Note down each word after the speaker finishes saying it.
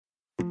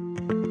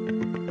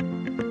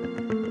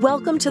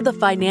Welcome to the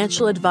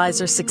Financial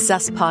Advisor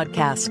Success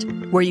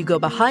Podcast, where you go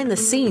behind the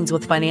scenes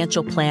with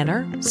financial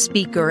planner,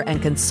 speaker,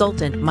 and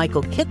consultant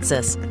Michael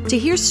Kitces to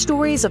hear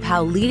stories of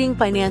how leading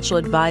financial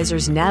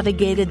advisors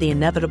navigated the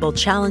inevitable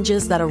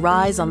challenges that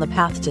arise on the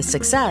path to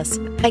success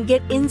and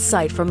get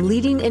insight from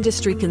leading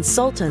industry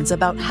consultants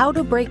about how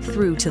to break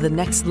through to the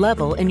next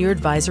level in your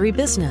advisory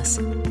business.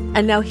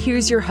 And now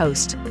here's your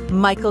host,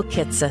 Michael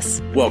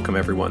Kitces. Welcome,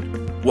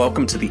 everyone.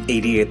 Welcome to the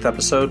 88th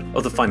episode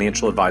of the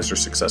Financial Advisor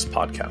Success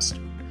Podcast.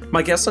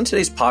 My guest on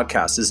today's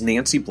podcast is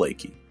Nancy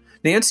Bleeke.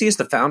 Nancy is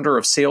the founder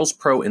of Sales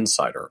Pro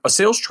Insider, a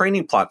sales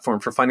training platform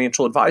for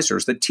financial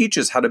advisors that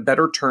teaches how to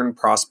better turn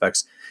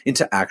prospects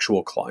into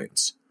actual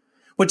clients.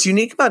 What's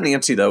unique about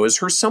Nancy, though, is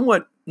her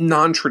somewhat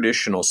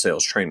non-traditional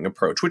sales training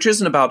approach, which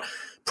isn't about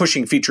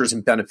pushing features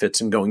and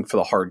benefits and going for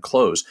the hard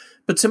close,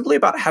 but simply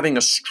about having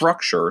a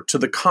structure to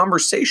the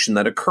conversation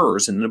that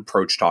occurs in an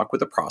approach talk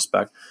with a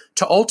prospect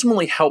to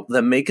ultimately help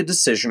them make a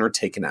decision or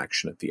take an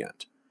action at the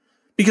end.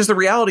 Because the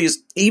reality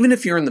is, even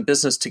if you're in the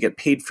business to get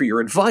paid for your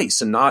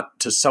advice and not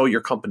to sell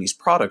your company's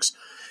products,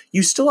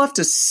 you still have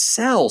to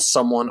sell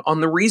someone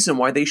on the reason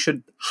why they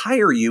should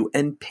hire you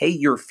and pay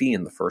your fee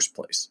in the first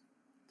place.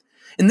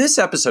 In this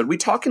episode, we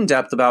talk in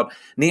depth about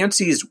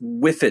Nancy's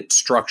WIIFT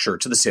structure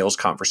to the sales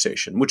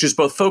conversation, which is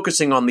both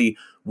focusing on the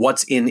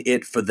what's in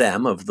it for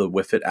them of the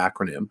WIIFT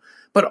acronym,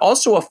 but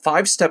also a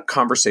 5-step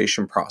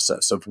conversation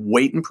process of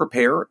wait and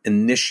prepare,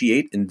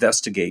 initiate,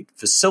 investigate,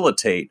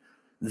 facilitate,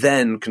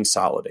 then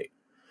consolidate.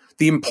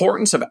 The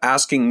importance of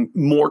asking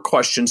more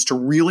questions to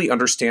really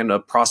understand a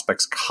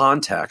prospect's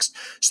context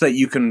so that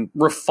you can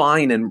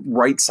refine and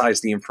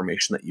right-size the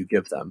information that you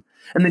give them.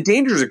 And the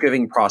dangers of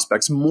giving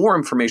prospects more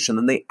information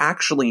than they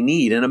actually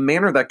need in a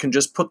manner that can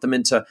just put them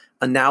into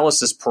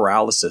analysis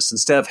paralysis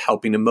instead of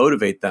helping to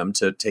motivate them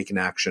to take an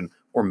action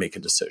or make a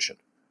decision.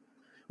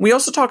 We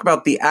also talk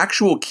about the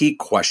actual key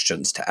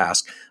questions to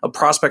ask a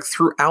prospect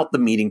throughout the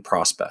meeting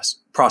process.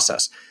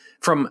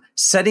 From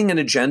setting an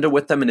agenda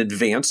with them in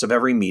advance of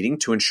every meeting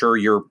to ensure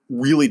you're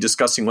really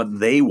discussing what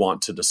they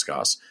want to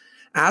discuss,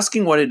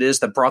 asking what it is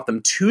that brought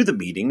them to the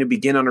meeting to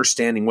begin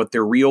understanding what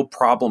their real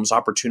problems,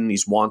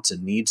 opportunities, wants,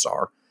 and needs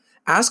are,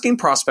 asking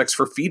prospects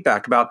for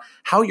feedback about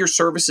how your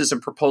services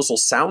and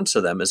proposals sound to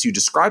them as you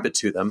describe it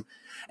to them,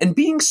 and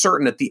being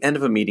certain at the end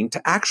of a meeting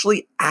to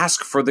actually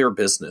ask for their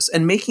business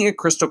and making it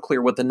crystal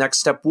clear what the next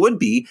step would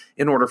be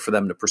in order for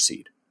them to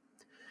proceed.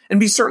 And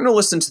be certain to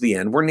listen to the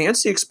end, where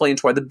Nancy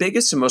explains why the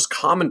biggest and most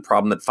common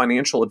problem that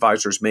financial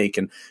advisors make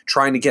in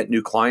trying to get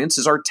new clients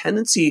is our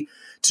tendency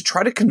to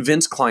try to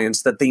convince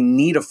clients that they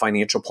need a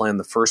financial plan in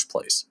the first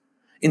place,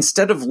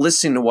 instead of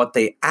listening to what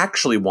they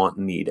actually want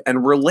and need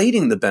and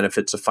relating the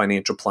benefits of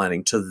financial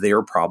planning to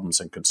their problems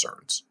and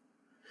concerns.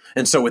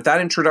 And so with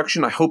that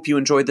introduction, I hope you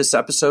enjoyed this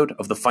episode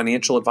of the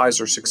Financial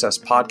Advisor Success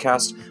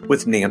Podcast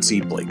with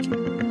Nancy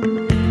Bleeke.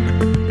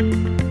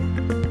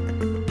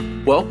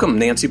 Welcome,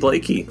 Nancy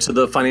Bleeke, to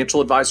the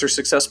Financial Advisor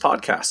Success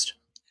Podcast.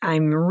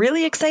 I'm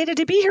really excited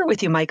to be here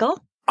with you,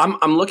 Michael.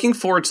 I'm looking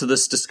forward to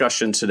this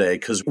discussion today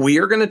because we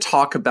are going to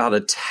talk about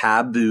a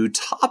taboo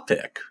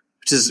topic,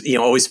 which is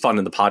always fun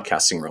in the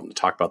podcasting realm to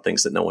talk about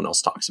things that no one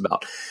else talks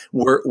about.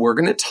 We're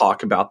going to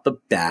talk about the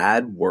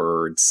bad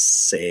word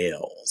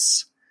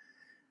sales.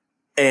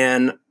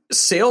 And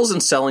sales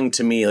and selling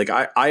to me, like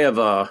I have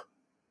a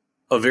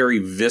very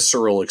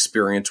visceral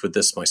experience with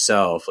this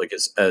myself. Like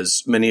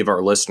as many of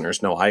our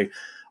listeners know,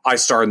 I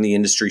started in the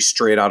industry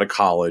straight out of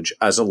college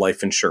as a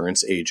life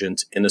insurance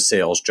agent in a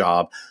sales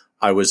job.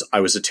 I was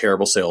a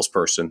terrible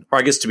salesperson, or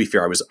I guess to be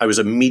fair, I was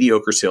a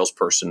mediocre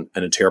salesperson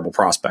and a terrible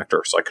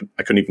prospector. So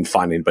I couldn't even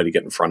find anybody to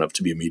get in front of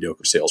to be a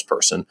mediocre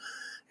salesperson,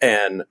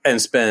 and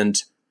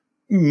spend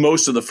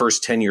most of the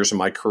first 10 years of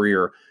my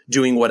career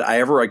doing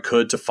whatever I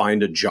could to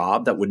find a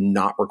job that would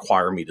not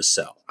require me to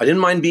sell. I didn't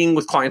mind being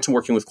with clients and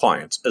working with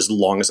clients as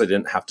long as I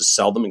didn't have to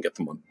sell them and get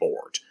them on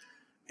board.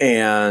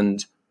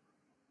 And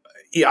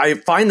I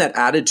find that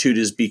attitude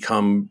has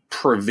become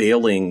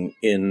prevailing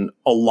in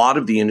a lot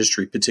of the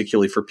industry,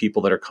 particularly for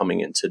people that are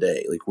coming in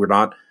today. Like we're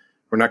not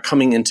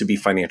coming in to be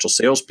financial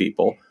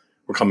salespeople.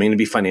 We're coming in to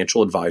be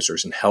financial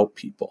advisors and help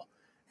people.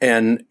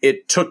 And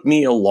it took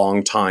me a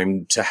long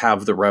time to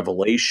have the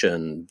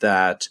revelation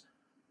that,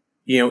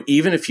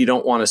 even if you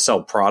don't want to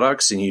sell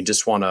products and you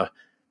just want to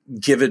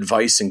give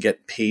advice and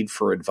get paid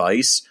for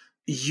advice,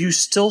 you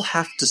still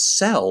have to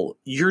sell.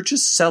 You're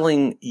just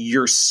selling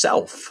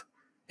yourself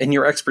and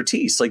your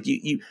expertise. Like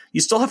you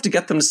still have to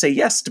get them to say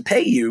yes to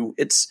pay you.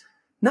 It's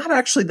not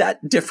actually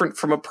that different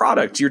from a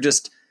product. You're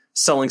just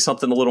selling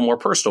something a little more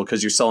personal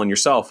because you're selling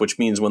yourself, which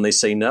means when they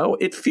say no,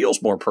 it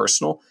feels more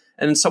personal.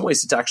 And in some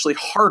ways, it's actually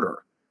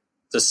harder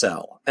to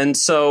sell. And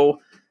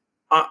so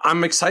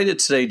I'm excited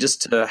today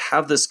just to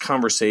have this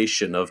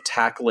conversation of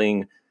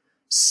tackling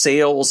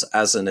sales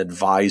as an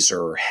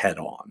advisor head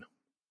on.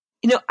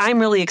 I'm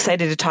really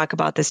excited to talk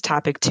about this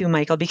topic too,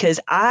 Michael, because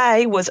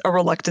I was a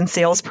reluctant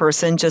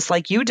salesperson, just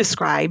like you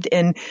described.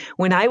 And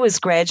when I was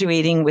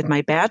graduating with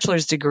my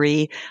bachelor's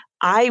degree,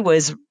 I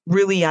was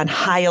really on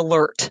high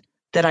alert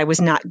that I was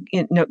not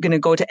going to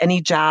go to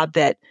any job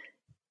that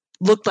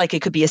looked like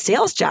it could be a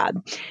sales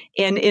job.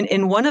 And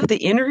in one of the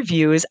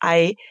interviews,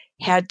 I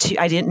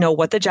didn't know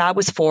what the job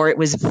was for. It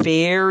was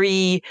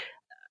very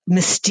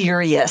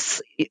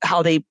mysterious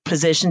how they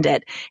positioned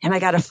it. And I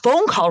got a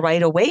phone call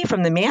right away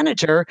from the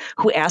manager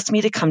who asked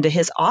me to come to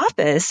his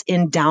office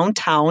in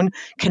downtown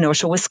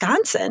Kenosha,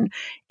 Wisconsin.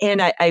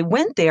 And I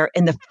went there,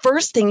 and the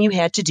first thing you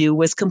had to do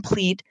was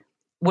complete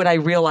what I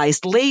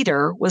realized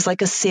later was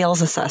like a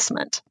sales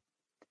assessment.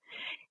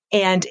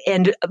 And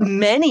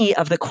many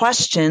of the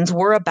questions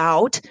were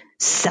about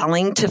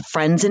selling to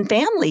friends and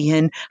family,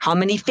 and how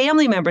many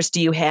family members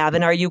do you have,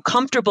 and are you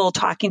comfortable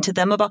talking to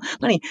them about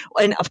money?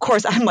 And of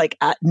course, I'm like,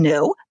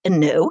 no.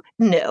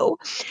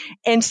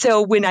 And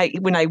so when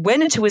I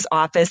went into his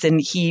office, and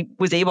he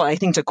was able, I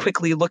think, to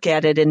quickly look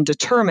at it and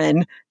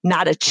determine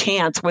not a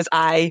chance was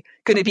I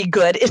going to be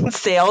good in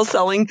sales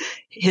selling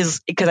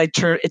because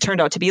it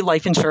turned out to be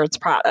life insurance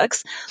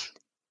products.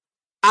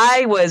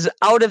 I was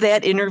out of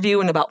that interview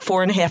in about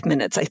 4.5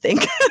 minutes, I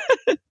think.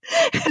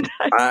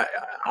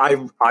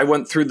 I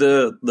went through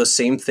the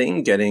same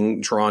thing,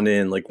 getting drawn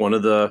in. Like one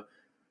of the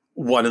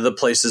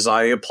places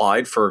I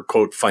applied for a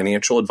quote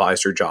financial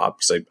advisor job,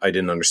 because I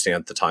didn't understand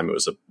at the time it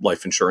was a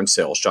life insurance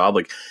sales job.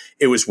 Like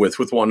it was with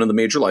one of the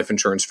major life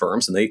insurance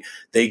firms, and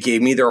they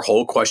gave me their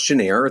whole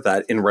questionnaire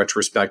that in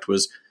retrospect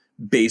was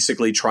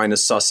basically trying to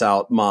suss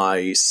out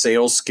my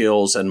sales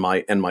skills and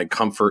my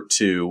comfort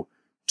to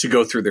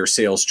go through their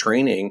sales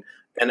training.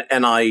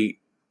 And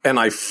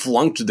I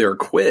flunked their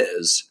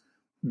quiz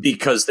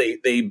because they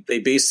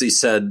basically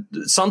said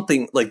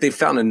something like, they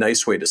found a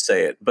nice way to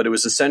say it, but it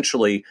was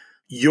essentially,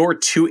 you're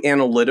too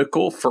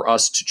analytical for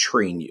us to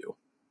train you.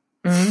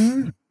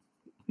 Mm-hmm.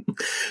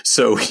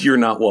 So you're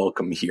not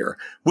welcome here,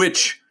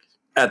 which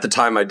at the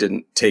time I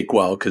didn't take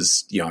well,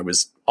 because, I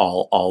was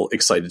all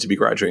excited to be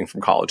graduating from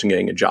college and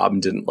getting a job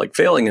and didn't like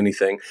failing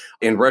anything.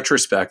 In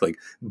retrospect, like,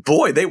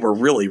 boy, they were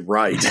really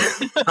right.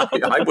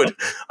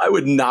 I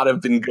would not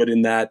have been good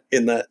in that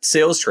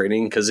sales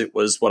training, because it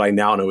was what I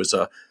now know is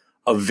a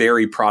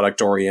very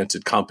product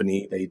oriented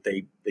company.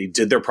 They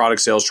did their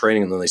product sales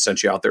training, and then they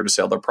sent you out there to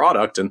sell their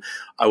product. And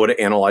I would have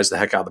analyzed the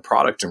heck out of the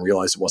product and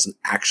realized it wasn't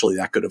actually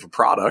that good of a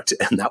product,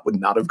 and that would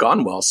not have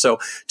gone well. So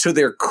to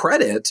their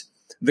credit,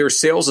 their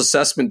sales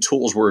assessment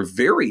tools were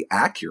very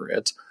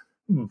accurate,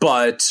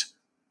 but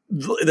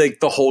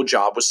the whole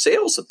job was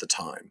sales at the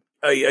time.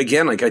 I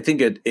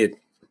think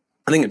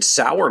it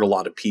soured a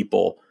lot of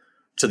people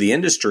to the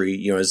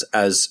industry,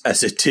 as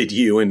it did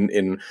you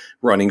in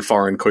running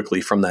far and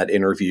quickly from that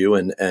interview,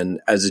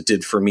 and as it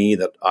did for me,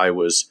 that I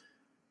was,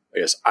 I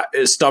guess,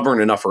 stubborn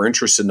enough or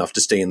interested enough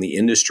to stay in the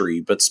industry,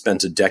 but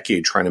spent a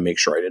decade trying to make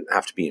sure I didn't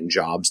have to be in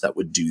jobs that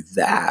would do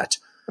that.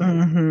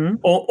 Mm-hmm.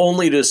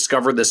 Only to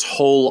discover this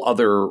whole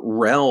other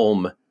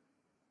realm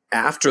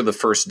after the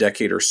first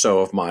decade or so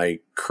of my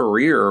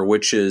career,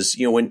 which is,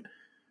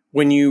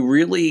 when you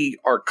really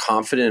are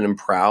confident and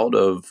proud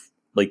of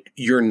like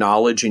your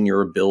knowledge and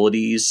your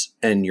abilities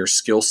and your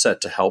skill set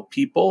to help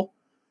people,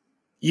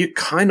 you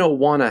kind of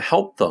want to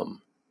help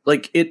them.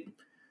 Like it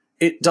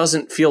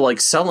doesn't feel like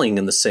selling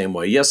in the same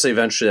way. Yes,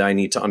 eventually I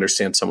need to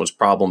understand someone's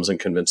problems and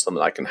convince them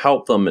that I can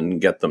help them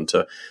and get them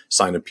to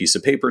sign a piece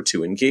of paper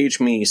to engage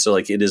me. So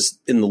like it is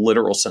in the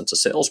literal sense a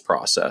sales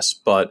process.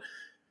 But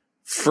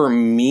for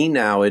me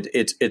now,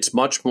 it's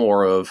much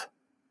more of,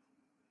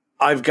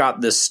 I've got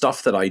this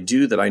stuff that I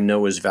do that I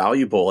know is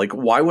valuable. Like,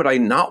 why would I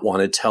not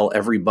want to tell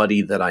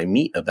everybody that I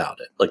meet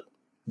about it? Like,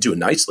 do it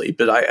nicely,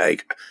 but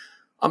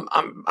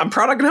I'm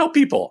proud I can help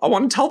people. I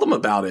want to tell them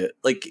about it.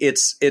 Like,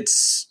 it's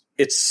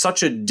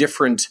such a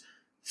different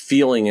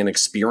feeling and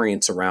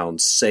experience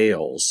around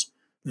sales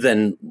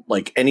than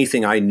like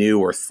anything I knew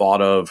or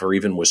thought of or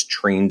even was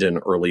trained in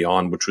early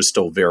on, which was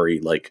still very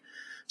like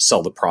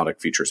sell the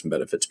product, features and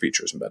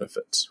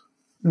benefits.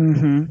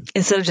 Mm-hmm.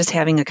 Instead of just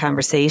having a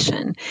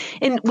conversation.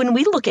 And when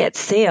we look at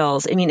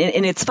sales, I mean,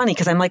 and it's funny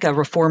because I'm like a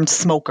reformed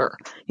smoker.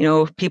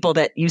 People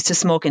that used to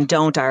smoke and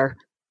don't are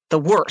the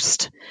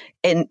worst.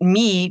 And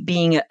me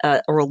being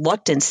a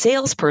reluctant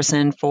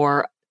salesperson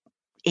for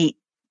 8-9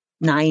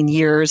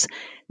 years,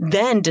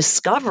 then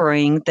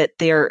discovering that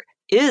there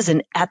is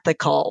an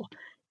ethical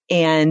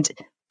and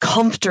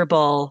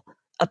comfortable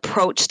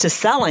approach to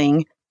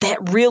selling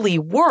that really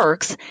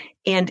works.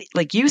 And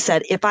like you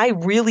said, if I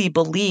really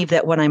believe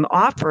that what I'm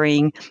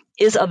offering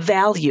is of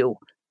value,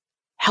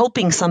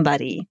 helping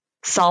somebody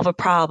solve a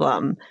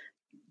problem,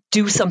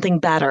 do something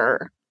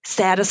better,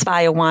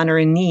 satisfy a want or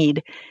a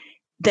need,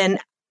 then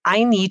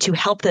I need to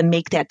help them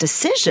make that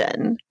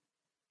decision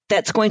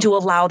that's going to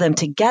allow them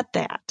to get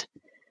that.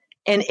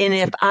 And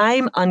if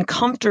I'm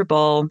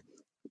uncomfortable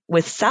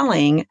with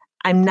selling,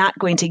 I'm not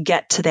going to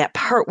get to that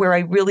part where I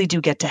really do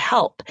get to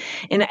help.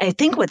 And I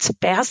think what's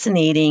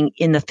fascinating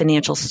in the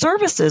financial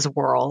services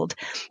world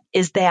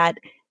is that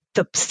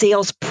the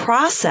sales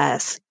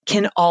process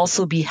can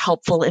also be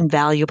helpful and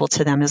valuable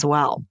to them as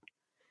well.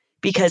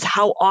 Because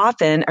how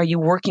often are you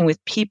working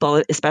with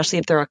people, especially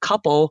if they're a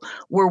couple,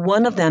 where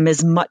one of them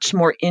is much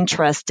more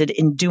interested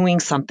in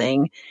doing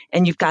something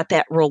and you've got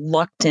that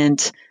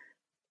reluctant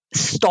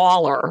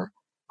staller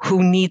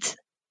who needs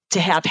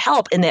to have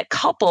help. And that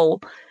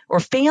couple or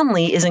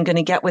family isn't going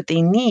to get what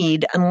they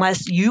need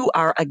unless you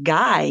are a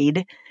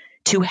guide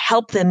to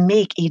help them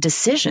make a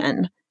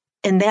decision.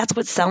 And that's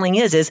what selling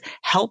is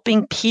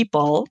helping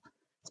people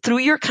through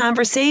your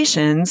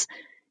conversations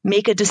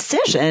make a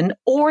decision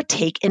or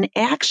take an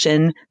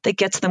action that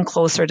gets them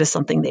closer to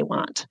something they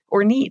want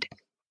or need.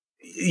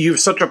 You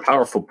have such a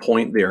powerful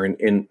point there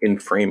in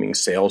framing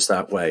sales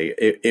that way.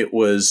 It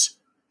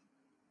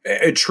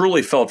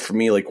truly felt for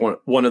me like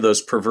one of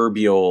those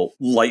proverbial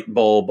light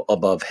bulb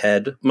above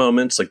head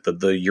moments, like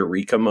the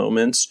eureka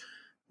moments,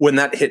 when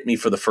that hit me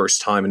for the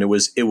first time. And it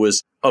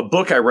was a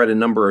book I read a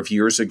number of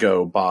years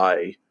ago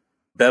by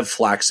Bev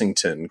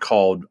Flaxington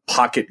called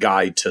Pocket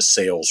Guide to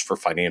Sales for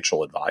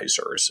Financial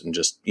Advisors, and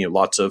just,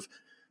 lots of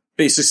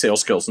basic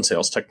sales skills and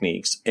sales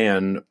techniques.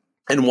 And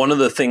one of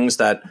the things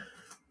that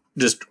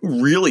just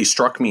really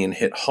struck me and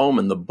hit home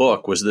in the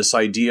book was this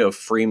idea of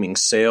framing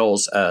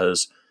sales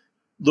as,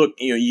 look,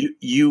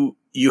 you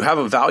have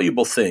a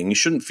valuable thing. You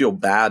shouldn't feel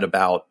bad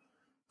about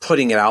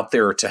putting it out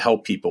there to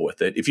help people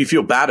with it. If you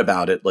feel bad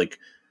about it, like,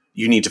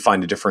 you need to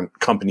find a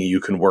different company you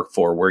can work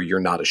for where you're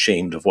not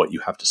ashamed of what you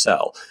have to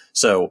sell.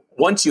 So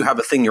once you have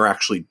a thing you're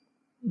actually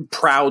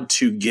proud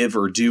to give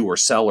or do or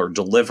sell or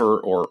deliver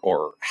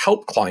or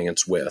help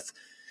clients with,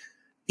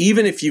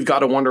 even if you've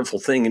got a wonderful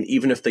thing and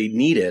even if they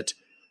need it,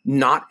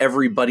 not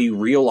everybody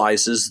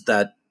realizes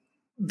that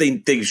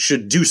they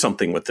should do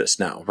something with this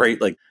now, right?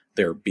 Like,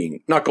 they're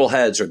being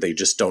knuckleheads, or they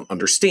just don't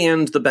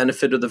understand the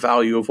benefit of the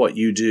value of what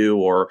you do,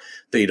 or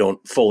they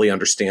don't fully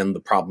understand the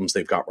problems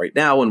they've got right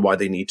now and why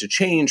they need to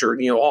change, or,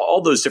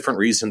 all those different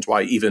reasons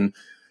why even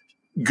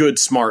good,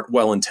 smart,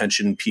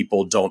 well-intentioned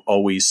people don't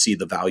always see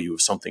the value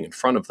of something in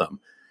front of them.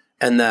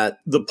 And that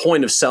the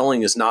point of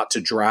selling is not to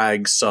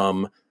drag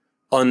some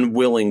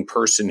unwilling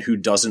person who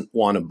doesn't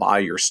want to buy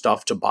your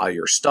stuff to buy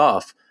your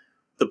stuff.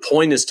 The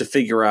point is to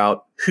figure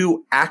out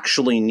who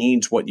actually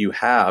needs what you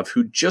have,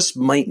 who just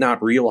might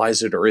not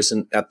realize it or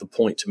isn't at the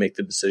point to make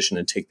the decision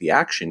and take the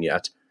action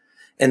yet,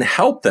 and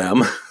help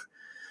them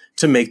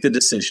to make the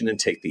decision and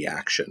take the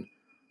action.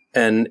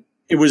 And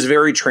it was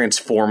very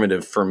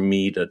transformative for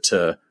me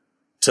to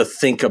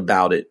think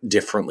about it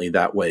differently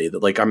that way.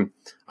 That, like, I'm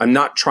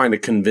not trying to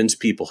convince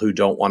people who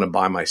don't want to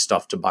buy my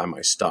stuff to buy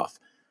my stuff.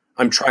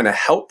 I'm trying to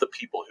help the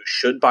people who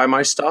should buy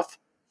my stuff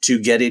to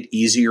get it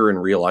easier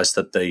and realize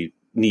that they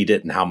need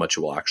it and how much it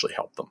will actually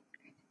help them.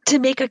 To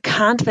make a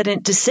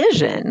confident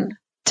decision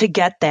to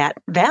get that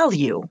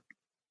value.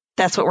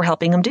 That's what we're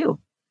helping them do.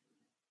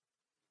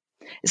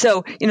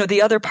 So,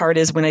 the other part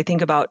is when I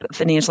think about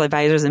financial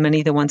advisors and many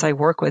of the ones I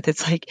work with,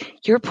 it's like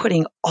you're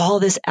putting all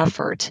this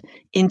effort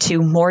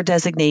into more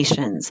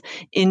designations,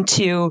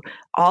 into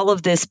all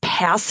of this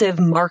passive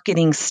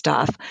marketing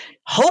stuff,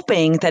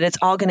 hoping that it's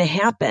all going to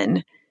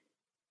happen.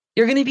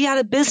 You're going to be out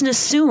of business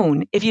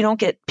soon if you don't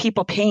get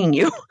people paying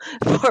you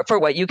for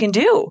what you can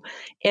do.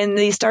 And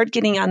they start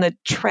getting on the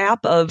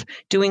trap of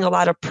doing a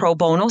lot of pro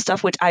bono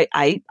stuff, which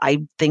I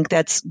think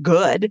that's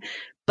good.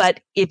 But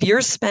if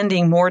you're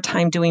spending more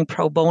time doing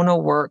pro bono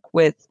work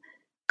with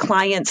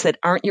clients that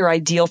aren't your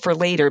ideal for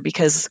later,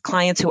 because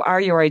clients who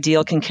are your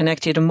ideal can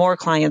connect you to more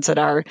clients that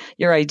are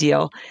your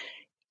ideal,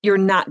 you're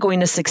not going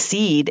to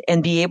succeed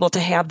and be able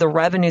to have the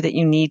revenue that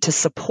you need to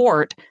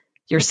support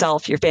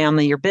yourself, your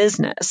family, your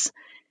business.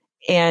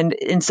 And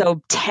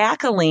so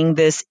tackling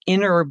this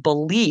inner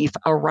belief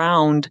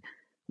around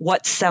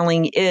what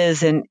selling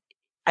is, and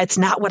it's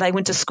not what I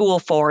went to school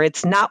for.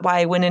 It's not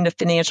why I went into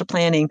financial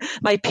planning.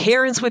 My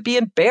parents would be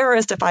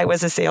embarrassed if I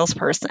was a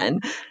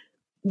salesperson.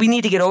 We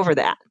need to get over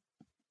that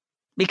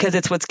because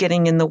it's what's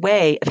getting in the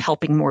way of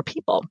helping more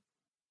people.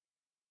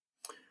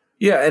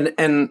 Yeah.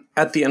 And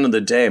at the end of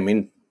the day, I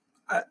mean,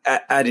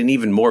 at an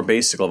even more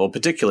basic level,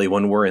 particularly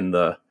when we're in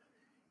the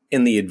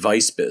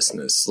advice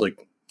business,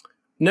 like,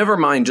 never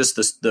mind just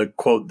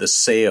the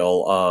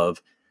sale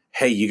of,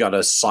 hey, you got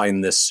to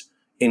sign this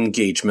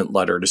engagement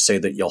letter to say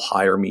that you'll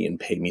hire me and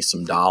pay me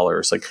some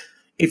dollars. Like,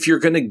 if you're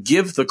going to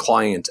give the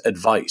client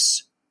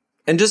advice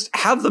and just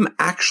have them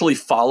actually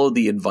follow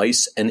the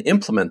advice and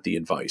implement the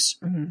advice,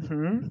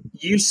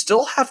 you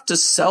still have to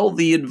sell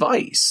the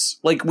advice.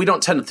 Like, we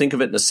don't tend to think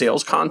of it in a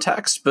sales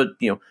context, but,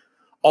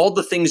 all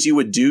the things you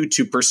would do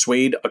to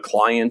persuade a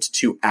client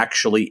to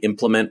actually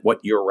implement what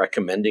you're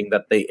recommending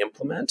that they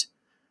implement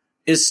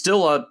is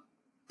still a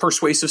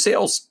persuasive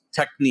sales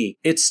technique.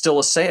 It's still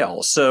a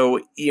sale. So,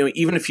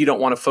 even if you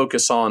don't want to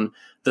focus on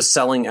the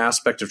selling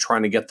aspect of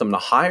trying to get them to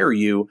hire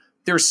you,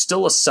 there's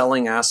still a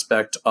selling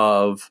aspect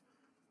of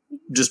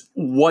just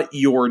what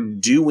you're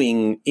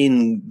doing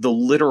in the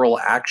literal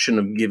action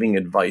of giving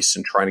advice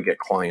and trying to get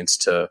clients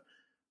to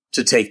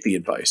take the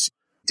advice.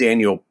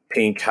 Daniel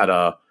Pink had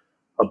a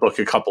book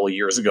a couple of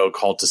years ago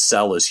called To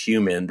Sell is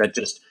Human that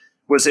just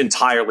was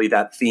entirely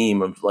that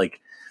theme of, like,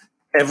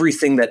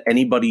 everything that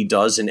anybody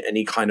does in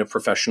any kind of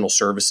professional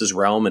services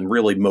realm, and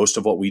really most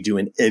of what we do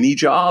in any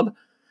job,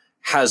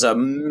 has a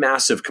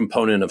massive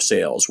component of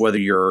sales, whether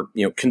you're,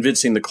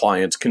 convincing the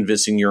clients,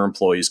 convincing your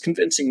employees,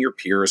 convincing your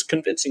peers,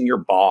 convincing your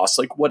boss,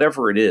 like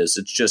whatever it is.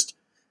 It's just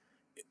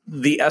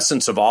the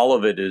essence of all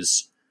of it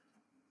is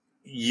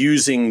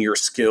using your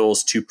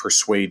skills to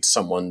persuade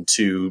someone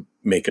to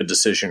make a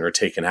decision or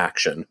take an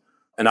action.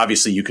 And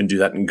obviously you can do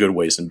that in good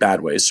ways and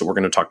bad ways. So we're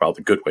going to talk about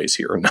the good ways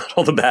here and not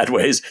all the bad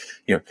ways.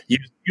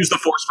 Use the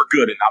force for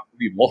good and not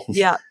for evil.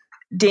 Yeah.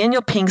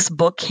 Daniel Pink's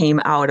book came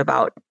out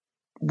about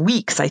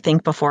weeks, I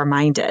think, before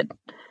mine did.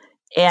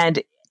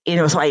 And,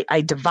 so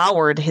I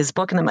devoured his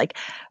book and I'm like,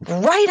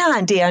 right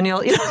on, Daniel,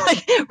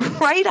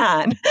 right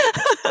on.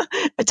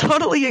 I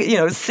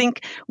totally,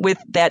 sync with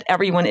that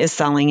everyone is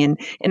selling. And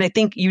I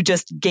think you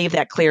just gave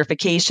that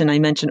clarification I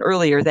mentioned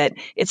earlier that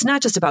it's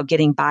not just about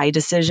getting buy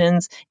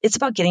decisions. It's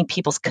about getting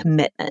people's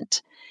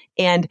commitment.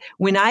 And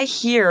when I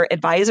hear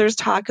advisors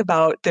talk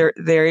about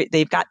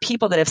they've got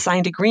people that have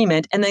signed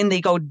agreement and then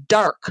they go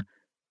dark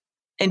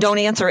and don't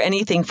answer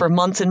anything for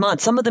months and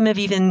months. Some of them have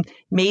even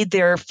made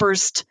their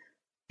first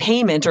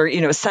payment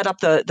or, set up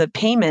the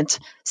payment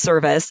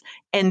service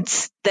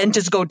and then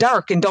just go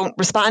dark and don't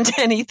respond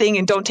to anything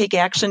and don't take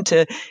action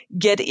to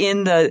get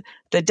in the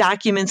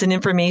documents and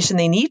information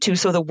they need to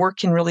so the work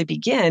can really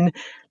begin.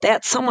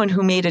 That's someone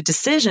who made a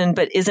decision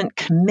but isn't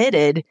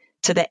committed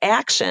to the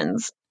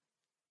actions,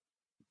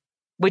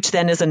 which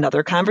then is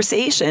another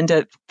conversation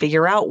to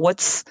figure out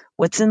what's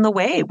in the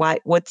way.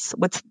 What's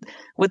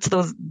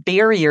those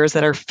barriers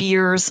that are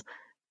fears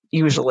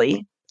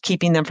usually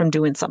keeping them from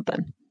doing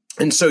something.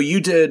 And so you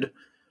did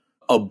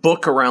a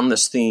book around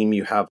this theme.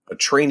 You have a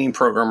training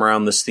program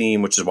around this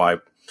theme, which is why I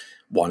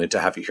wanted to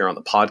have you here on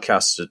the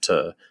podcast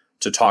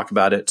to talk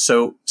about it.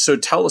 So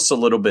tell us a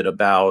little bit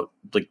about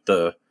like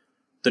the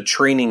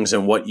trainings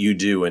and what you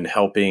do in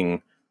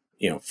helping,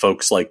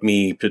 folks like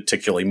me,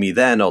 particularly me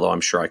then, although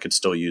I'm sure I could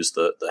still use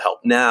the help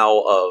now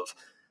of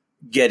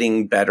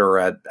getting better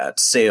at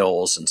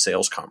sales and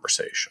sales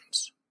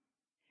conversations.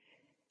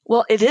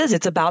 Well,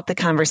 it's about the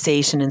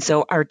conversation. And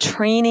so our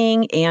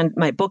training and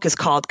my book is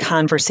called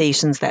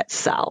Conversations That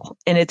Sell.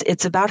 And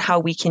it's about how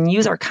we can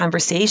use our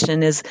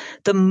conversation as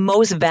the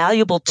most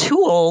valuable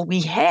tool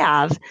we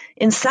have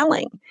in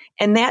selling.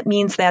 And that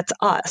means that's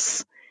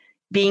us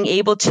being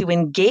able to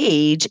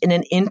engage in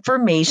an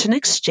information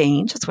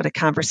exchange. That's what a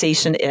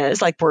conversation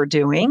is, like we're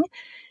doing,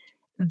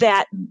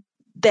 that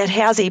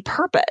has a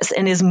purpose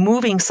and is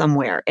moving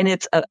somewhere. And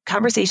a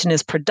conversation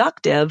is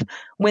productive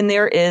when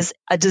there is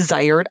a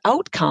desired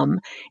outcome.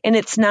 And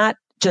it's not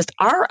just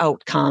our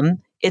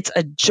outcome, it's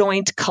a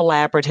joint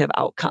collaborative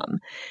outcome.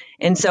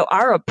 And so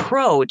our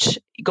approach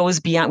goes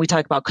beyond, we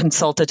talk about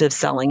consultative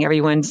selling.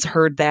 Everyone's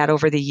heard that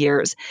over the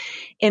years.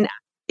 And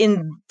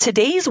in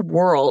today's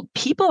world,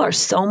 people are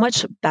so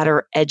much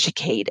better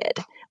educated,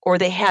 or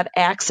they have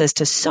access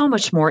to so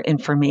much more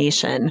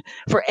information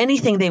for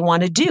anything they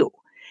want to do.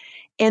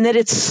 And that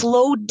it's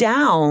slowed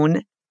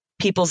down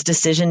people's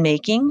decision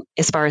making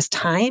as far as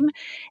time.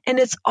 And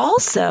it's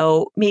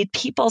also made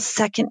people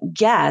second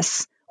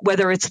guess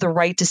whether it's the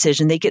right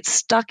decision. They get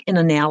stuck in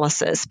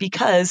analysis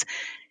because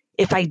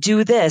if I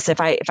do this, if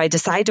I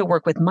decide to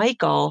work with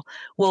Michael,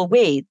 well,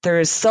 wait,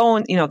 there's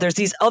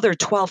these other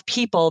 12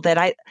 people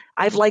that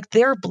I've liked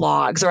their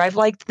blogs, or I've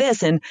liked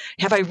this, and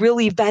have I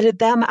really vetted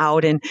them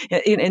out? And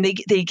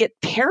they get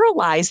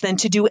paralyzed then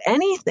to do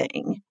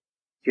anything.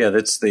 Yeah,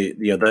 that's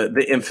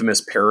the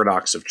infamous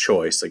paradox of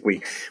choice. Like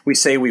we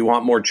say we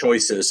want more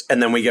choices,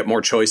 and then we get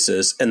more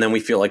choices, and then we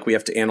feel like we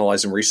have to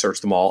analyze and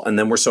research them all, and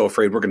then we're so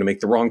afraid we're going to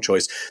make the wrong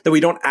choice that we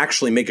don't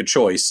actually make a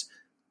choice,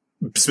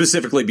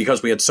 specifically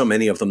because we had so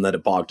many of them that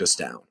it bogged us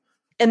down.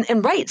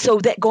 And right, so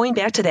that going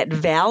back to that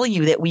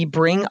value that we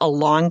bring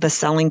along the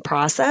selling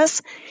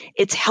process,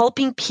 it's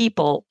helping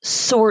people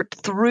sort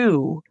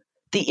through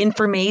the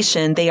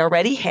information they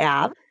already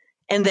have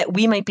and that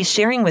we might be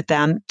sharing with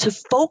them to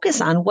focus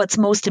on what's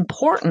most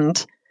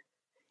important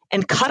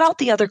and cut out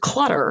the other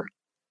clutter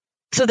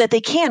so that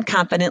they can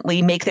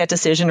confidently make that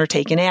decision or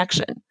take an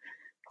action.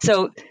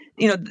 So,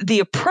 the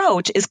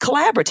approach is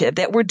collaborative,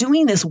 that we're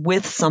doing this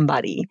with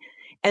somebody,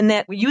 and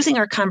that using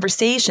our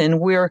conversation,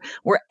 we're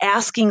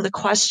asking the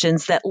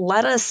questions that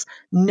let us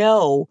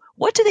know,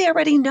 what do they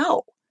already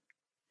know?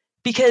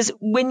 Because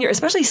when you're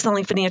especially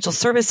selling financial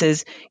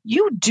services,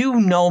 you do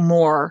know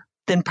more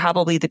than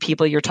probably the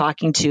people you're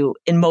talking to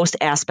in most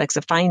aspects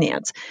of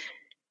finance.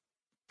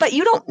 But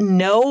you don't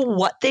know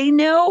what they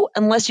know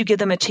unless you give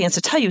them a chance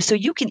to tell you. So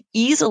you can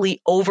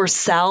easily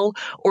oversell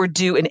or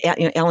do, and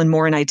Alan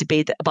Moore and I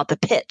debate about the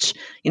pitch.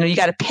 You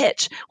got to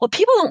pitch. Well,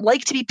 people don't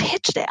like to be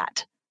pitched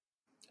at.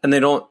 And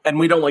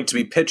we don't like to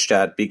be pitched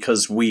at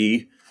because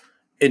we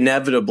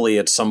inevitably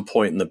at some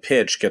point in the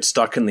pitch get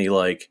stuck in the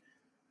like,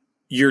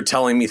 you're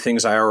telling me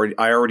things I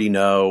already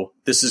know.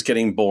 This is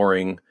getting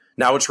boring.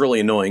 Now it's really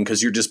annoying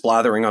because you're just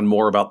blathering on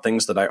more about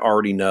things that I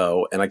already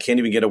know. And I can't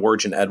even get a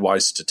word in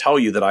edgewise to tell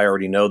you that I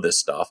already know this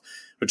stuff,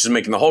 which is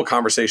making the whole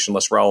conversation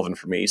less relevant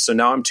for me. So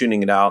now I'm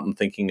tuning it out and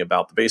thinking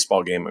about the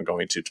baseball game I'm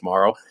going to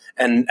tomorrow.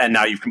 And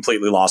now you've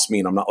completely lost me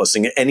and I'm not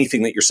listening to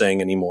anything that you're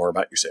saying anymore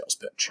about your sales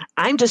pitch.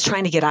 I'm just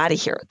trying to get out of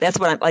here. That's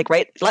what I'm like,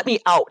 right? Let me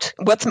out.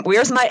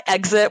 Where's my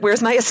exit?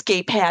 Where's my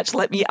escape hatch?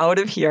 Let me out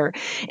of here.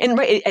 And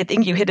right, I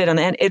think you hit it on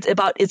the end.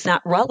 It's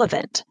not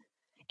relevant.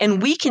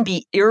 And we can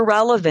be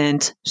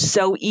irrelevant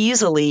so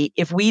easily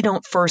if we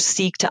don't first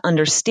seek to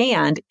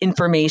understand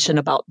information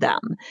about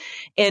them.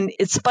 And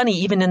it's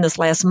funny, even in this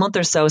last month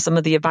or so, some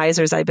of the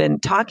advisors I've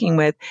been talking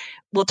with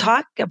will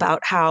talk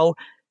about how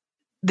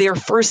their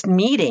first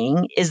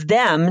meeting is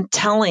them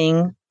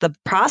telling the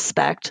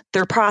prospect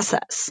their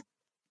process.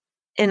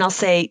 And I'll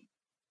say,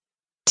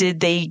 did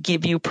they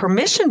give you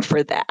permission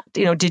for that?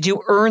 Did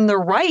you earn the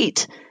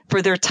right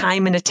for their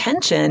time and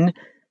attention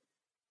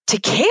to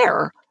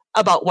care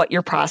about what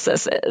your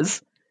process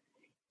is?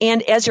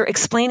 And as you're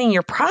explaining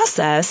your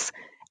process,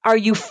 are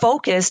you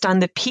focused on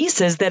the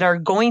pieces that are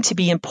going to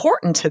be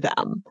important to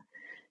them?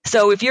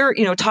 So if you're,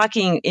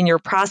 talking in your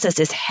process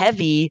is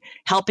heavy,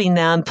 helping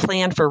them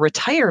plan for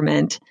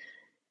retirement,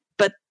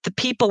 but the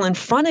people in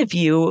front of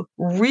you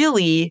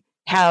really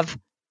have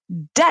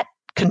debt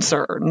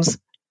concerns,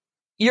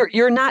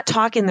 you're not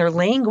talking their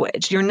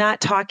language. You're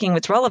not talking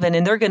what's relevant,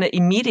 and they're going to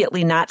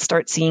immediately not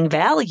start seeing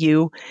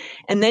value.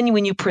 And then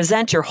when you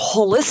present your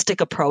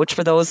holistic approach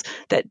for those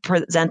that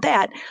present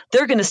that,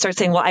 they're going to start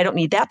saying, well, I don't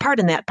need that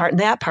part and that part and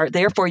that part.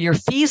 Therefore, your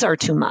fees are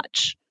too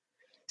much.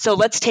 So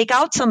let's take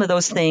out some of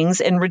those things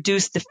and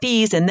reduce the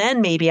fees, and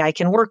then maybe I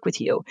can work with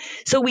you.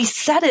 So we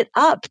set it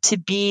up to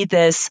be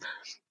this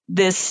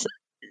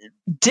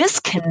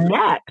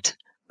disconnect.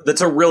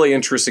 That's a really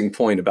interesting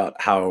point about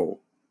how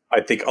I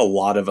think a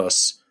lot of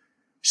us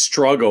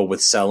struggle with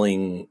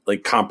selling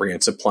like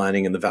comprehensive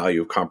planning and the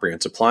value of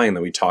comprehensive planning,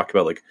 that we talk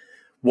about like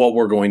what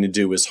we're going to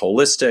do is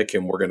holistic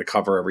and we're going to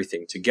cover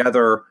everything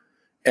together.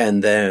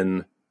 And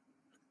then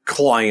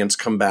clients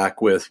come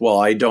back with, well,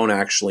 I don't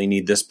actually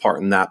need this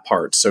part and that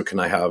part. So can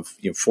I have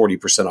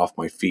 40% off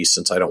my fee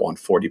since I don't want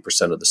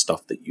 40% of the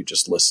stuff that you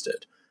just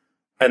listed?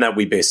 And that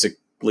we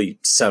basically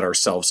set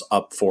ourselves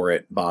up for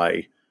it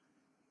by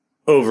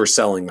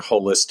overselling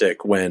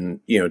holistic when,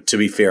 to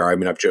be fair, I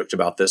mean, I've joked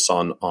about this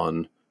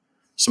on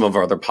some of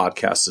our other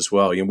podcasts as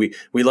well.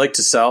 We like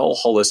to sell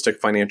holistic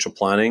financial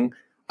planning.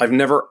 I've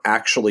never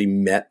actually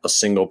met a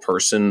single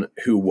person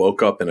who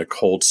woke up in a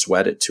cold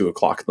sweat at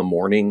 2:00 in the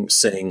morning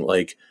saying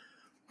like,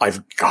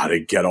 I've got to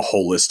get a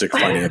holistic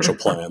financial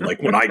plan.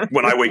 Like when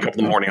I wake up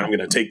in the morning, I'm going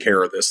to take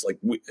care of this.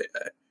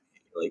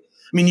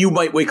 You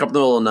might wake up in the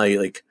middle of the night,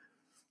 like,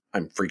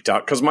 I'm freaked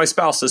out because my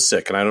spouse is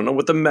sick and I don't know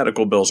what the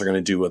medical bills are going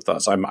to do with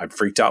us. I'm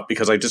freaked out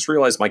because I just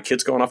realized my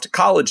kid's going off to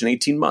college in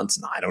 18 months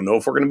and I don't know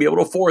if we're going to be able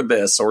to afford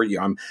this, or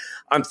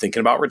I'm thinking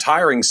about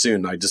retiring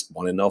soon. I just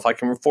want to know if I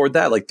can afford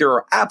that. Like, there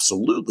are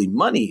absolutely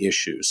money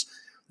issues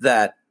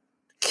that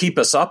keep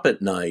us up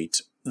at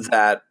night,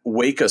 that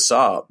wake us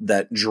up,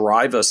 that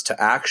drive us to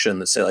action,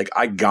 that say like,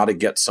 I got to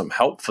get some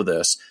help for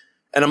this.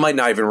 And I might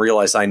not even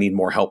realize I need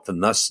more help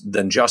than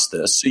just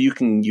this. So you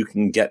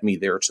can get me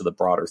there to the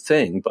broader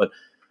thing. But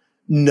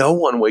no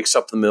one wakes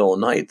up in the middle of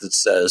the night that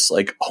says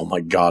like, oh my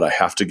God, I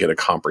have to get a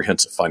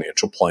comprehensive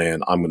financial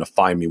plan. I'm going to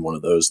find me one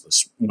of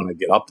those when I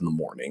get up in the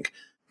morning.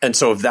 And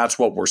so if that's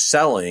what we're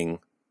selling,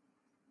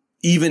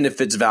 even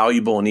if it's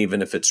valuable and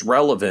even if it's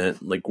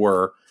relevant, like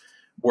we're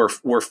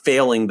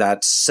failing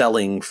that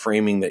selling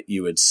framing that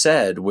you had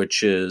said,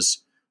 which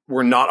is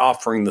we're not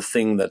offering the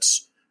thing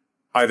that's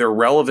either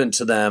relevant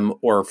to them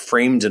or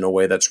framed in a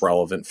way that's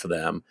relevant for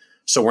them.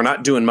 So we're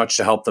not doing much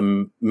to help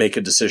them make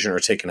a decision or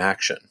take an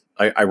action.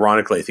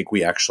 Ironically, I think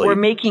we're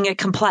making it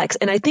complex.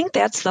 And I think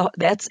that's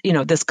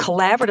this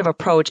collaborative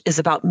approach is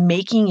about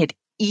making it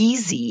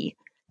easy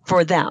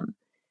for them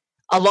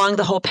along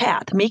the whole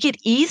path. Make it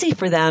easy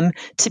for them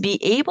to be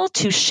able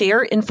to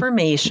share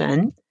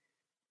information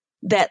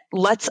that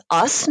lets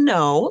us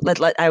know,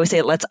 I would say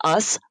it lets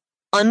us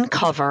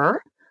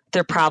uncover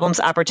their problems,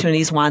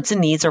 opportunities, wants,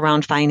 and needs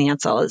around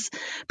finances,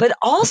 but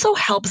also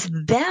helps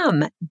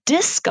them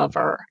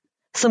discover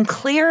some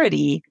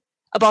clarity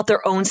about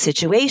their own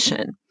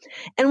situation.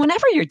 And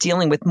whenever you're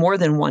dealing with more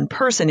than one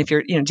person, if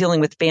you're dealing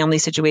with family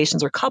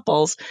situations or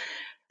couples,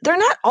 they're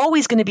not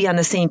always going to be on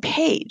the same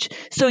page.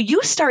 So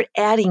you start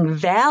adding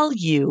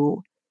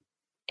value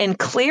and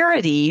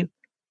clarity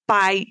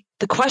by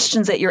the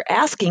questions that you're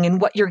asking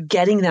and what you're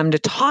getting them to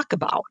talk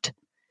about.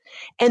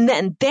 And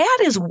then that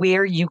is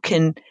where you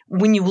can,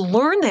 when you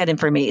learn that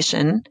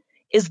information,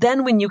 is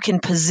then when you can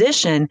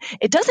position,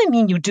 it doesn't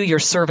mean you do your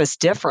service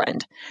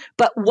different,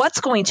 but what's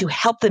going to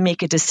help them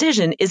make a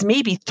decision is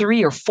maybe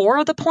 3 or 4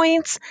 of the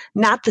points,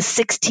 not the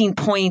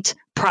 16-point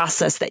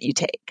process that you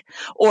take.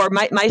 Or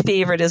my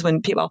favorite is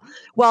when people,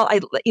 well,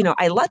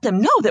 I let them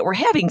know that we're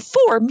having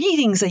 4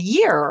 meetings a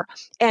year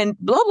and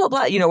blah, blah,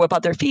 blah,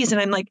 about their fees.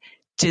 And I'm like,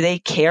 do they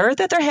care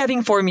that they're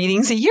having 4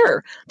 meetings a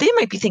year? They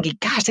might be thinking,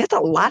 gosh, that's a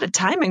lot of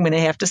time I'm going to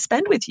have to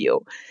spend with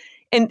you.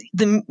 And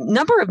the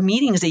number of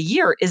meetings a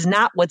year is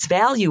not what's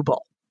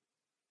valuable.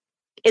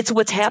 It's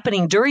what's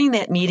happening during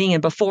that meeting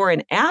and before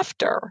and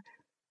after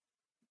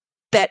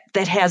that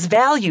has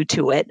value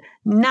to it,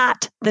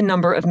 not the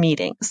number of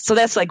meetings. So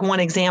that's like one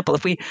example.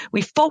 If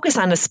we focus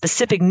on a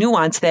specific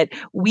nuance that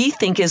we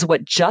think is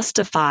what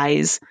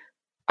justifies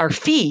our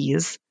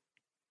fees,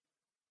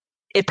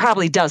 it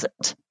probably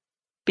doesn't.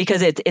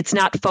 because it's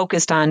not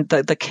focused on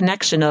the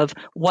connection of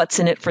what's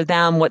in it for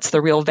them, what's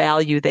the real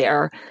value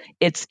there.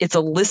 It's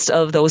a list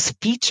of those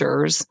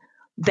features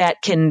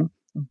that can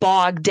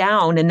bog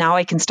down, and now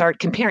I can start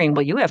comparing.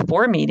 Well, you have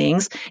 4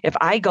 meetings. If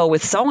I go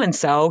with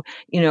so-and-so,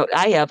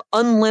 I have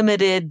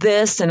unlimited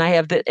this, and I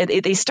have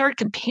they start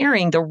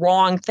comparing the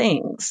wrong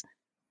things.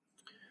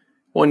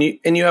 Well,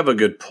 and you have a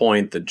good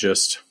point that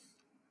just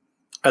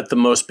at the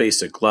most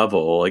basic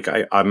level, like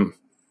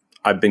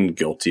I've been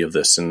guilty of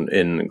this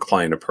in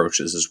client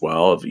approaches as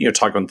well. Of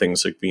talking on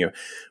things like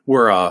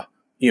we're a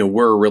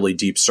really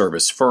deep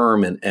service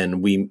firm,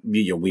 and we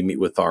meet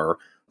with our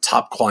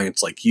top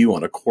clients like you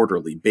on a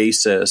quarterly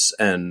basis.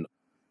 And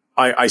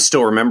I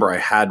still remember I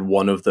had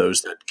one of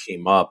those that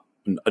came up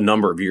a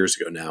number of years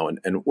ago now,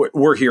 and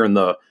we're here in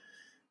the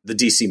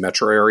DC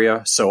metro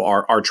area, so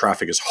our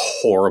traffic is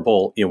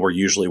horrible. We're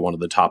usually one of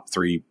the top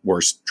 3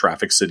 worst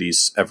traffic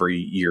cities every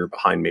year,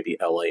 behind maybe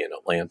LA and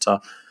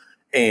Atlanta.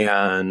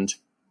 And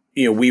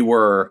we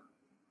were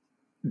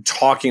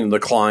talking to the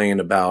client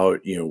about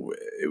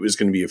it was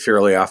going to be a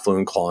fairly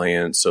affluent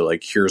client, so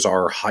like here's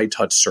our high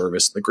touch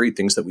service, the great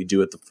things that we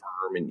do at the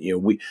firm, and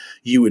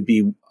you would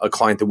be a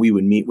client that we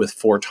would meet with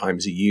 4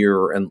 times a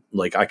year, and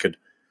like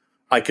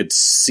I could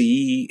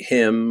see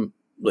him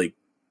like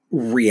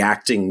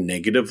reacting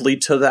negatively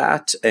to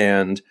that,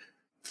 and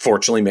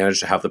fortunately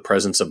managed to have the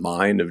presence of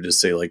mind of just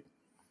say like,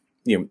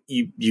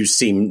 you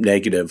seem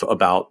negative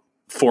about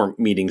 4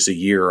 meetings a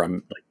year.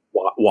 I'm like,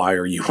 why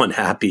are you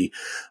unhappy?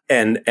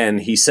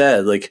 And he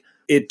said like,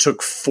 it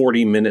took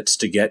 40 minutes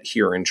to get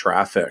here in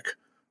traffic.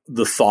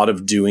 The thought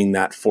of doing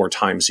that 4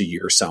 times a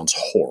year sounds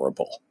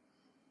horrible.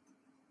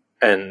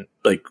 And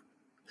like,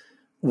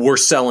 we're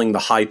selling the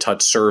high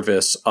touch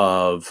service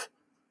of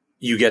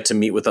you get to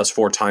meet with us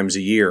 4 times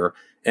a year.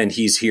 And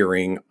he's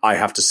hearing, I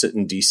have to sit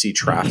in DC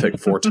traffic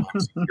 4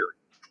 times a year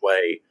each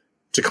way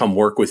to come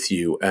work with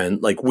you.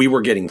 And like, we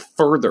were getting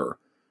further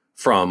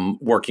from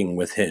working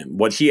with him.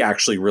 What he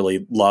actually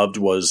really loved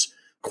was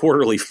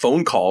quarterly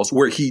phone calls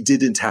where he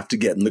didn't have to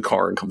get in the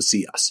car and come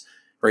see us.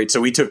 Right.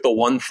 So we took the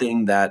one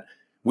thing that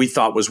we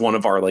thought was one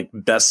of our like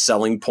best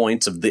selling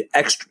points of the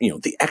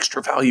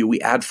extra value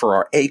we add for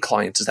our A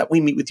clients is that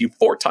we meet with you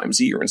 4 times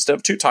a year instead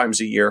of 2 times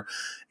a year.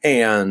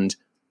 And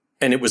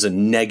it was a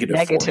negative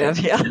for him.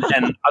 Yeah.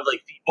 And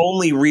like the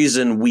only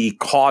reason we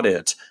caught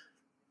it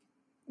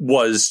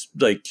was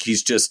like,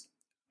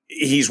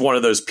 he's one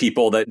of those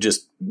people that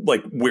just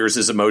like wears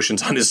his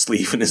emotions on his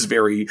sleeve and is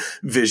very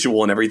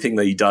visual in everything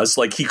that he does.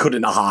 Like he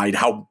couldn't hide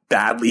how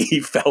badly he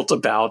felt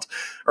about,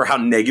 or how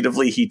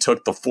negatively he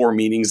took the 4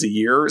 meetings a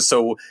year.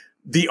 So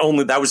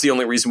that was the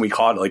only reason we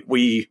caught it. Like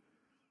we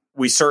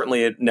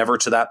certainly had never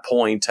to that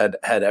point had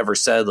ever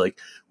said like,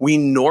 we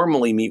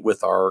normally meet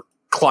with our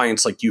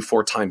clients like you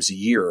 4 times a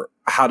year.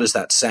 How does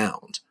that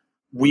sound?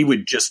 We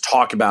would just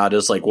talk about it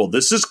as like, well,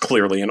 this is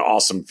clearly an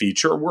awesome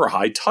feature. We're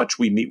high touch.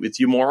 We meet with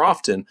you more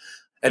often.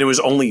 And it was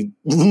only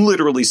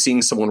literally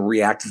seeing someone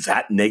react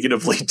that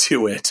negatively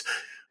to it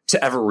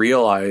to ever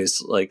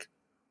realize like,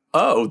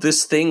 oh,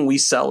 this thing we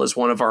sell as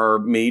one of our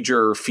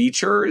major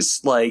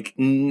features, like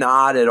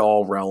not at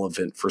all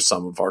relevant for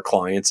some of our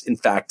clients. In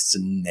fact, it's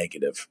a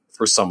negative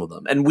for some of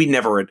them. And we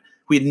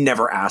had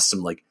never asked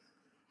them like,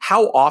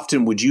 how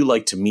often would you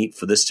like to meet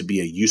for this to be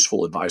a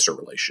useful advisor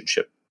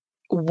relationship?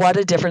 What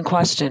a different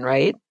question,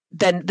 right?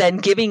 Than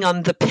giving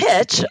them the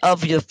pitch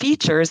of the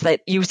features that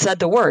you said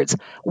the words,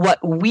 what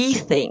we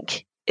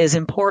think is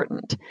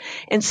important.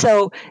 And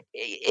so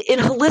in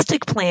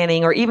holistic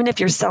planning, or even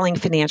if you're selling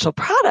financial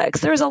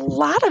products, there's a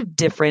lot of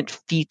different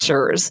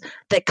features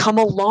that come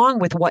along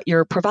with what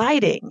you're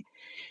providing.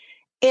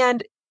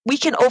 And we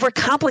can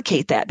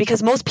overcomplicate that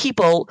because most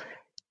people,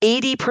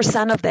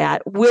 80% of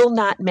that will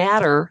not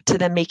matter to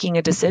them making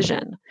a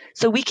decision.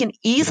 So we can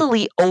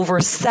easily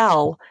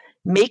oversell,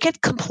 make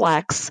it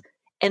complex,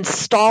 and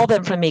stall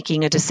them from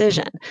making a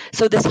decision.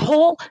 So this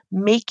whole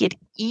make it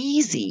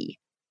easy.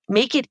 We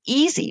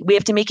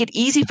have to make it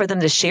easy for them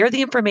to share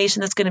the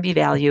information that's going to be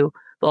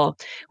valuable.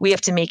 We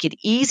have to make it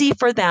easy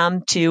for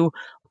them to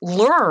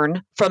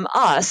learn from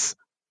us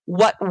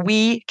what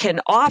we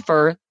can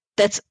offer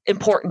that's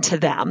important to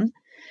them.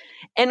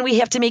 And we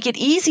have to make it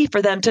easy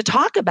for them to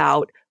talk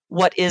about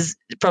what is,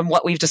 from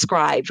what we've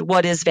described,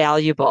 what is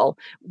valuable,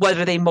 what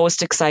are they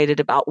most excited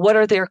about, what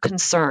are their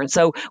concerns.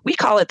 So we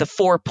call it the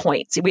 4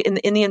 points.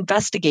 In the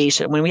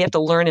investigation, when we have to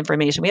learn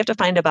information, we have to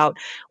find about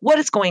what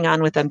is going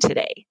on with them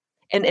today.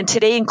 And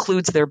today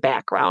includes their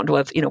background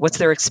of, what's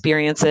their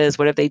experiences,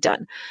 what have they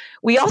done.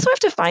 We also have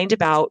to find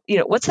about,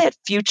 what's that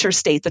future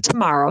state, the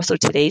tomorrow, so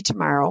today,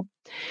 tomorrow.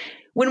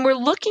 When we're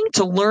looking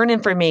to learn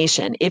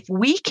information, if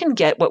we can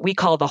get what we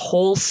call the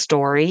whole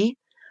story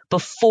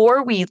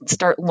before we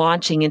start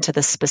launching into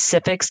the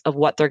specifics of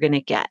what they're going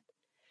to get,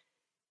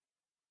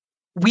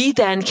 we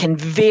then can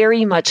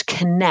very much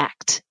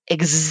connect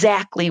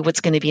exactly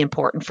what's going to be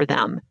important for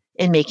them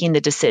in making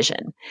the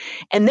decision.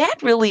 And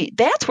that's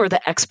where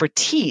the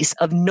expertise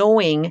of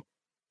knowing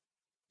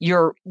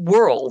your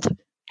world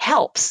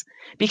helps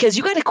because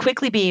you got to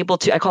quickly be able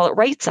to, I call it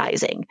right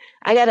sizing.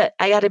 I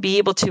got to be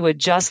able to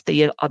adjust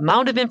the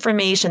amount of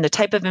information, the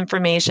type of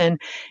information,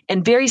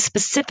 and very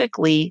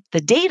specifically the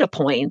data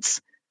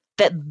points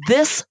that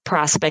this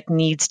prospect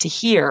needs to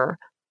hear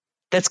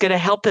that's going to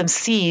help them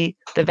see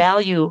the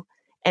value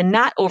and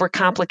not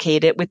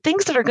overcomplicate it with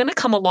things that are going to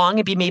come along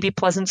and be maybe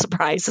pleasant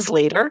surprises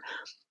later,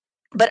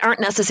 but aren't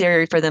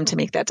necessary for them to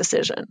make that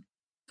decision.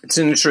 It's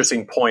an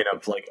interesting point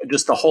of like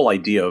just the whole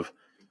idea of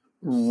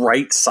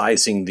right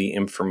sizing the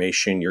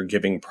information you're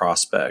giving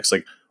prospects.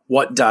 Like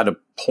what data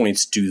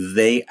points do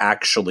they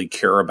actually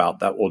care about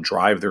that will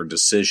drive their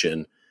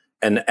decision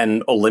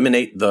and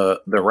eliminate the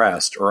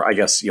rest? Or I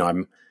guess,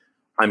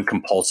 I'm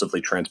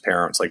compulsively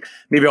transparent. It's like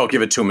maybe I'll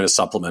give it to them in a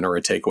supplement or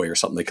a takeaway or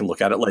something. They can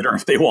look at it later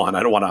if they want.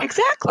 I don't want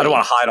to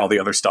hide all the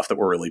other stuff that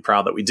we're really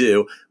proud that we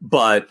do.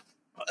 But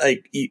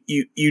like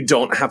you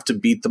don't have to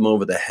beat them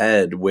over the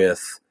head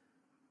with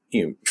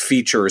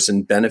features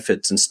and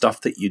benefits and stuff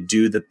that you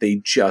do that they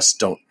just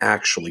don't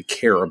actually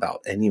care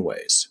about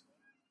anyways.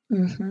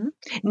 Mm-hmm.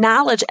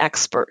 Knowledge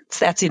experts.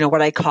 That's,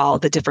 what I call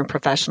the different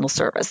professional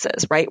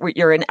services, right? Where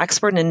you're an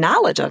expert in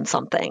knowledge on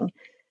something.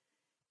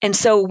 And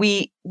so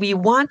we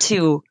want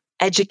to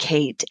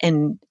educate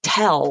and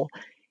tell,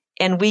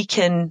 and we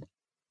can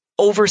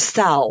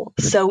oversell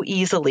so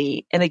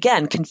easily. And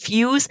again,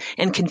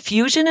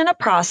 confusion in a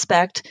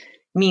prospect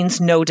means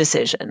no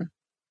decision.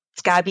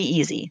 It's got to be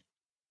easy.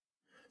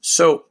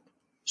 So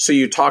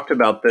you talked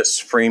about this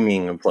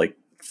framing of like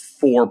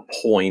 4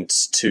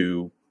 points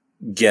to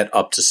get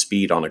up to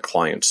speed on a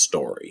client's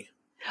story.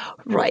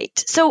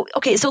 Right. So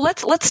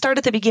let's start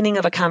at the beginning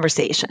of a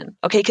conversation.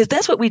 Okay. Because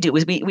that's what we do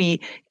is we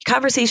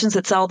Conversations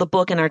That Sell, the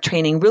book, and our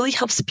training really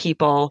helps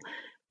people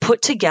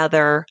put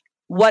together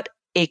what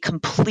a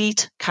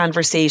complete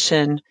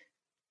conversation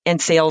and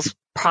sales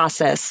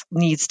process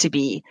needs to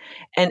be.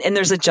 And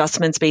there's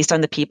adjustments based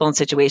on the people and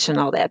situation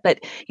and all that. But,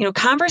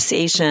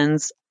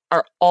 conversations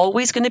are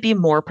always going to be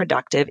more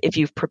productive if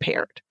you've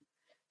prepared.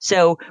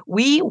 So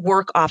we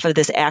work off of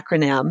this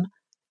acronym,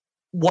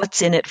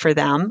 what's in it for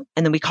them,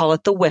 and then we call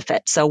it the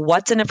WIIFT. So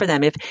what's in it for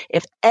them?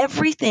 If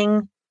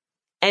everything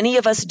any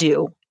of us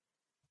do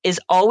is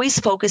always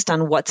focused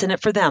on what's in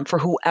it for them, for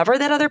whoever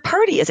that other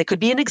party is, it could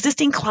be an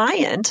existing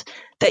client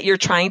that you're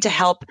trying to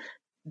help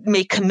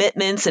make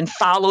commitments and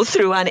follow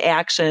through on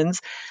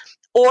actions,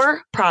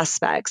 or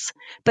prospects.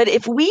 But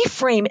if we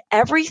frame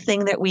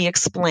everything that we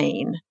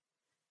explain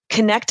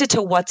connected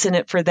to what's in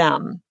it for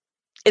them,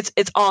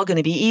 it's all going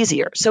to be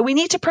easier. So we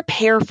need to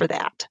prepare for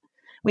that.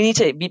 We need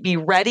to be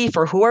ready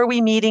for who are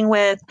we meeting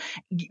with.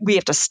 We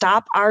have to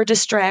stop our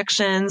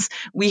distractions.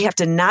 We have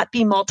to not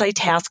be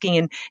multitasking.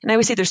 And I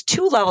always say there's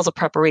 2 levels of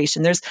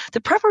preparation. There's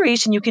the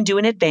preparation you can do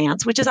in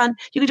advance, which is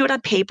you can do it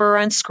on paper or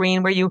on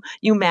screen where you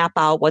map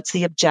out what's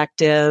the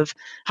objective,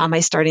 how am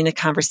I starting the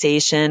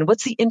conversation,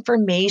 what's the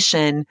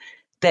information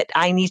that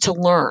I need to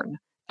learn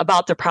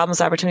about their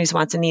problems, opportunities,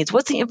 wants, and needs.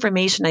 What's the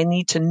information I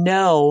need to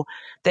know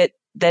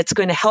that's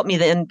going to help me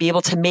then be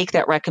able to make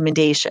that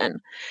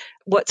recommendation?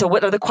 What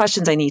are the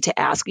questions I need to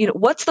ask?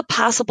 What's the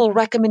possible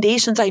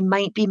recommendations I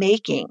might be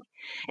making?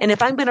 And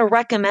if I'm going to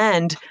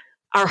recommend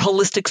our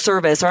holistic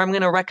service, or I'm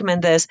going to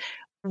recommend this,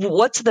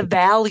 what's the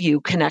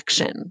value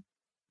connection?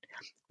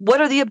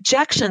 What are the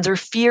objections or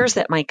fears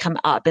that might come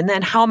up? And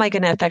then how am I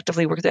going to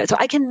effectively work through that? So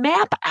I can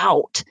map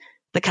out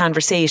the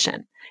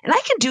conversation. And I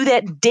can do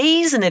that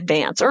days in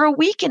advance or a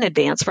week in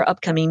advance for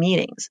upcoming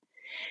meetings.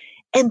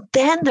 And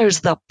then there's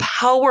the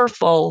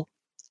powerful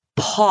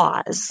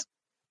pause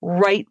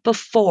right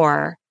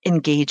before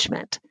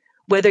engagement.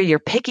 Whether you're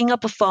picking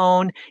up a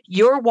phone,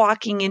 you're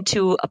walking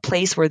into a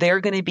place where they're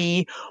going to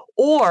be,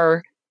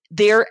 or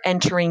they're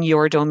entering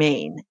your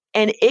domain.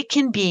 And it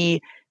can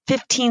be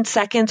 15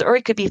 seconds or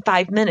it could be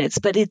 5 minutes,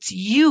 but it's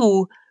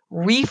you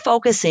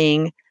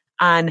refocusing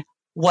on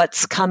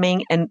what's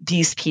coming and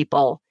these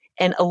people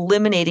and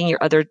eliminating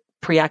your other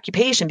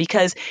preoccupation.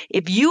 Because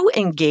if you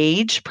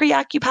engage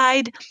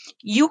preoccupied,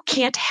 you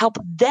can't help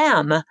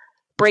them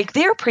break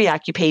their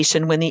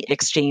preoccupation when the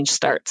exchange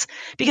starts.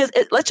 Because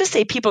let's just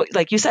say people,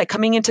 like you said,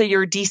 coming into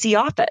your DC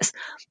office,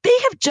 they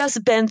have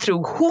just been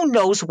through who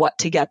knows what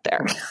to get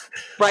there,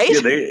 right?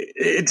 Yeah,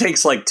 it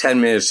takes like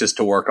 10 minutes just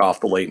to work off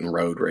the latent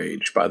road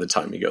rage by the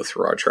time you go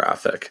through our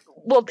traffic.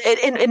 Well,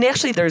 and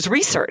actually there's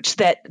research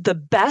that the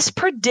best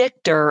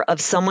predictor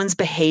of someone's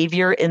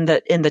behavior in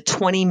the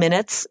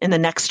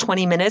next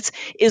 20 minutes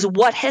is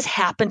what has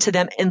happened to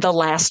them in the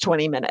last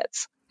 20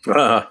 minutes.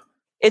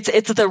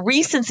 It's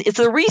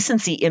the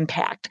recency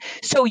impact.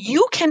 So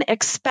you can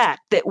expect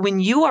that when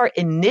you are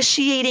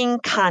initiating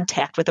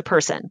contact with a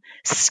person,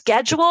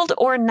 scheduled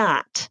or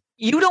not,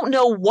 you don't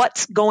know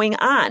what's going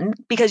on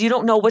because you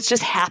don't know what's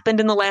just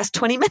happened in the last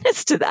 20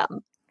 minutes to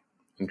them.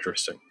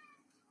 Interesting.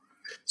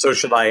 So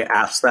should I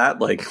ask that?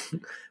 Like,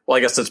 well,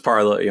 I guess that's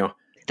part of the,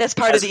 that's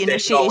part of the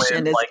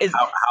initiation.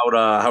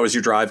 How was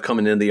your drive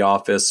coming into the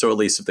office? So at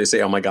least if they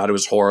say, oh my God, it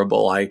was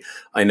horrible,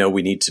 I know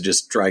we need to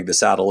just drag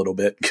this out a little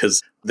bit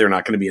because they're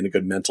not going to be in a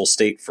good mental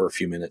state for a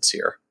few minutes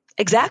here.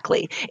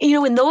 Exactly.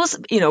 And, in those,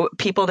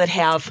 people that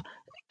have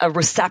a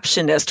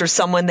receptionist or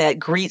someone that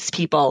greets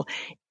people.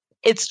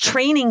 It's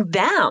training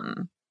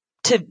them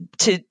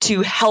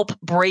to help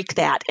break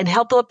that and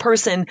help the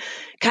person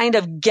kind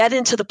of get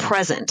into the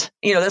present.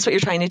 That's what you're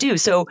trying to do.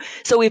 So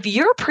if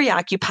you're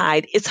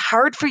preoccupied, it's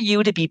hard for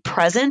you to be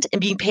present and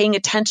be paying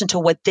attention to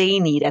what they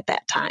need at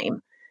that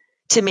time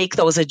to make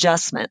those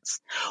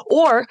adjustments.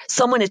 Or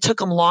someone, it took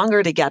them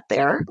longer to get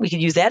there. We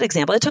could use that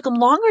example. It took them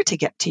longer to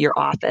get to your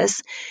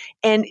office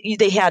and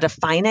they had a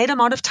finite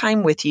amount of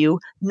time with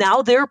you.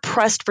 Now they're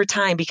pressed for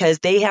time because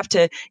they have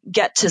to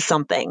get to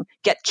something,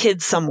 get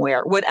kids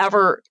somewhere,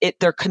 whatever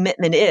their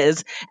commitment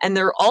is. And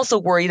they're also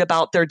worried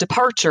about their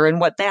departure and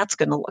what that's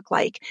going to look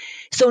like.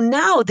 So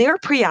now they're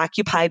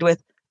preoccupied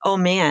with, oh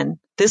man,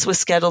 this was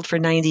scheduled for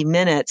 90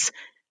 minutes.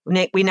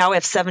 We now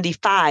have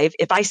 75.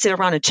 If I sit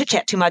around and chit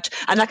chat too much,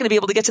 I'm not going to be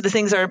able to get to the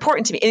things that are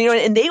important to me.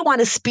 And they want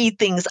to speed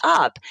things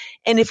up.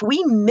 And if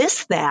we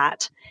miss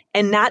that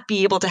and not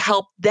be able to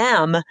help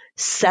them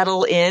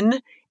settle in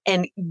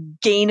and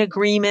gain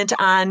agreement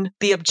on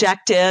the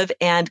objective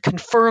and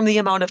confirm the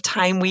amount of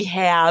time we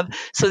have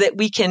so that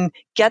we can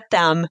get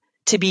them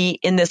to be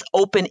in this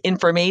open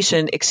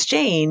information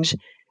exchange,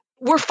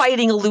 we're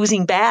fighting a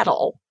losing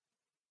battle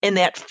in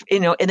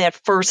that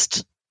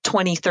first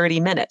 20,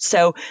 30 minutes.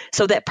 So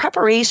that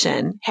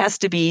preparation has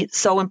to be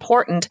so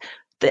important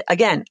that,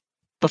 again,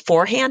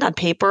 beforehand on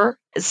paper,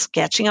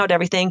 sketching out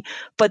everything,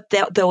 but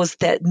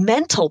that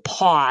mental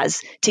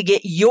pause to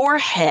get your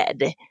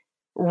head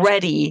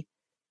ready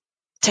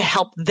to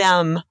help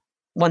them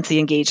once the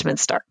engagement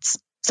starts.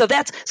 So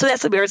that's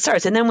where it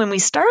starts. And then when we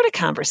start a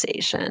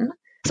conversation,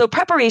 so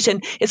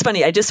preparation, it's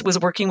funny. I just was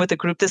working with a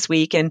group this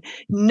week and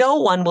no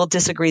one will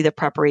disagree that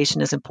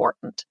preparation is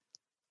important,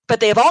 but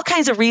they have all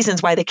kinds of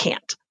reasons why they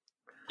can't.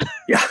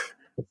 Yeah.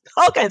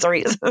 All kinds of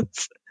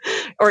reasons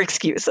or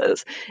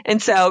excuses. And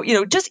so,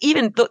 just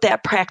even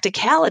that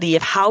practicality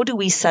of how do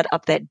we set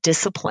up that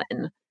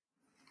discipline?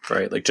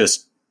 Right. Like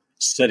just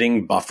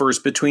setting buffers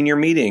between your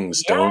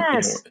meetings.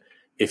 Yes.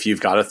 If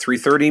you've got a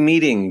 3:30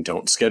 meeting,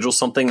 don't schedule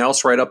something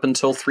else right up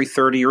until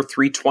 3:30 or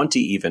 3:20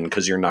 even,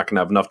 because you're not going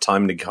to have enough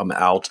time to come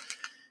out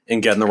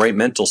and get in the right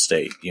mental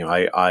state.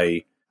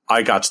 I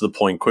got to the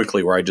point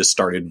quickly where I just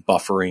started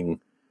buffering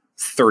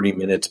 30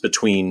 minutes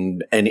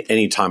between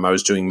any time I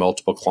was doing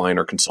multiple client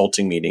or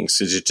consulting meetings.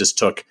 Because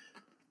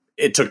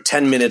it took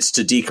 10 minutes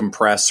to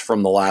decompress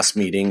from the last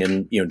meeting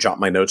and, jot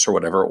my notes or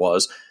whatever it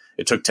was.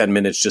 It took 10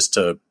 minutes just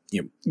to,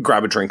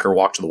 grab a drink or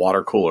walk to the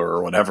water cooler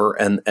or whatever.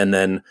 And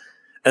then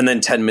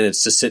 10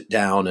 minutes to sit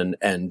down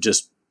and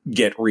just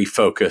get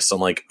refocused on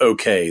like,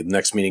 okay, the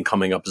next meeting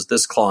coming up is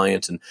this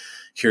client and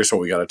here's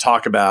what we got to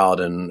talk about.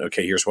 And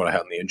okay, here's what I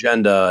have on the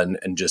agenda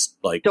and just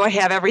like, do I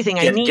have everything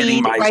I need?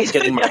 Getting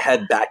my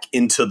head back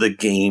into the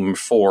game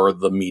for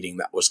the meeting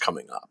that was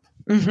coming up.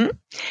 Mm-hmm.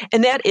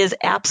 And that is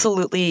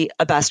absolutely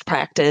a best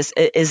practice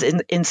is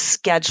in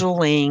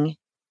scheduling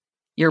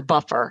your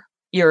buffer,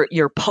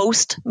 your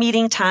post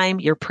meeting time,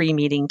 your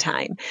pre-meeting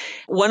time.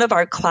 One of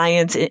our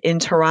clients in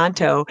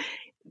Toronto,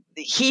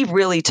 he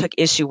really took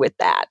issue with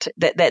that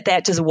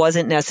just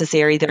wasn't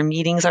necessary. Their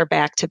meetings are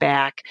back to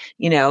back,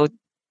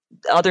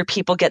 other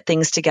people get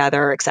things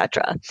together,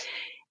 etc.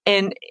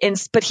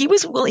 But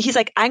he's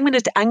like, I'm going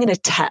to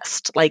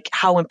test like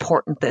how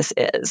important this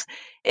is.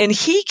 And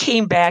he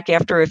came back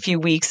after a few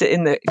weeks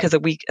because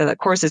the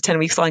course is 10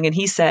 weeks long. And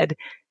he said,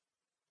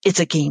 it's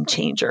a game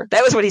changer.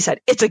 That was what he said.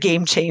 It's a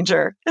game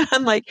changer.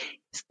 I'm like,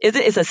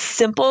 it's a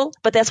simple,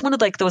 but that's one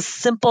of like those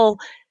simple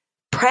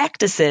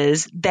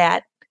practices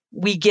that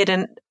we get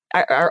in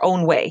our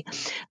own way.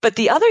 But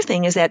the other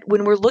thing is that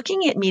when we're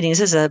looking at meetings,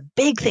 this is a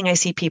big thing I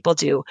see people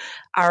do.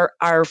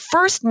 Our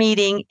first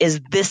meeting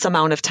is this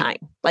amount of time.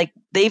 Like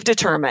they've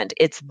determined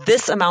it's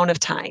this amount of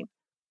time.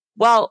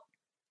 Well,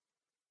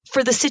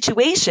 for the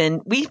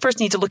situation, we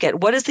first need to look at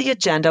what is the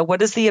agenda,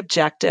 what is the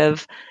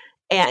objective,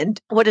 and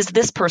what is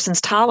this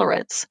person's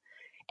tolerance?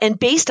 And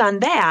based on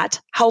that,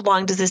 how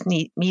long does this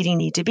meeting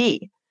need to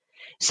be?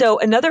 So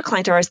another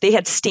client of ours, they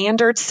had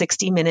standard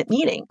 60-minute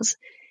meetings.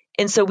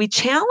 And so we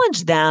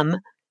challenged them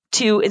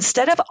to,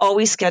 instead of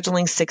always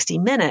scheduling 60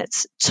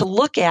 minutes, to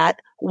look at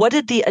what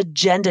did the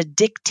agenda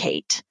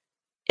dictate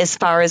as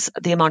far as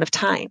the amount of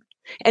time.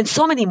 And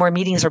so many more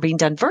meetings are being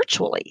done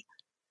virtually.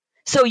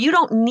 So you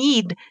don't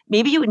need,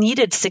 maybe you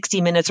needed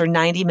 60 minutes or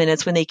 90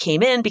 minutes when they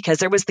came in because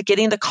there was the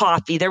getting the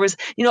coffee. There was,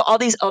 all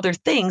these other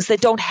things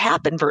that don't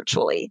happen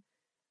virtually.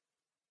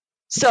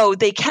 So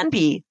they can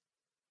be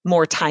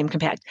more time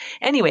compact.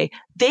 Anyway,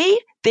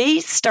 they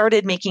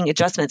started making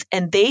adjustments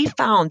and they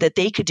found that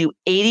they could do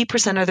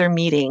 80% of their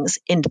meetings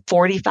in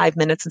 45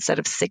 minutes instead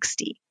of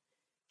 60.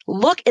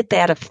 Look at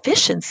that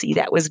efficiency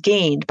that was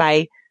gained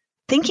by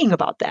thinking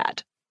about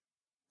that.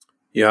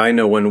 Yeah, I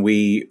know when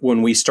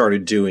we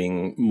started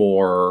doing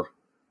more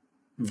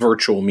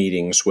virtual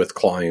meetings with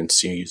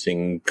clients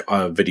using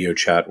video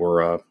chat,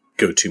 we're a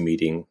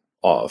GoToMeeting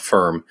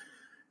firm.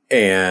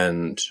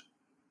 And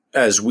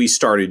as we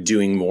started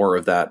doing more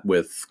of that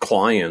with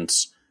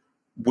clients,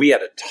 we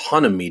had a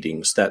ton of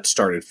meetings that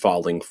started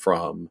falling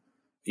from,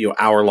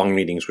 hour-long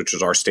meetings, which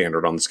is our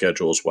standard on the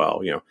schedule as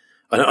well,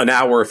 an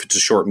hour if it's a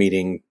short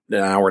meeting, an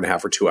hour and a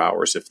half or 2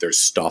 hours if there's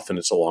stuff and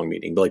it's a long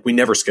meeting. But like we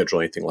never schedule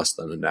anything less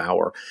than an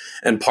hour.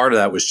 And part of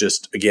that was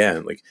just,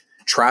 again, like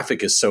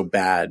traffic is so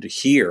bad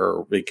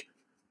here, like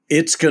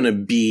it's going to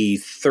be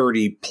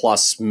 30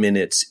 plus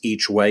minutes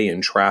each way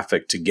in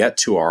traffic to get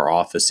to our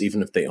office,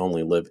 even if they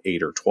only live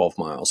 8 or 12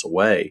 miles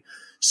away.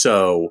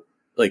 So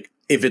like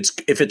if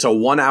it's a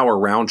 1 hour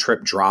round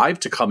trip drive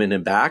to come in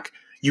and back,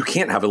 you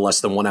can't have a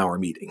less than 1 hour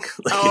meeting.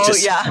 Like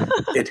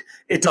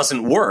it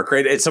doesn't work,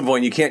 right? At some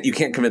point you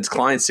can't convince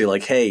clients to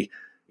like, hey,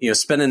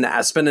 spend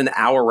an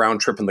hour round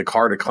trip in the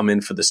car to come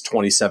in for this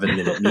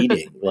 27-minute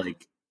meeting.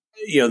 Like,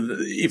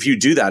 if you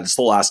do that, it's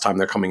the last time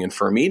they're coming in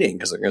for a meeting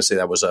because they're going to say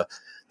that was a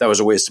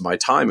waste of my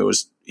time. It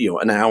was,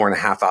 an hour and a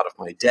half out of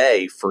my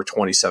day for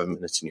 27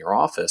 minutes in your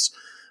office.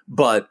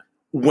 But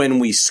when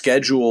we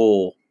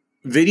schedule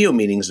video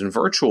meetings and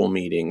virtual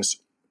meetings,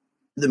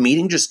 the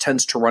meeting just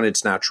tends to run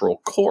its natural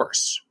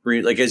course.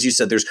 Right? Like, as you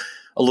said, there's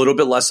a little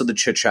bit less of the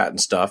chit chat and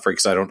stuff, right?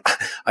 Because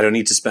I don't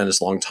need to spend as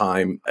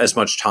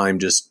much time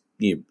just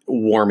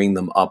warming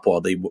them up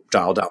while they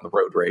dial down the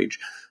road rage.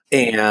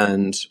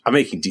 And I'm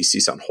making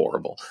DC sound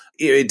horrible.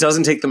 It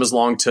doesn't take them as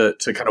long to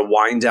kind of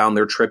wind down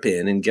their trip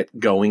in and get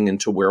going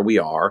into where we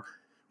are.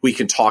 We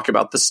can talk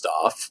about the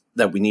stuff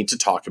that we need to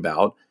talk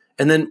about.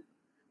 And then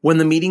when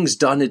the meeting's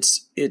done,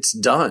 it's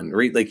done,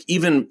 right? Like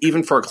even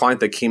for a client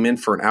that came in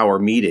for an hour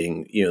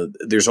meeting,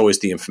 there's always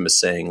the infamous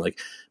saying, like,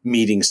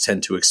 meetings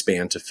tend to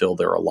expand to fill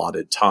their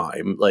allotted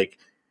time. Like,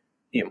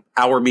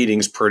 our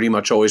meetings pretty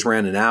much always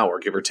ran an hour,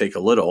 give or take a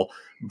little.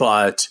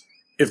 But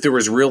if there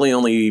was really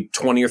only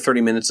 20 or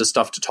 30 minutes of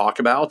stuff to talk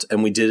about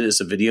and we did it as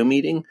a video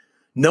meeting,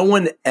 no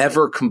one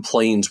ever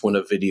complains when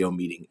a video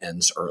meeting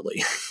ends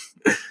early.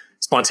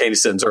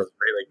 Spontaneous ends early,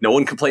 right? Like no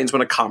one complains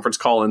when a conference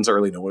call ends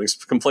early. No one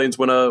complains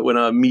when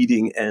a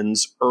meeting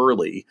ends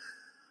early,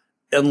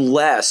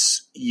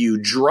 unless you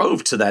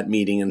drove to that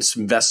meeting and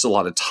invested a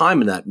lot of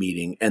time in that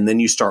meeting, and then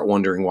you start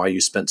wondering why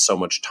you spent so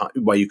much time,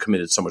 why you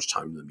committed so much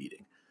time to the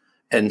meeting.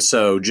 And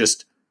so,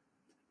 just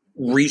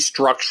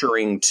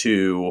restructuring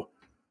to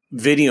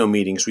video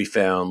meetings, we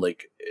found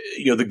like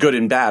the good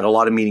and bad. A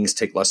lot of meetings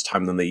take less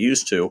time than they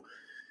used to,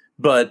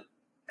 but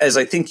as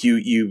I think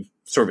you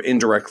sort of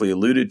indirectly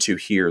alluded to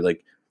here,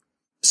 like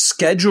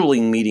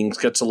scheduling meetings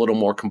gets a little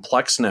more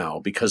complex now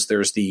because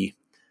there's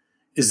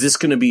is this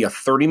going to be a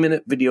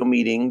 30-minute video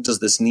meeting? Does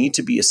this need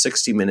to be a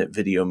 60-minute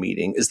video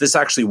meeting? Is this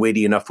actually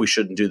weighty enough? We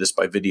shouldn't do this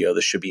by video.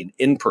 This should be an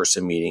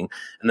in-person meeting.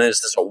 And then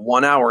is this a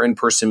 1 hour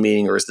in-person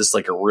meeting, or is this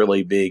like a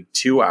really big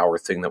 2 hour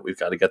thing that we've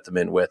got to get them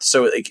in with?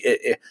 So like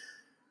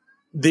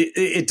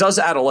it does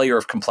add a layer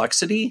of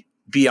complexity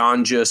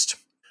beyond just,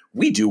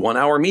 we do 1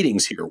 hour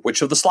meetings here.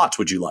 Which of the slots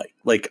would you like?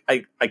 Like,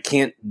 I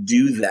can't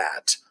do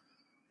that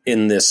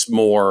in this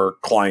more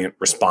client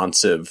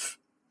responsive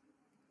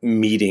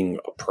meeting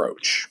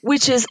approach.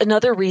 Which is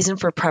another reason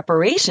for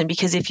preparation,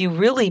 because if you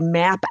really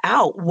map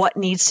out what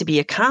needs to be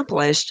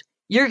accomplished,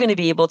 you're going to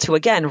be able to,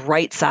 again,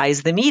 right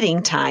size the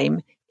meeting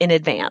time in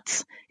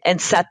advance and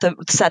set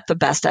the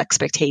best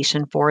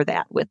expectation for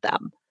that with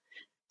them.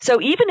 So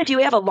even if you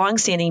have a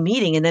long-standing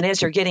meeting and then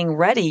as you're getting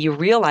ready, you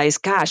realize,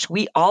 gosh,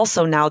 we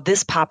also now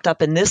this popped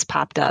up and this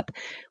popped up.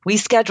 We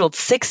scheduled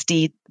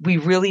 60. We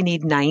really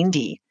need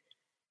 90.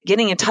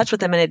 Getting in touch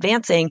with them in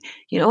advance saying,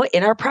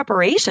 in our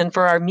preparation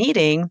for our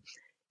meeting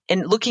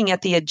and looking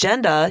at the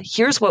agenda,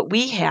 here's what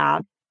we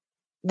have.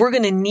 We're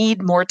going to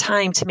need more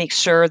time to make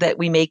sure that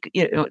we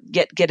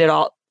get it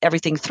all,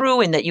 everything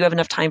through, and that you have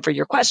enough time for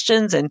your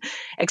questions and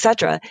et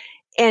cetera.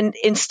 And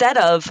instead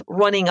of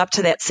running up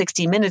to that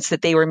 60 minutes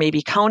that they were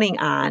maybe counting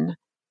on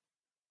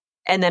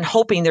and then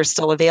hoping they're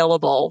still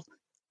available,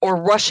 or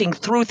rushing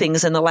through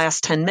things in the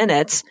last 10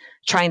 minutes,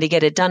 trying to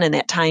get it done in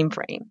that time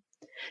frame.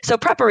 So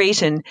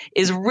preparation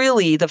is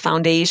really the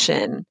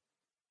foundation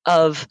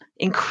of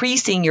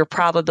increasing your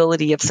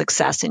probability of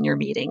success in your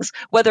meetings,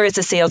 whether it's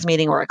a sales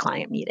meeting or a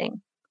client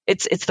meeting.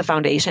 It's the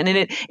foundation.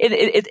 And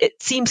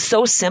it seems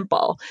so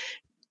simple,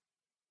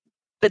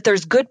 but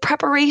there's good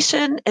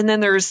preparation and then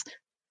there's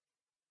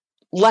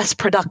less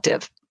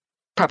productive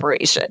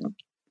preparation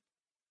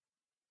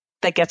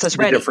that gets us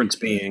ready.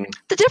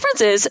 The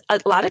difference is a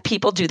lot of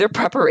people do their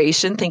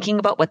preparation thinking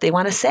about what they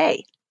want to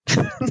say.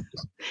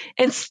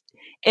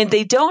 and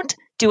they don't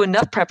do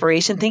enough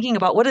preparation thinking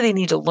about, what do they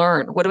need to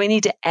learn? What do I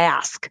need to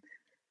ask?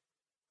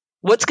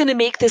 What's going to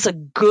make this a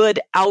good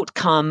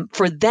outcome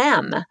for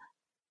them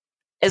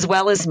as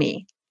well as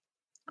me?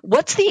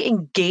 What's the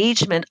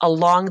engagement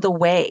along the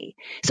way?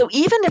 So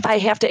even if I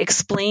have to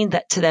explain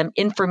that to them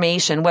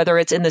information, whether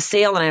it's in the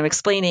sale and I'm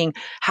explaining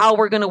how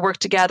we're going to work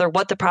together,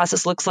 what the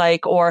process looks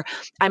like, or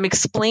I'm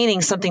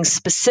explaining something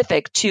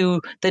specific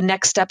to the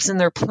next steps in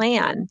their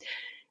plan,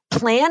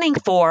 planning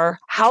for,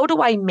 how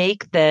do I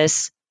make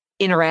this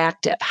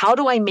interactive? How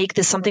do I make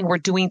this something we're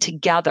doing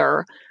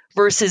together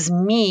versus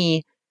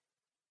me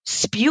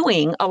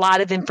spewing a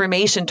lot of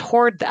information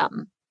toward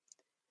them?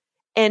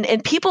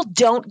 And people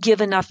don't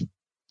give enough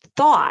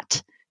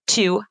thought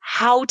to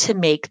how to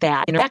make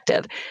that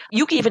interactive.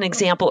 You gave an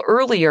example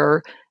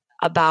earlier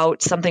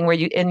about something where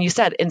you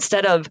said,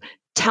 instead of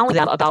telling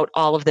them about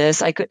all of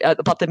this. I could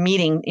about the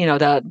meeting,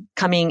 the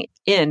coming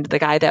in, the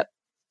guy that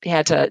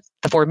had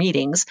the 4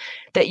 meetings,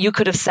 that you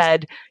could have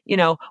said,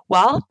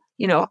 well,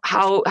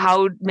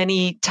 how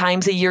many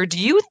times a year do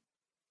you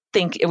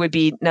think it would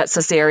be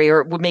necessary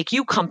or would make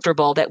you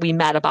comfortable that we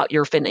met about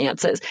your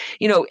finances?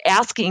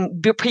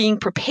 Being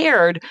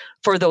prepared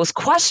for those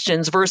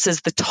questions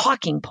versus the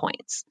talking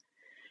points.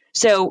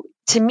 So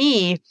to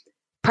me,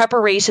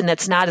 preparation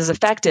that's not as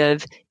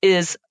effective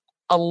is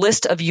a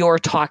list of your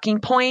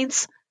talking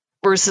points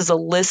versus a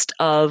list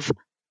of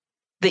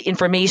the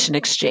information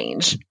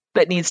exchange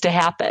that needs to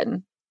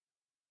happen.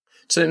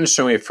 It's an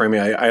interesting way of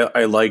framing it.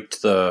 I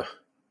liked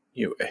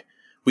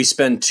we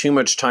spend too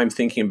much time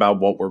thinking about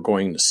what we're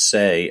going to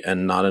say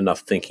and not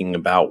enough thinking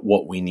about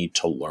what we need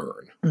to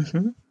learn.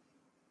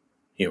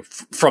 Mm-hmm.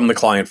 From the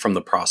client, from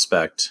the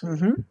prospect,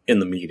 mm-hmm. in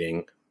the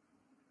meeting.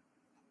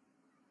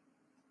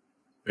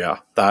 Yeah,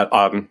 that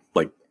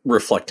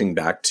reflecting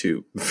back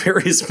to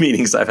various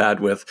meetings I've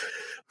had with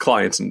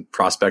clients and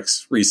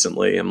prospects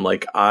recently, I'm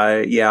like,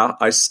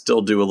 I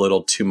still do a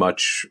little too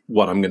much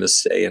what I'm going to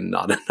say and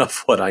not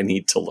enough what I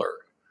need to learn.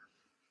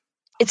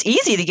 It's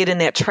easy to get in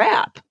that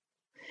trap.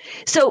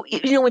 So,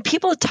 when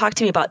people talk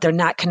to me about they're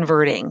not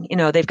converting,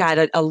 they've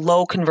got a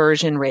low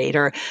conversion rate,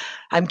 or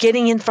I'm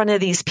getting in front of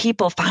these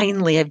people,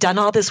 finally, I've done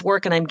all this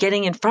work and I'm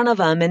getting in front of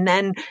them, and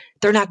then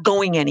they're not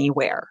going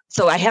anywhere.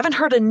 So I haven't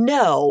heard a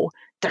no,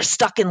 they're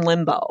stuck in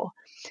limbo.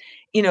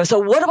 So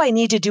what do I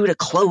need to do to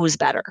close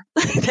better?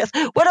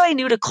 What do I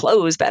do to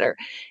close better?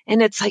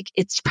 And it's like,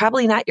 it's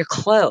probably not your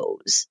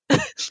close.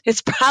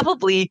 It's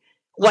probably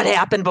what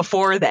happened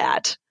before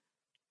that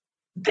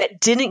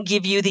didn't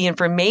give you the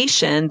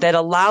information that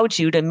allowed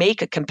you to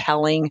make a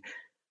compelling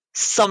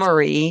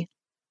summary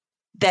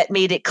that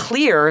made it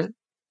clear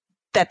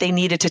that they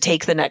needed to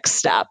take the next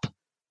step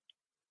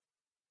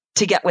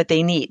to get what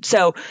they need.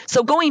 So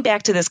going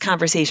back to this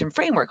conversation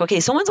framework, okay,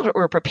 so once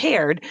we're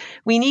prepared,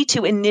 we need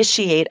to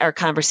initiate our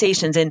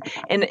conversations. And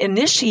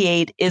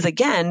initiate is,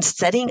 again,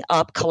 setting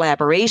up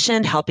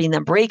collaboration, helping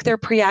them break their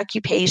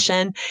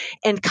preoccupation,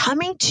 and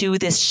coming to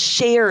this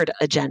shared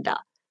agenda.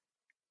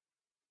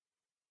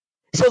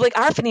 So like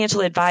our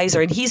financial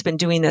advisor, and he's been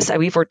doing this,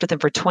 we've worked with him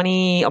for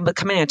coming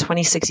on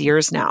 26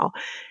 years now.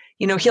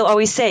 He'll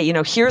always say,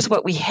 here's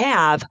what we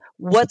have.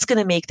 What's going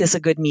to make this a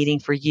good meeting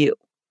for you?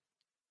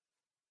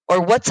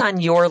 Or what's on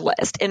your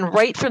list? And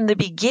right from the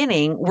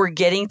beginning, we're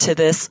getting to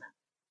this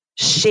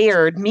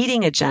shared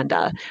meeting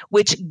agenda,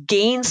 which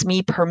gains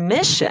me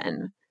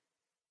permission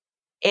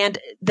and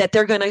that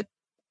they're going to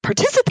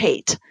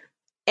participate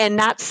and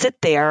not sit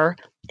there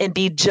and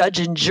be judge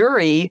and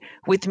jury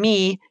with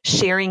me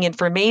sharing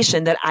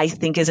information that I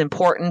think is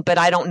important, but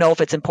I don't know if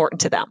it's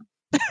important to them.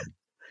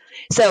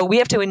 So we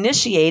have to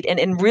initiate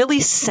and really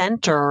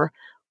center.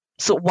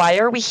 So why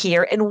are we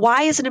here and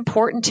why is it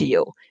important to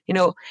you?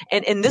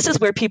 And this is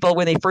where people,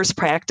 when they first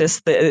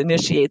practice the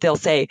initiate, they'll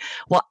say,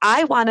 well,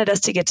 I wanted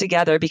us to get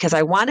together because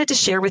I wanted to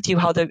share with you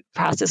how the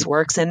process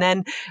works. And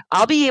then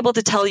I'll be able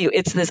to tell you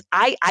it's this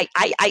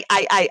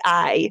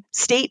I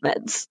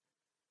statements.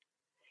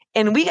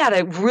 And we got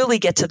to really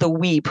get to the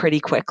we pretty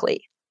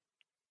quickly.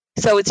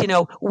 So it's,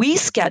 we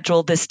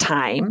schedule this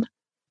time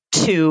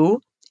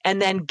to,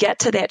 and then get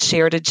to that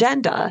shared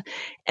agenda.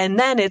 And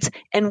then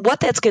and what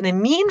that's going to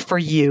mean for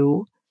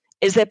you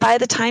is that by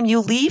the time you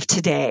leave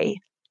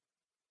today,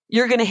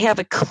 you're going to have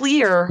a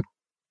clear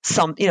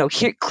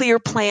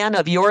plan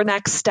of your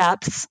next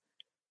steps.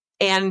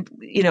 And,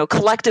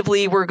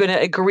 collectively, we're going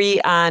to agree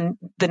on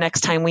the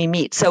next time we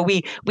meet. So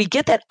we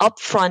get that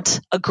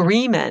upfront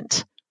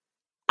agreement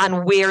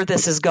on where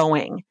this is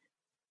going,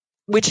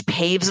 which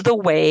paves the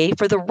way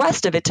for the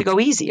rest of it to go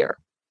easier.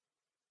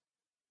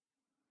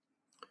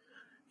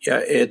 Yeah,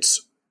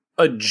 it's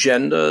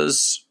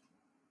agendas,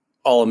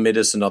 I'll admit,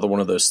 is another one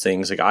of those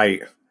things. Like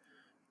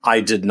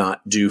I did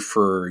not do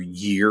for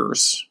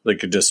years.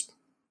 Like, I just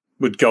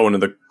would go into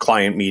the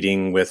client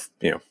meeting with,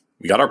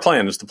 we got our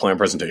plan. It's the plan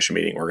presentation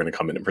meeting. We're going to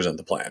come in and present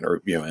the plan.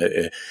 Or,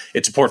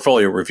 it's a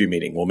portfolio review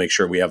meeting. We'll make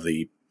sure we have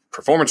the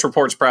performance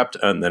reports prepped,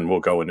 and then we'll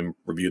go in and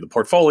review the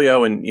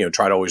portfolio and,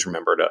 try to always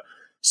remember to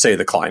say to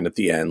the client at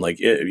the end, like,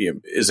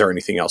 is there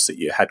anything else that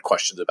you had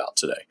questions about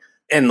today?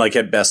 And like,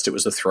 at best, it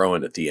was a throw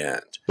in at the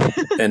end.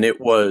 And it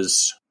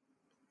was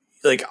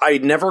like, I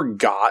never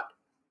got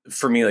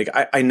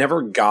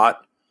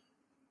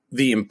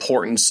the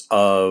importance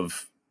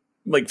of,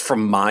 like,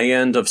 from my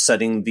end of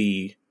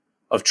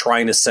of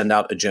trying to send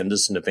out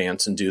agendas in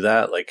advance and do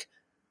that. Like,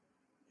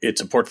 it's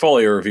a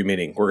portfolio review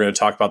meeting. We're going to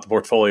talk about the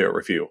portfolio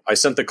review. I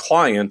sent the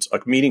client a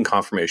meeting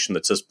confirmation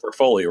that says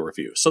portfolio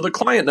review. So the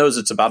client knows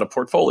it's about a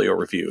portfolio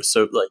review.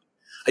 So like,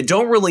 I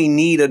don't really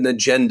need an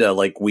agenda.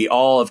 Like, we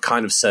all have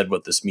kind of said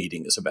what this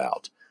meeting is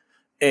about.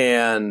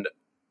 And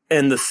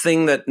the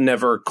thing that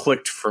never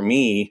clicked for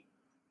me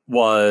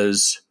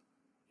was,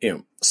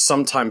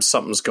 sometimes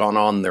something's gone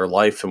on in their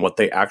life and what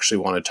they actually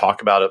want to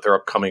talk about at their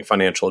upcoming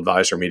financial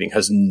advisor meeting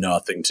has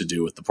nothing to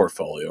do with the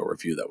portfolio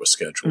review that was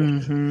scheduled,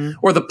 mm-hmm.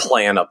 or the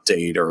plan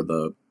update, or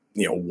the,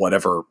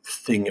 whatever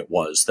thing it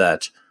was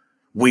that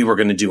we were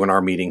going to do in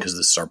our meeting because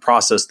this is our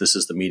process. This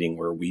is the meeting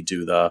where we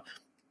do the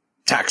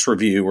tax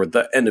review or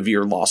the end of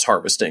year loss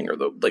harvesting or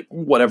the like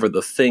whatever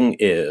the thing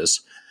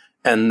is.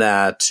 And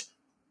that,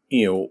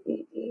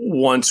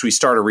 once we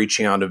started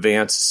reaching out in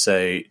advance to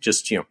say,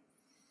 just,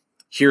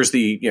 here was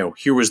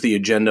the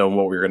agenda and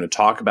what we were going to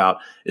talk about.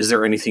 Is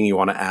there anything you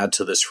want to add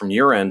to this from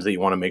your end that you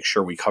want to make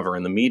sure we cover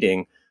in the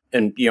meeting?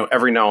 And,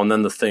 every now and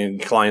then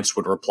clients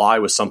would reply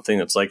with something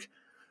that's like,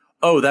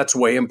 oh, that's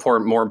way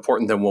more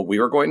important than what we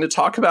were going to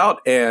talk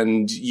about.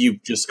 And you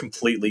just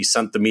completely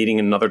sent the meeting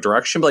in another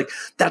direction. But like,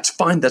 that's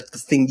fine. That's the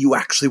thing you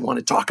actually want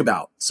to talk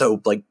about.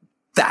 So like,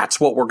 that's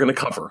what we're going to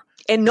cover.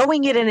 And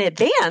knowing it in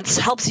advance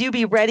helps you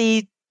be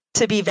ready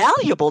to be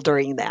valuable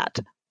during that.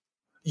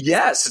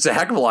 Yes. It's a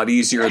heck of a lot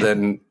easier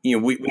than,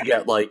 we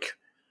get like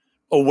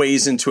a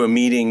ways into a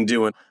meeting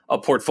doing a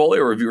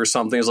portfolio review or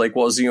something. It's like,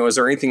 well, is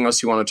there anything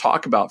else you want to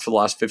talk about for the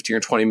last 15 or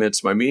 20 minutes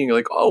of my meeting? You're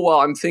like, oh, well,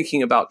 I'm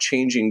thinking about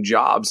changing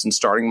jobs and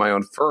starting my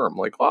own firm.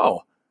 Like,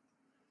 oh,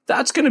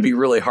 that's going to be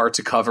really hard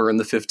to cover in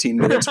the 15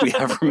 minutes we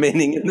have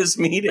remaining in this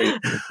meeting.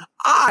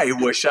 I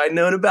wish I'd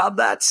known about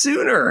that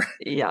sooner.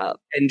 Yeah.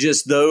 And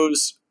just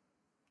those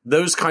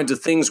kinds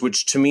of things,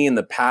 which to me in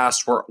the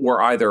past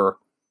were either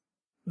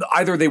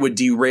they would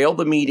derail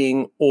the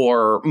meeting,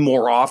 or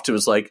more often it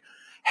was like,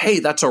 hey,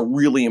 that's a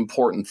really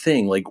important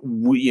thing. Like,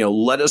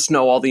 let us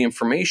know all the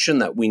information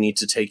that we need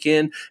to take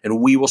in, and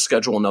we will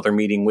schedule another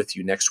meeting with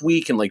you next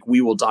week. And like,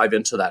 we will dive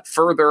into that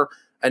further.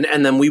 And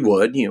then we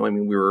would,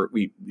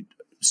 we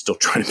still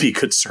trying to be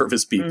good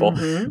service people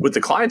with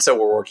the clients that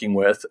we're working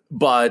with.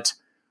 But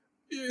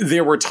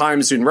there were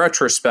times in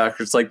retrospect,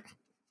 it's like,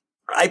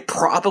 I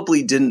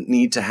probably didn't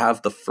need to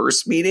have the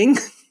first meeting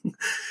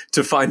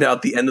to find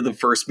out the end of the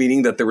first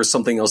meeting that there was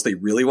something else they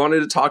really wanted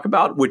to talk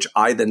about, which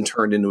I then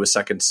turned into a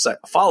second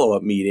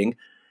follow-up meeting.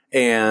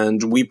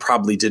 And we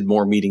probably did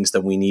more meetings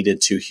than we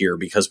needed to here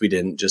because we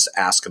didn't just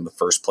ask in the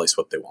first place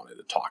what they wanted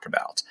to talk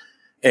about.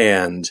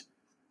 And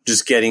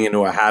just getting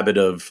into a habit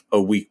of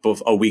a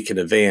week in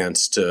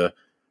advance to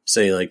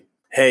say like,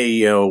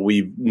 hey,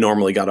 we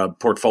normally got a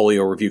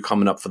portfolio review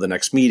coming up for the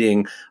next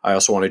meeting. I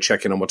also want to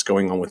check in on what's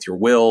going on with your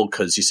will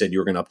because you said you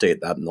were going to update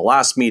that in the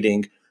last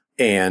meeting.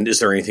 And is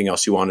there anything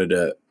else you wanted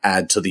to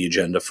add to the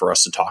agenda for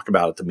us to talk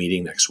about at the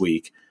meeting next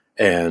week?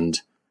 And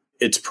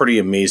it's pretty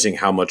amazing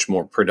how much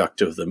more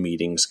productive the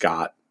meetings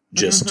got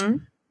just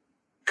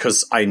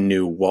because I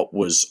knew what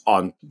was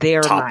on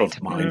their top mind.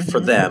 of mind for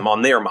them,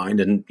 on their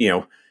mind. And,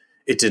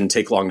 it didn't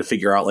take long to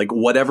figure out like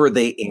whatever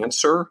they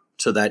answer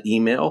to that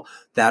email,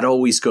 that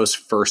always goes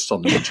first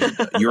on the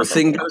agenda. Your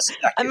thing goes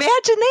second. Imagine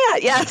that.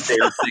 Yes.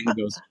 Their thing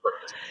goes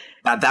first.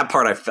 That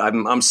part,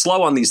 I'm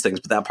slow on these things,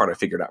 but that part I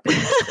figured out pretty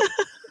much.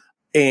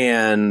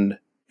 And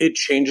it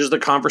changes the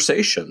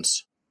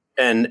conversations.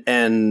 And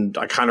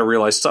I kind of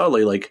realized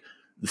subtly, like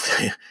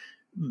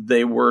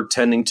they were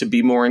tending to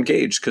be more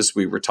engaged because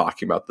we were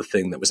talking about the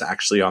thing that was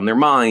actually on their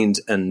mind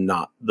and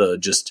not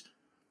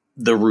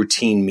the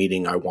routine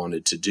meeting I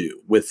wanted to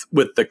do, with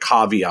the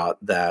caveat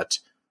that,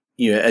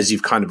 as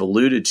you've kind of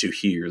alluded to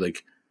here,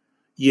 like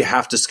you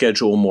have to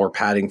schedule more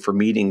padding for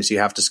meetings. You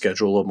have to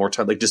schedule a little more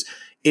time. Like just,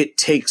 it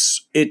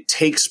takes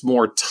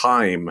more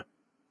time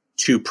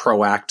to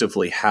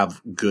proactively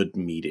have good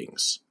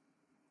meetings.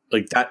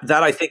 Like that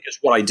I think is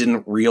what I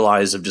didn't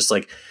realize of just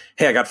like,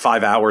 hey, I got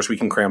 5 hours. We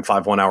can cram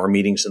 5 1-hour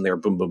meetings in there.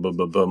 Boom, boom, boom,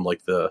 boom, boom.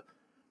 Like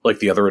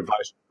the other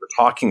advisors we're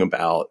talking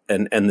about.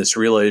 And this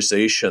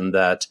realization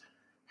that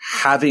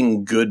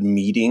having good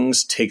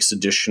meetings takes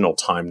additional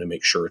time to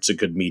make sure it's a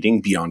good meeting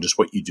beyond just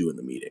what you do in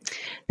the meeting.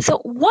 So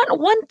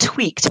one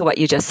tweak to what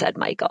you just said,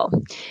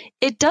 Michael,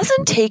 it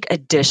doesn't take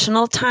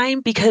additional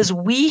time because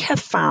we have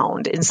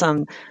found in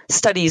some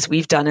studies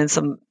we've done in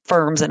some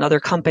firms and other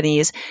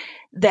companies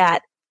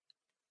that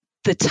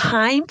the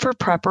time for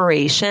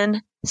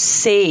preparation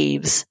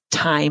saves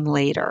time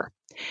later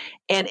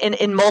and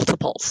in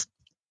multiples.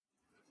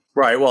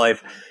 Right. Well,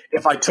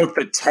 if I took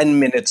the 10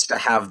 minutes to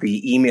have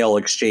the email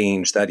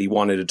exchange that he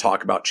wanted to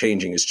talk about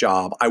changing his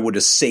job, I would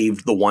have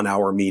saved the 1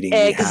 hour meeting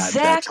we had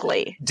that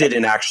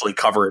didn't actually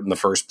cover it in the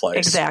first place.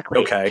 Exactly.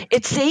 Okay.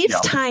 It saves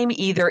time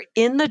either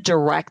in the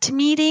direct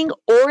meeting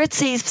or it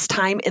saves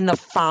time in the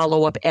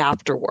follow-up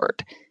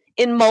afterward.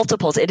 In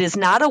multiples. It is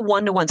not a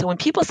one-to-one. So when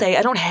people say,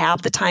 I don't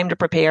have the time to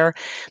prepare,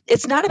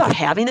 it's not about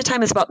having the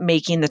time, it's about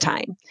making the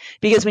time.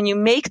 Because when you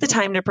make the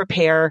time to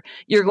prepare,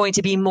 you're going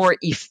to be more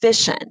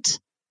efficient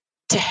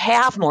to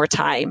have more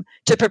time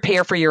to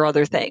prepare for your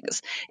other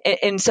things.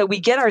 And so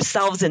we get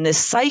ourselves in this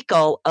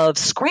cycle of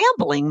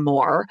scrambling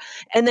more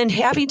and then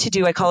having to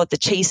do, I call it the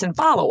chase and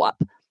follow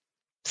up.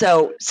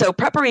 So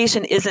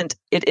preparation isn't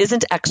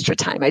extra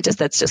time.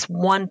 That's just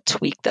one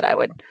tweak that I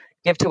would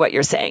give to what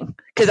you're saying,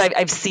 because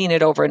I've seen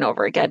it over and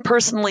over again,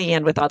 personally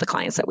and with all the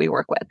clients that we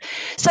work with.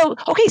 So,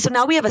 okay, so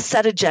now we have a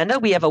set agenda.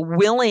 We have a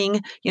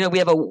willing, we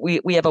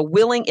have a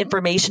willing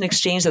information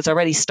exchange that's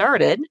already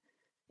started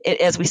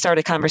as we start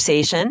a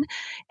conversation.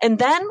 And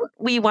then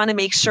we want to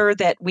make sure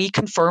that we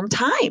confirm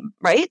time,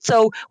 right?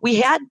 So we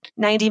had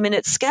 90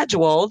 minutes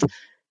scheduled.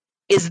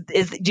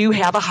 do you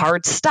have a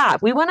hard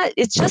stop?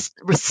 It's just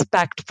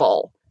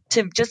respectful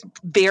to just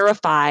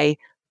verify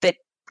that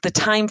the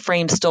time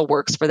frame still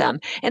works for them.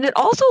 And it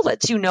also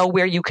lets you know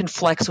where you can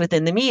flex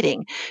within the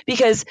meeting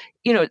because,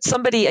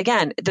 somebody,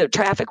 again, the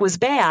traffic was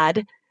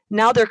bad.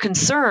 Now they're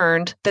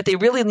concerned that they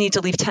really need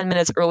to leave 10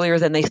 minutes earlier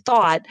than they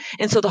thought.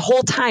 And so the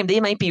whole time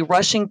they might be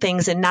rushing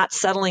things and not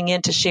settling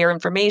in to share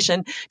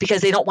information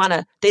because they don't want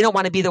to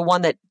be the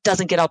one that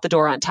doesn't get out the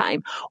door on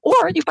time.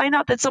 Or you find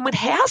out that someone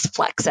has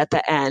flex at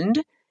the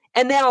end,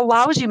 and that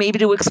allows you maybe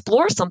to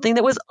explore something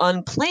that was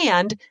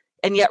unplanned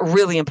and yet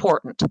really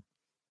important.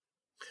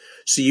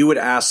 So you would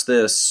ask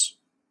this,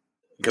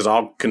 because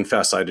I'll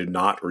confess I do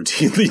not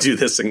routinely do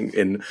this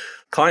in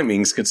client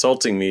meetings,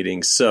 consulting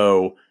meetings.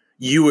 So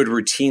you would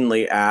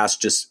routinely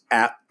ask just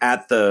at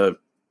the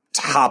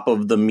top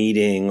of the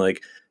meeting,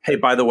 like, hey,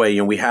 by the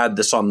way, we had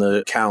this on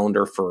the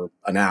calendar for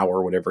an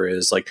hour, whatever it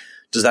is. Like,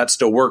 does that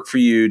still work for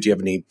you? Do you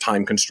have any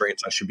time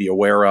constraints I should be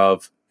aware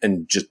of?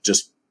 And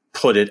just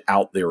put it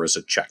out there as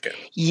a check-in.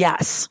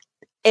 Yes.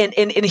 And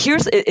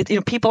here's,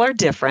 people are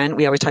different.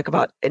 We always talk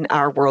about, in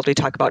our world, we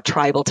talk about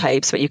tribal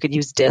types, but you could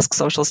use DISC,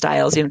 social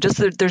styles,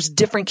 there's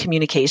different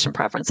communication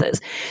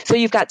preferences. So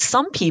you've got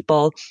some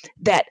people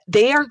that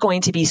they are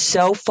going to be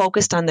so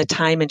focused on the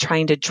time and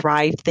trying to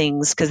drive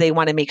things because they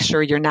want to make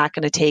sure you're not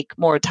going to take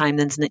more time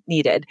than's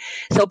needed.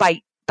 So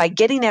by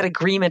getting that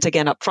agreement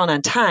again up front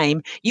on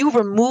time, you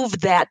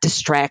remove that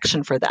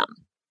distraction for them.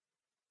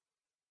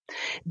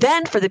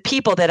 Then for the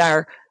people that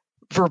are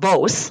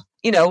verbose,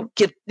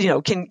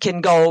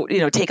 can go,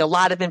 take a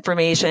lot of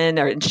information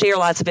and share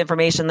lots of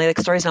information, like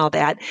stories and all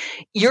that.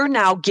 You're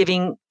now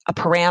giving a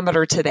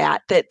parameter to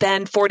that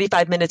then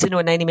 45 minutes into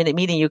a 90-minute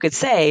meeting, you could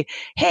say,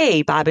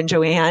 hey, Bob and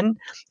Joanne,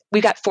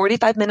 we've got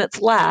 45 minutes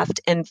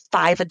left and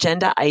 5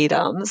 agenda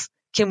items.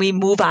 Can we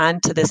move on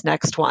to this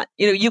next one?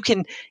 You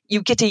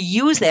get to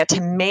use that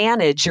to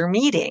manage your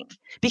meeting,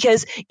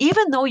 because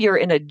even though you're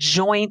in a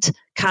joint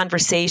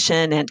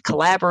conversation and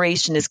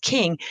collaboration is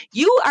king,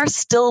 you are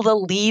still the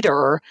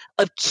leader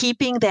of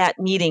keeping that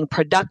meeting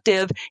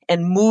productive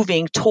and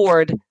moving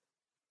toward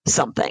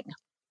something.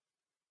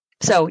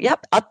 So,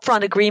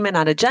 upfront agreement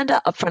on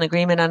agenda, upfront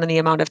agreement on the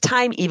amount of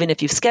time, even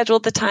if you've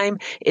scheduled the time.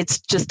 It's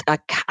just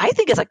I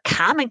think it's a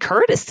common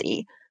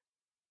courtesy.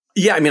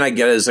 Yeah, I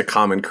get it as a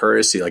common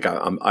courtesy. Like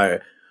I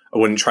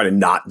wouldn't try to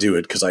not do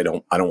it because I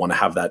don't want to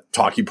have that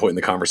talking point in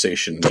the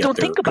conversation. But don't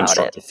think about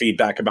constructive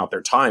feedback about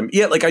their time.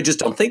 Yeah, like I just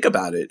don't think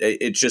about it.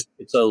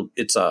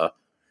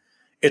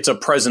 It's a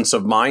presence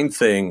of mind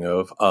thing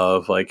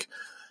of like,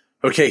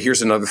 okay,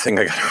 here's another thing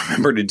I got to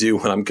remember to do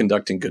when I'm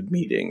conducting good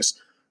meetings.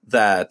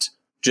 That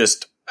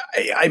just,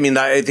 I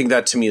think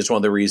that to me is one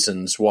of the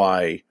reasons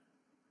why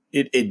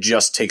it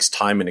just takes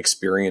time and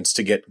experience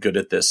to get good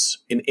at this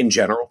in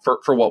general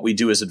for what we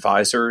do as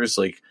advisors.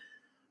 Like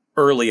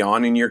early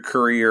on in your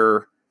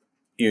career,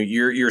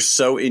 you're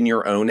so in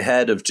your own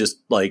head of just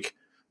like,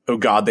 oh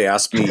God, they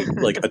asked me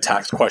like a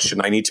tax question.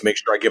 I need to make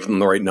sure I give them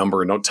the right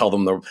number and don't tell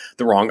them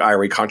the wrong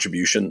IRA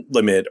contribution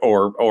limit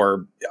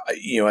or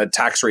a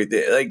tax rate.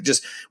 Like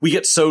just, we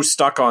get so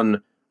stuck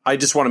on, I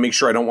just want to make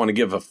sure I don't want to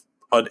give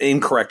an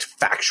incorrect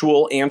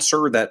factual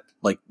answer that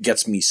like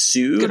gets me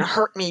sued. Gonna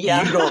hurt me.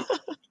 Yeah.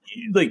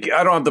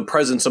 I don't have the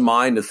presence of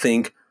mind to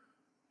think,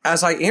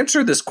 as I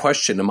answer this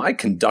question, am I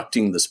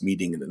conducting this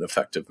meeting in an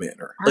effective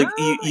manner?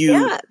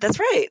 Yeah, that's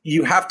right.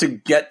 You have to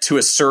get to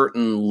a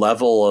certain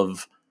level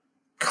of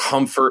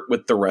comfort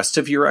with the rest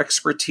of your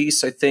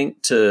expertise, I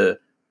think, to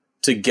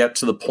get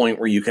to the point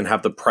where you can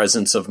have the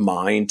presence of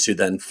mind to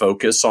then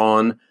focus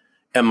on,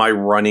 am I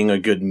running a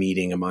good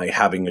meeting? Am I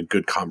having a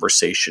good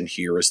conversation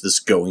here? Is this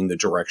going the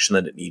direction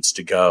that it needs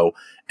to go?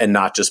 And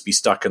not just be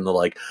stuck in the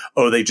like,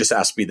 oh, they just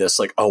asked me this.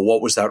 Like, oh,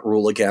 what was that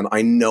rule again?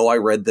 I know I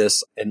read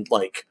this, and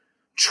like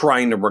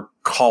trying to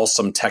recall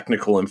some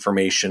technical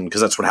information,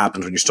 because that's what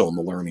happens when you're still in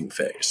the learning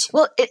phase.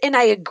 Well, and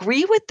I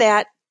agree with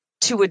that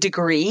to a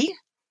degree,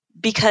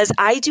 because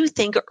I do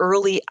think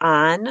early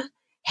on,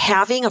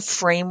 having a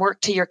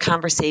framework to your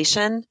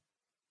conversation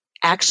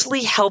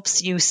actually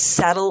helps you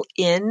settle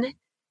in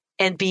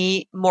and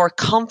be more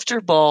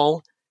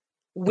comfortable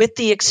with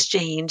the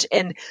exchange.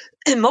 And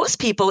most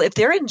people, if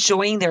they're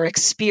enjoying their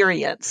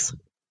experience,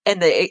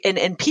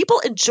 and people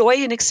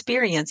enjoy an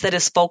experience that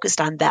is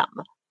focused on them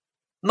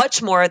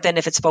much more than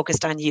if it's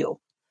focused on you.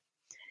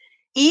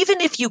 Even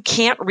if you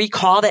can't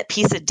recall that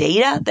piece of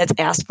data that's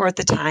asked for at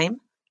the time,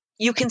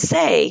 you can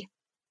say,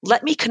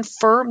 let me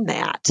confirm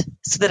that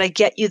so that I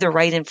get you the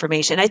right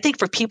information. I think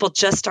for people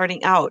just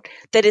starting out,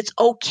 that it's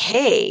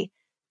okay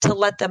to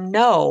let them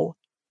know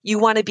you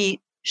want to be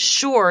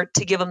sure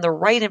to give them the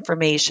right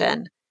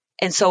information.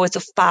 And so it's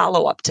a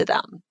follow-up to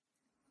them.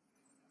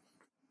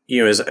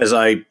 As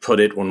I put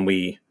it when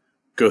we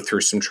go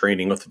through some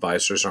training with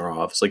advisors in our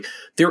office, like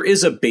there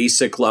is a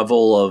basic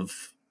level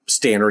of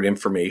standard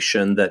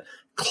information that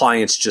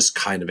clients just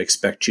kind of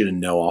expect you to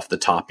know off the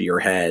top of your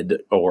head,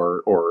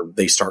 or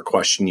they start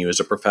questioning you as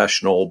a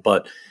professional.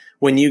 But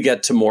when you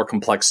get to more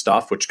complex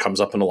stuff, which comes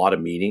up in a lot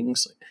of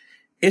meetings,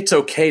 it's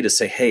okay to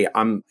say, hey,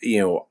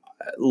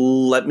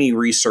 let me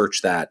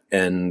research that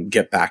and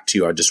get back to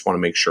you. I just want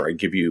to make sure I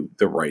give you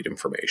the right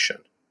information.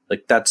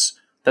 Like that's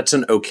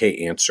an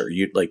okay answer.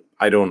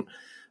 I don't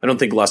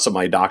think less of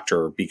my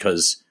doctor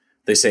because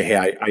they say,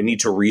 hey, I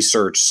need to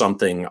research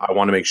something. I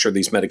want to make sure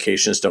these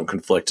medications don't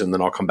conflict, and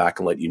then I'll come back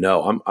and let you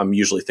know. I'm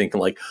usually thinking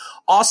like,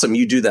 awesome,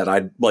 you do that.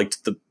 I'd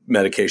like the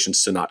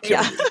medications to not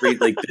kill me. Right?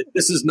 Like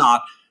this is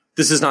not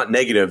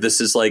negative. This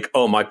is like,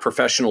 oh, my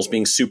professional's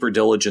being super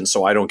diligent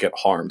so I don't get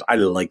harmed. I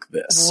like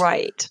this.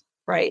 Right.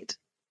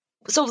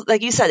 So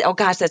like you said, oh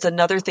gosh, that's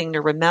another thing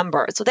to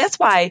remember. So that's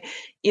why,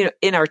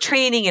 in our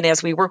training and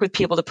as we work with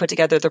people to put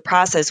together the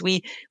process,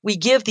 we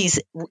give these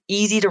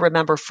easy to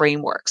remember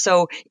frameworks.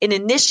 So in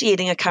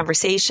initiating a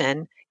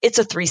conversation, it's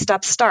a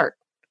 3-step start.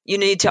 You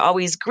need to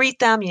always greet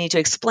them. You need to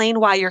explain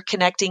why you're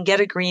connecting, get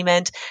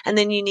agreement, and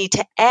then you need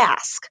to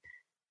ask,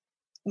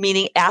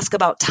 meaning ask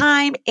about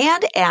time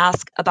and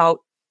ask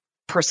about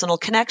personal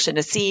connection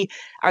to see,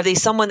 are they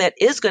someone that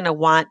is going to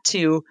want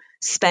to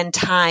spend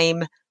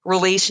time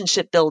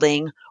relationship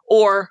building,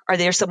 or are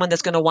there someone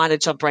that's going to want to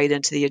jump right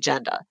into the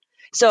agenda?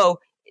 So,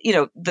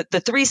 the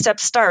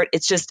 3-step start,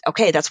 it's just,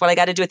 okay, that's what I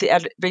got to do at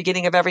the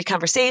beginning of every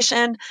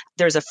conversation.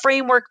 There's a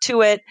framework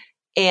to it,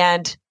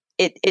 and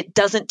it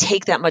doesn't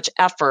take that much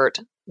effort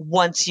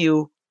once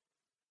you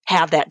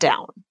have that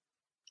down.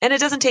 And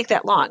it doesn't take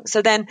that long.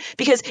 So then,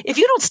 because if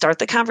you don't start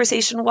the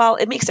conversation well,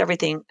 it makes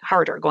everything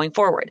harder going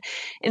forward.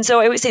 And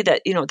so I would say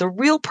that, the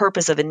real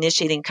purpose of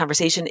initiating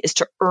conversation is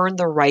to earn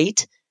the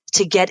right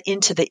to get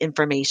into the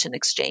information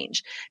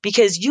exchange,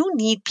 because you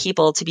need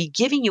people to be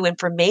giving you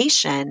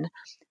information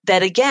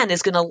that, again,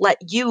 is going to let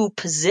you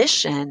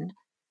position,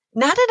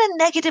 not in a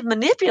negative,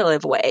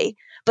 manipulative way,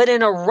 but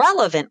in a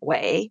relevant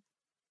way,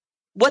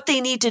 what they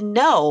need to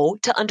know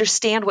to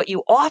understand what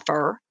you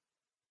offer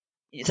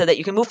so that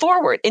you can move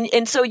forward.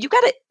 And so you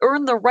got to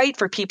earn the right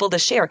for people to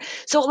share.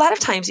 So a lot of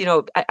times,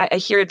 I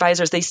hear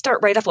advisors, they start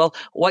right off, well,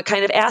 what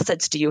kind of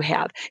assets do you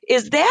have?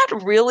 Is that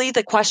really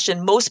the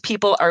question most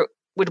people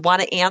would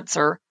want to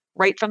answer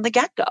right from the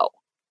get-go?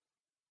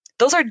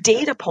 Those are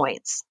data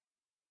points.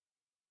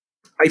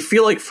 I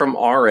feel like from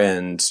our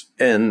end,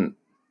 and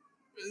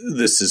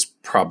this is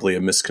probably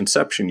a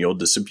misconception you'll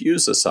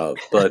disabuse us of,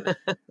 but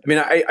I mean,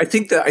 I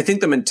think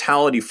the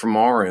mentality from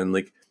our end,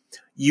 like,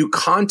 you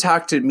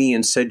contacted me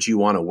and said you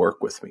want to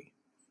work with me.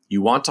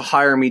 You want to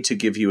hire me to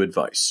give you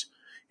advice.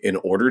 In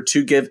order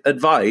to give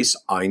advice,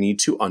 I need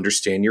to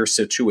understand your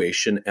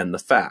situation and the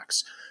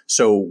facts.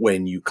 So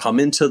when you come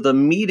into the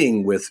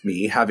meeting with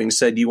me, having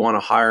said you want to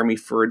hire me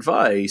for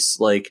advice,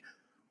 like,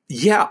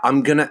 yeah,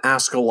 I'm going to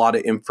ask a lot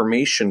of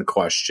information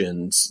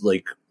questions.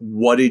 Like,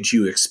 what did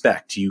you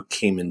expect? You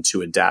came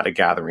into a data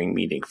gathering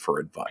meeting for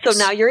advice. So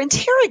now you're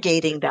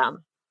interrogating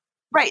them.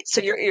 Right.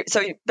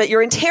 But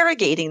you're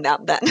interrogating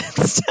them then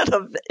instead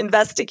of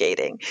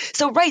investigating.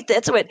 So, right.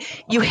 That's what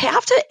you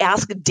have to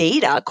ask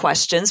data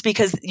questions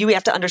because you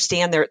have to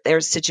understand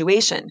their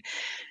situation.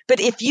 But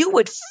if you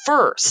would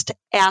first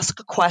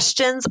ask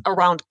questions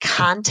around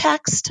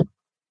context,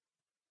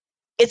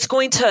 it's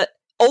going to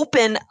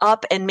open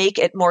up and make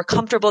it more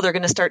comfortable. They're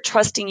going to start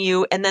trusting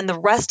you. And then the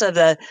rest of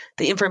the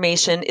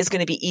information is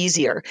going to be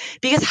easier.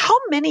 Because how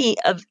many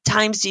of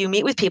times do you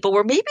meet with people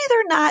where maybe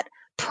they're not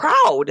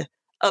proud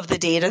of the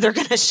data they're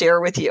going to share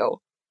with you?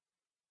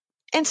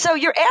 And so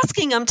you're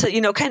asking them to,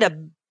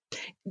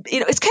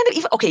 it's kind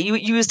of, okay, you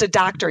used a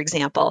doctor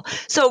example.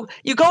 So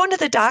you go into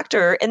the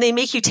doctor and they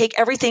make you take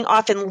everything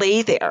off and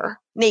lay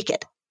there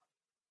naked.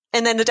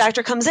 And then the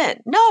doctor comes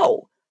in.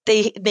 No,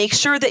 they make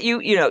sure that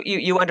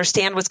you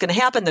understand what's going to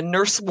happen. The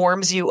nurse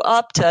warms you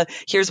up to,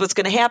 here's what's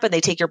going to happen. They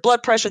take your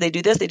blood pressure. They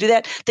do this, they do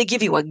that. They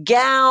give you a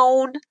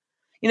gown.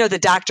 The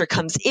doctor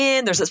comes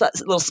in, there's a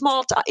little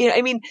small talk.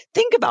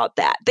 Think about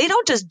that. They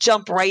don't just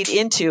jump right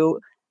into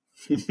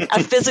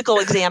a physical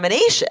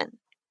examination.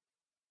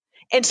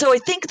 And so I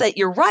think that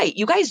you're right.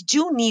 You guys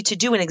do need to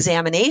do an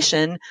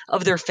examination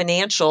of their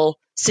financial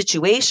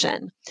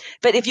situation.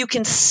 But if you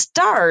can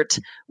start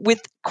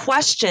with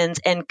questions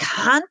and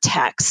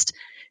context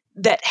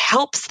that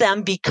helps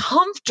them be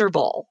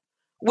comfortable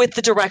with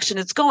the direction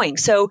it's going.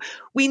 So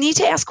we need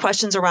to ask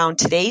questions around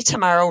today,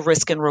 tomorrow,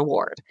 risk and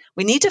reward.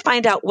 We need to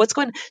find out what's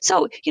going.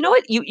 So you know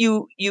what?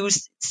 You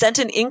sent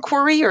an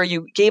inquiry or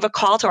you gave a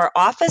call to our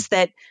office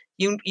that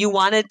you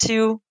wanted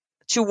to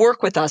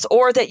work with us,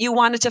 or that you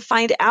wanted to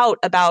find out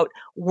about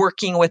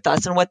working with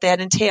us and what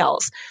that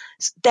entails.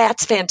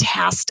 That's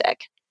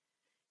fantastic.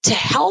 To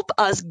help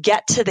us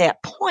get to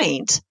that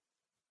point,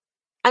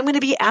 I'm going to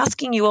be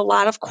asking you a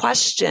lot of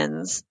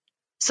questions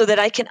so that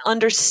I can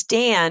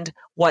understand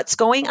what's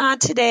going on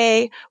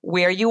today,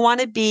 where you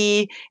want to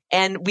be,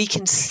 and we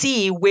can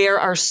see where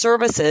our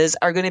services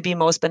are going to be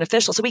most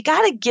beneficial. So we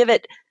got to give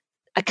it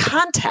a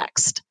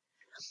context.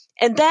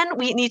 And then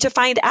we need to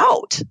find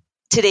out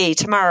today,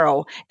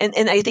 tomorrow.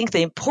 And I think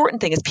the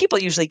important thing is people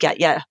usually get,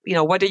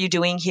 what are you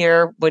doing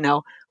here?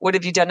 What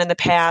have you done in the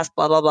past?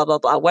 Blah, blah, blah, blah,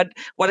 blah.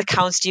 What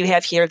accounts do you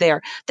have here,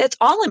 there? That's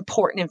all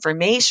important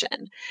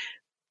information.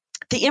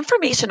 The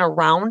information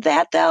around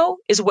that, though,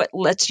 is what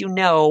lets you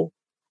know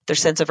their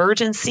sense of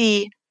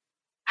urgency,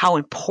 how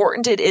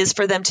important it is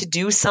for them to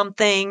do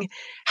something,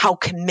 how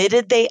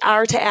committed they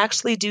are to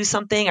actually do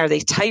something. Are they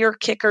tire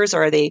kickers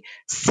or are they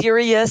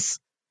serious?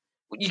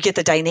 You get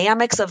the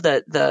dynamics of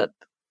the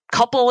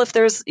couple if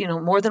there's,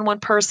 more than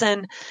one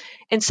person.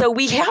 And so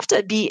we have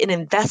to be an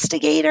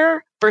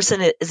investigator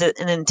versus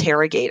an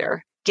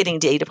interrogator, getting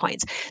data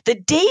points. The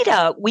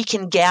data we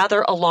can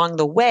gather along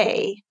the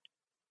way,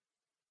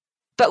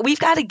 but we've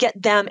got to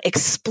get them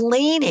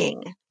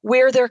explaining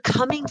where they're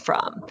coming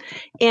from.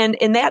 And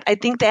that, I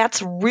think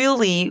that's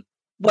really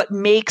what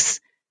makes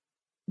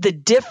the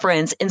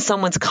difference in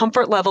someone's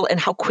comfort level and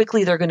how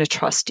quickly they're going to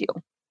trust you.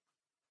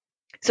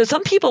 So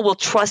some people will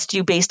trust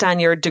you based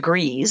on your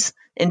degrees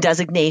and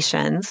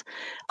designations.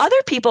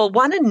 Other people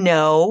want to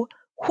know,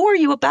 who are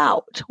you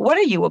about? What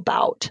are you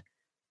about?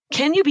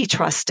 Can you be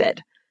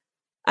trusted?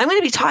 I'm going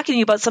to be talking to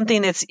you about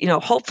something that's,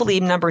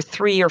 hopefully number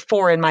 3 or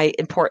 4 in my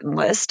important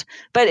list,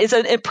 but it's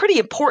a pretty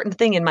important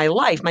thing in my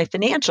life, my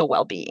financial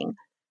well-being.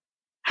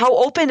 How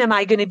open am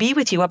I going to be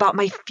with you about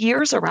my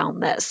fears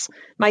around this,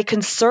 my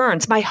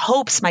concerns, my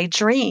hopes, my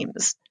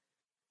dreams?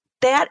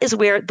 That is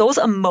where those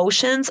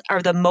emotions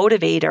are the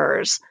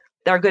motivators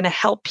that are going to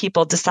help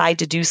people decide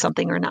to do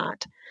something or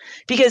not.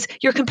 Because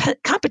your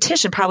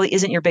competition probably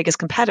isn't your biggest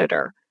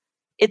competitor.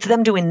 It's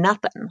them doing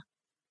nothing.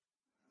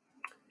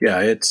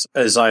 Yeah, it's,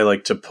 as I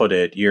like to put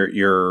it,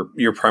 your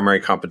primary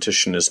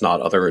competition is not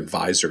other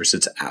advisors,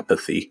 it's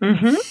apathy.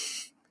 Mm-hmm.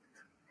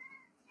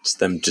 It's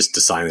them just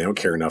deciding they don't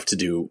care enough to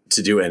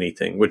do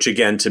anything, which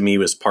again to me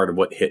was part of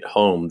what hit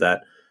home,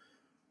 that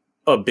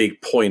a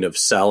big point of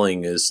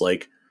selling is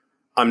like,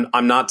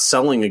 I'm not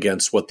selling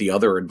against what the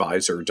other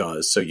advisor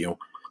does. So,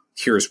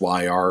 here's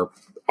why our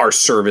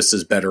service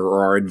is better,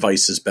 or our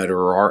advice is better,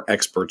 or our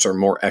experts are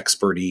more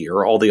experty,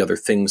 or all the other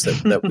things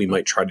that we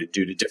might try to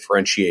do to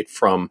differentiate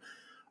from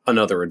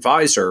another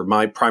advisor.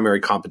 My primary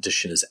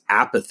competition is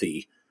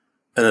apathy,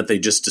 and that they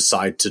just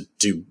decide to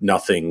do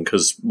nothing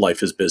because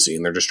life is busy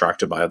and they're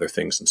distracted by other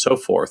things and so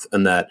forth.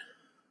 And that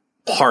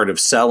part of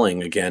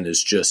selling, again,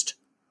 is just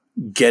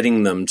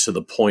getting them to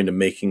the point of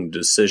making a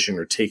decision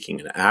or taking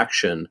an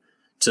action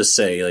to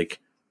say, like,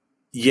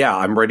 yeah,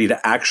 I'm ready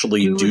to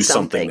actually do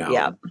something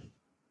now.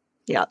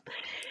 Yeah.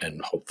 And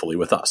hopefully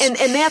with us. And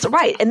that's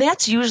right. And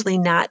that's usually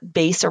not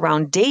based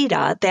around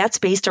data. That's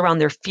based around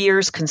their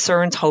fears,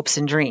 concerns, hopes,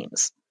 and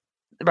dreams,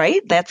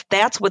 right?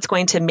 That's what's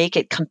going to make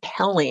it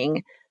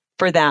compelling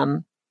for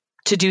them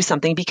to do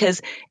something,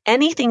 because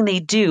anything they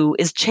do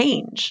is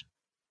change.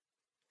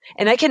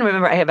 And I can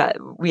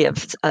remember we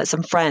have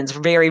some friends,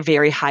 very,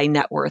 very high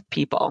net worth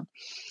people.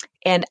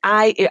 And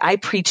I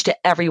preach to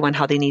everyone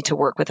how they need to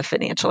work with a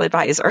financial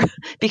advisor,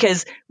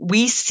 because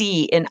we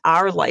see in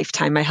our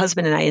lifetime, my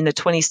husband and I, in the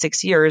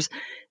 26 years,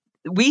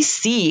 we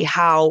see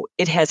how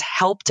it has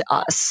helped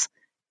us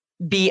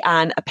be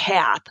on a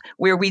path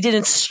where we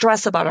didn't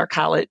stress about our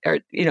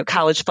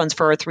college funds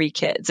for our 3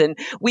 kids. And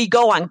we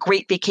go on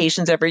great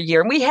vacations every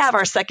year, and we have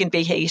our second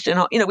vacation,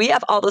 we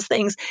have all those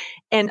things.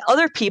 And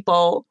other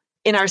people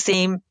in our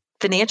same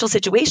financial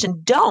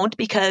situation don't,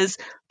 because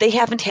they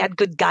haven't had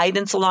good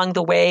guidance along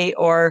the way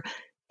or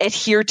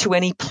adhere to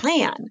any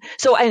plan.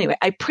 So anyway,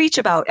 I preach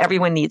about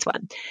everyone needs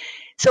one.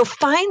 So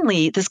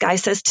finally, this guy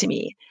says to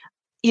me,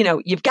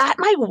 you've got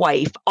my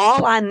wife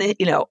all on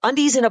the,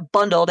 undies in a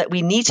bundle that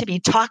we need to be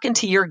talking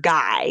to your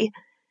guy.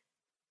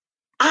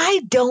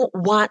 I don't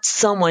want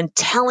someone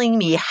telling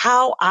me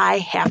how I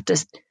have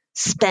to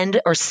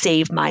spend or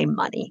save my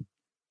money.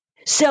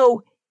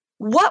 So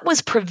what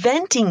was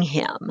preventing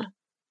him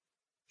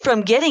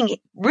from getting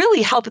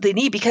really help that they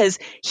need? Because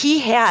he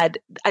had,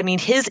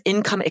 his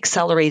income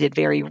accelerated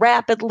very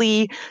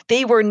rapidly.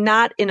 They were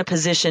not in a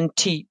position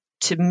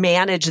to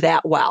manage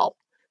that well.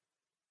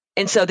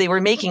 And so they were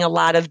making a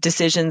lot of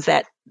decisions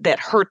that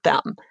hurt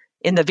them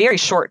in the very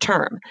short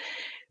term.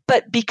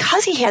 But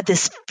because he had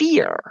this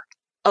fear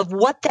of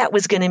what that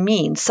was going to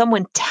mean,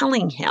 someone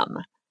telling him,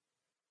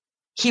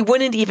 he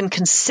wouldn't even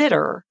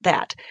consider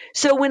that.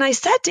 So when I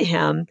said to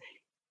him,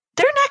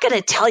 they're not going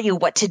to tell you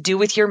what to do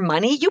with your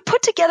money. You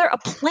put together a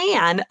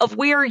plan of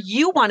where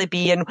you want to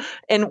be and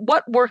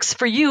what works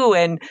for you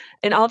and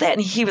all that.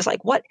 And he was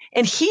like, what?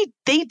 And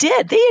they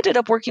ended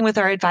up working with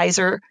our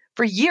advisor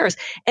for years.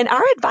 And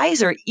our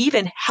advisor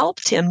even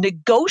helped him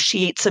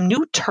negotiate some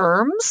new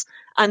terms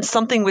on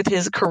something with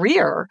his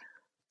career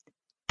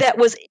that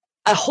was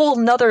a whole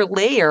nother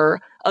layer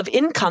of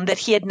income that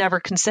he had never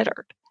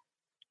considered.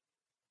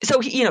 So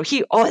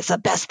it's the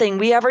best thing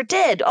we ever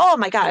did. Oh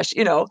my gosh,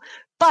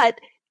 but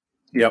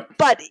yep.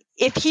 But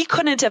if he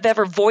couldn't have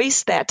ever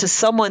voiced that to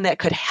someone that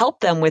could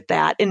help them with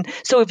that, and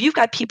so if you've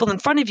got people in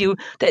front of you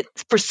that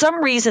for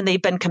some reason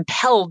they've been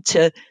compelled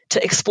to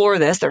explore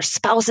this, their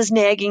spouse is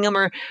nagging them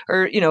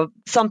or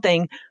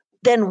something,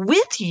 then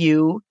with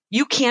you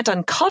can't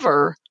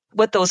uncover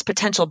what those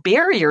potential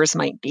barriers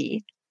might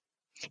be.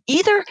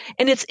 Either,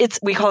 and it's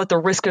we call it the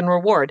risk and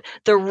reward,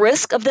 the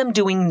risk of them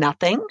doing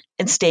nothing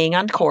and staying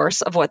on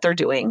course of what they're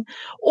doing,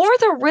 or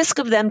the risk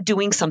of them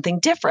doing something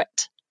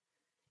different.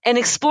 And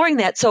exploring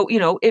that. So,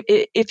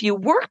 if you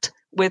worked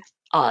with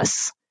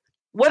us,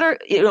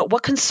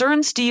 what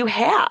concerns do you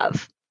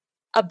have?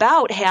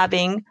 about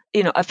having,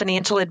 a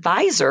financial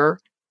advisor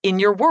in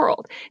your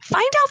world.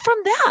 Find out from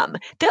them.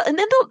 And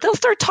then they'll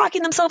start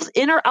talking themselves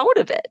in or out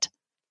of it.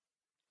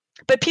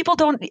 But people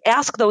don't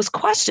ask those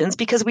questions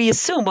because we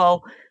assume,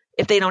 well,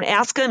 if they don't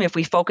ask them, if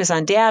we focus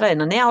on data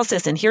and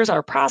analysis and here's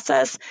our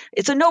process,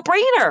 it's a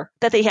no-brainer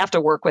that they have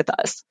to work with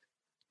us.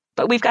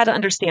 But we've got to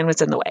understand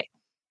what's in the way.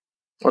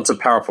 Well, it's a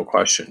powerful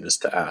question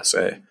just to ask.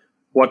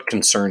 What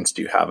concerns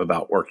do you have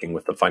about working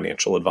with a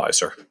financial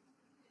advisor?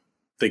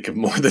 Think of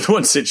more than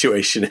one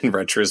situation. In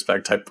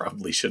retrospect, I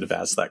probably should have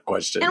asked that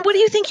question. And what do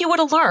you think you would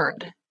have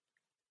learned?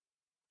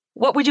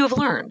 What would you have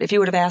learned if you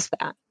would have asked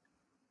that?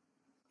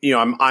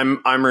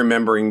 I'm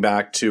remembering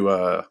back to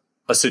a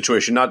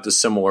situation not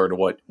dissimilar to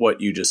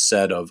what you just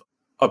said, of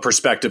a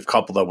prospective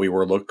couple that we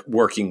were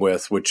working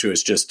with, which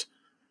was just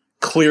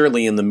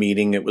clearly in the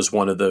meeting. It was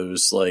one of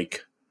those,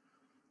 like,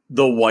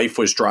 the wife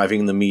was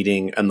driving the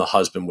meeting and the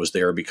husband was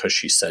there because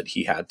she said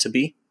he had to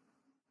be.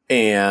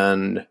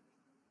 And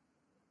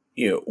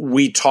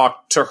we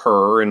talked to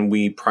her and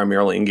we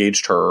primarily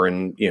engaged her,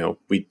 and,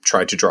 we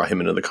tried to draw him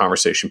into the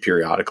conversation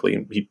periodically,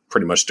 and he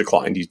pretty much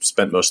declined. He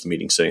spent most of the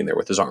meeting sitting there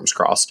with his arms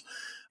crossed,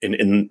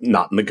 in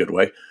not in the good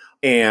way.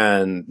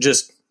 And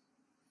just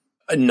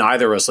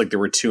neither of us, like, there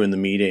were two in the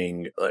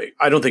meeting. Like,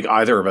 I don't think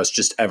either of us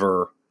just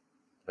ever,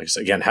 like I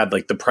said, again, had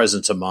like the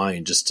presence of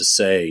mind just to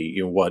say,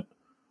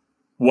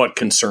 what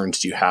concerns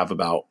do you have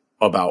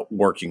about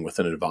working with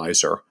an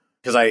advisor?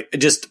 Because I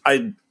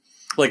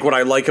like, what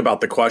I like about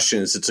the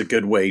question is it's a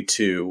good way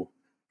to,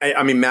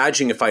 I'm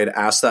imagining if I had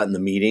asked that in the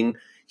meeting,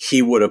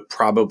 he would have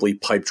probably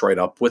piped right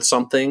up with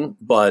something.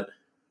 But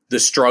the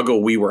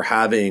struggle we were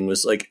having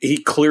was, like, he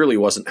clearly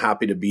wasn't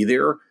happy to be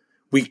there.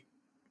 We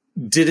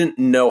didn't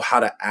know how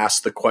to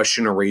ask the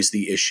question or raise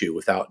the issue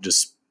without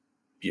just,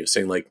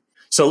 saying, like,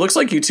 so it looks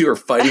like you two are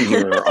fighting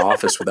here in our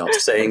office without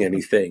saying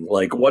anything.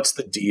 Like, what's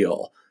the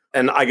deal?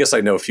 And I guess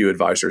I know a few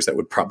advisors that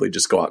would probably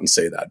just go out and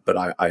say that, but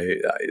I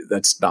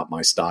that's not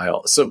my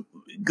style. So,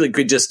 like,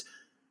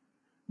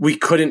 we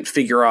couldn't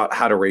figure out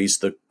how to raise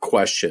the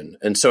question.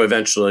 And so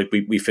eventually,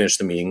 like, we finished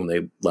the meeting and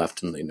they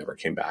left and they never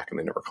came back and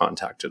they never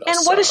contacted us.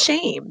 And what a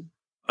shame.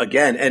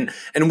 Again,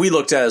 and we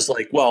looked at it as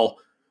like, well,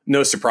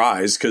 no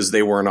surprise, because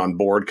they weren't on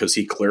board, because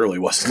he clearly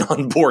wasn't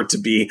on board to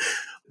be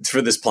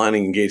for this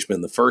planning engagement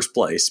in the first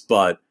place.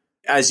 But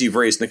as you've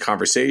raised in the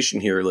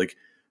conversation here, like,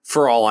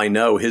 for all I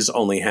know, his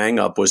only hang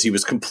up was he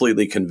was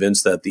completely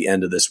convinced that at the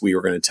end of this, we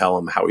were going to tell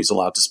him how he's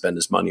allowed to spend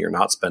his money or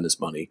not spend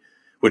his money,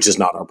 which is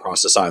not our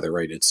process either,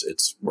 right?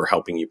 It's we're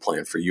helping you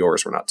plan for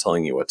yours. We're not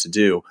telling you what to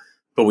do,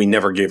 but we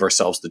never gave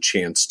ourselves the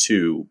chance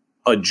to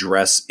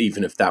address,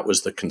 even if that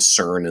was the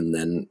concern, and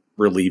then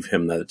relieve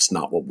him that it's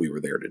not what we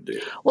were there to do.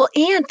 Well,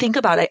 and think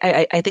about it.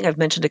 I think I've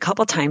mentioned a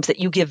couple of times that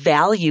you give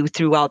value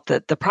throughout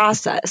the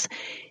process.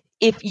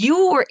 If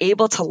you were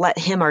able to let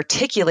him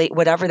articulate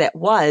whatever that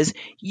was,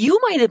 you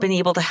might have been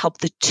able to help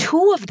the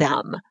two of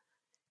them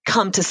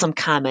come to some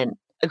common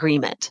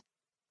agreement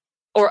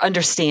or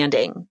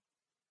understanding.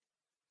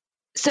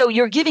 So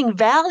you're giving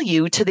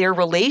value to their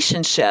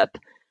relationship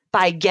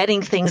by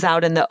getting things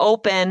out in the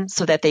open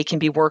so that they can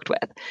be worked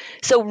with.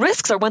 So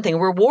risks are one thing,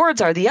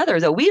 rewards are the other,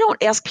 though. We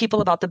don't ask people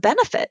about the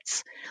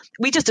benefits.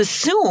 We just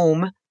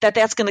assume that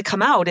that's going to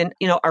come out in,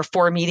 our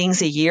 4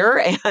 meetings a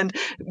year, and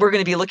we're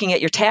going to be looking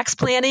at your tax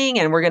planning,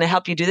 and we're going to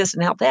help you do this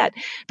and help that.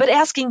 But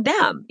asking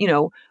them,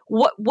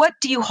 what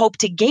do you hope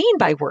to gain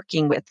by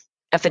working with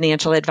a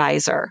financial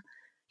advisor?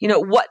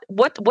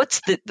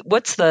 What's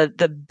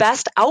the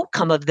best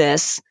outcome of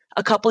this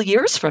a couple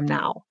years from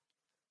now?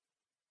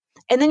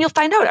 And then you'll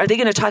find out, are they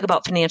going to talk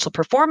about financial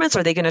performance?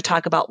 Are they going to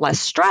talk about less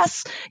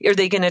stress? Are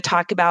they going to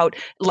talk about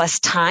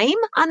less time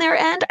on their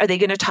end? Are they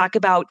going to talk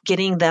about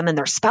getting them and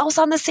their spouse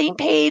on the same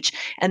page,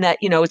 and that,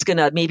 it's going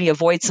to maybe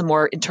avoid some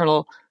more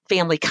internal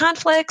family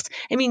conflicts?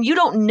 I mean, you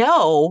don't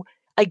know,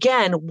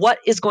 again, what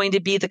is going to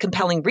be the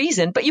compelling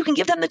reason, but you can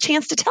give them the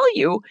chance to tell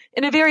you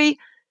in a very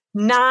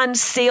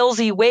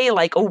non-salesy way,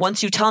 like, oh,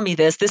 once you tell me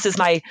this is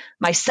my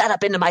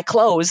setup into my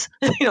close.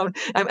 I'm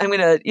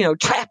going to,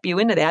 trap you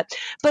into that.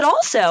 But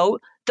also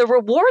the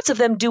rewards of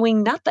them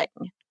doing nothing.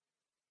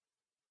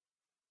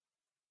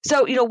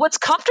 So, what's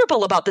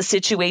comfortable about the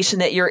situation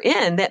that you're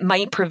in that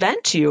might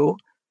prevent you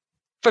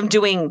from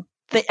doing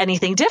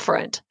anything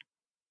different?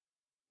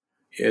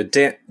 Yeah,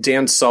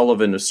 Dan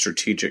Sullivan, a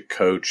strategic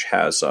coach,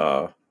 has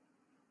a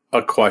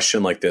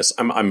question like this.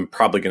 I'm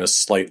probably going to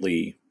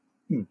slightly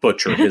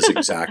butcher his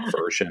exact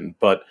version,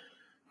 but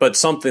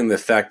something to the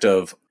effect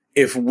of,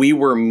 if we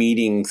were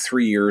meeting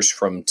 3 years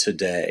from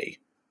today,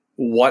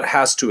 what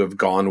has to have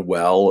gone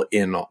well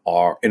in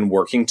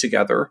working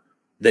together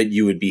that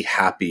you would be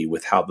happy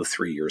with how the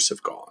 3 years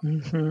have gone?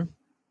 Mm-hmm.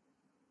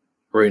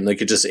 Right.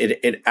 Like,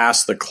 it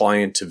asks the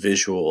client to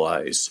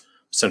visualize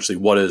essentially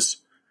what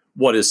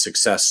does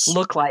success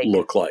look like?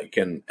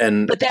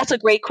 But that's a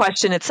great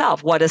question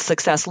itself. What does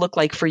success look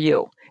like for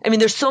you? I mean,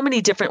 there's so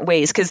many different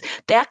ways, because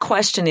that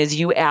question, as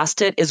you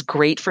asked it, is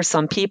great for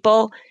some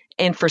people.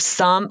 And for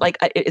some, like,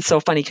 it's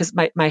so funny because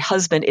my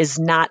husband is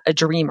not a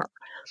dreamer.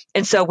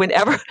 And so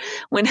whenever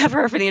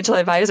our financial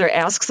advisor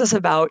asks us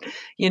about,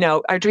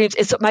 our dreams,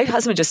 my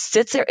husband just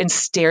sits there and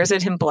stares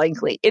at him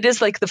blankly. It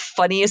is like the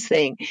funniest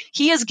thing.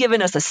 He has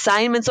given us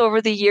assignments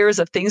over the years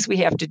of things we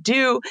have to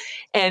do.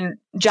 And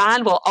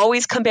John will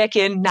always come back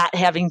in not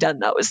having done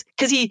those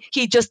because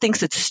he just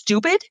thinks it's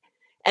stupid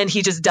and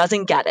he just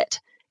doesn't get it.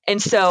 And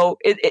so,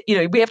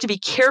 we have to be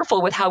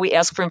careful with how we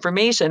ask for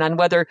information on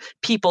whether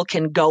people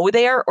can go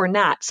there or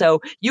not.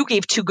 So you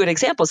gave two good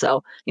examples,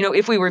 though.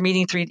 If we were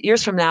meeting 3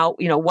 years from now,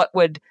 what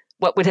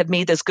would have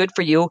made this good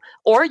for you?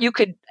 Or you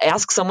could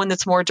ask someone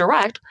that's more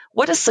direct,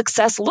 what does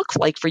success look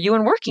like for you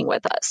in working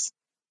with us?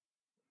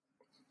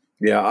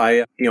 Yeah,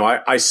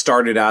 I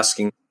started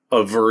asking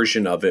a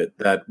version of it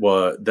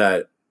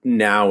that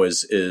now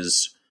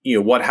is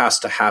what has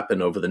to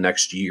happen over the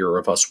next year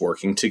of us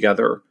working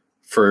together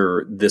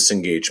for this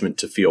engagement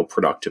to feel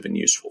productive and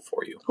useful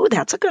for you. Oh,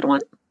 that's a good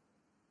one.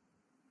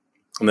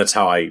 And that's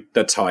how I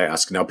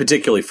ask now,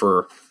 particularly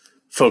for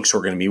folks who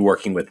are going to be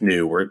working with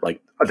new, where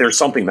like there's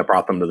something that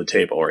brought them to the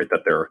table, right?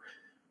 That they're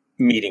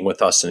meeting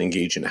with us and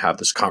engaging to have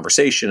this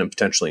conversation and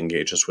potentially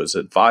engage us with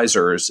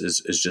advisors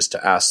is just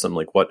to ask them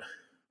like what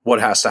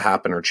has to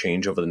happen or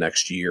change over the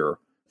next year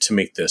to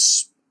make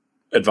this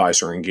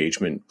advisor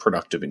engagement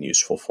productive and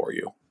useful for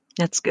you.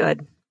 That's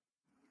good.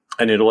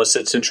 And it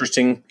elicits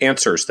interesting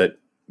answers that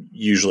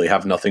usually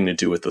have nothing to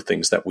do with the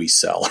things that we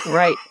sell.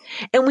 Right.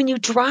 And when you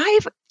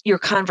drive your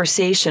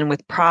conversation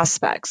with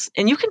prospects,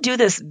 and you can do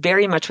this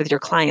very much with your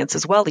clients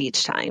as well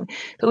each time,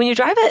 but when you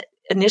drive it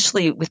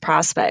initially with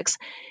prospects,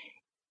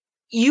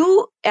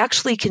 you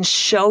actually can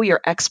show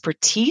your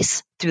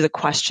expertise through the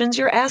questions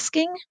you're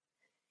asking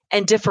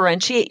and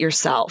differentiate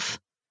yourself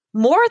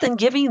more than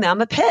giving them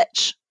a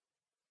pitch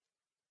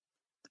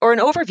or an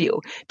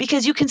overview,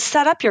 because you can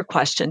set up your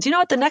questions. You know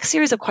what? The next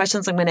series of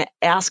questions I'm going to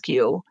ask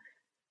you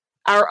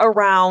are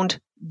around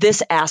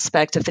this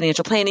aspect of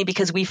financial planning,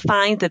 because we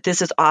find that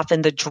this is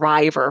often the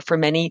driver for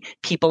many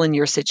people in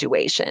your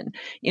situation.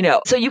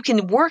 So you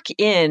can work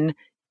in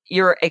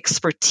your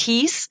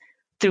expertise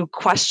through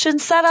question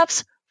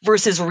setups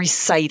versus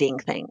reciting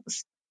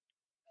things.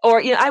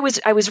 Or, I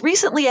was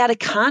recently at a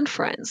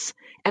conference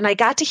and I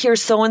got to hear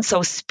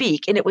so-and-so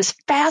speak, and it was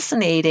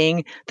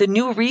fascinating, the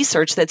new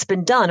research that's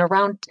been done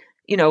around,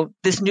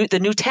 the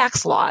new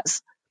tax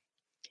laws.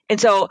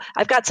 And so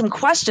I've got some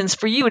questions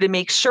for you to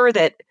make sure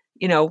that,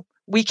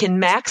 we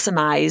can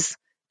maximize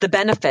the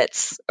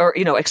benefits or,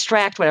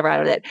 extract whatever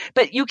out of it.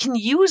 But you can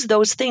use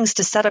those things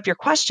to set up your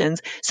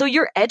questions. So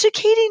you're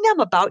educating them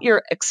about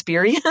your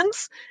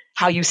experience,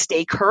 how you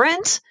stay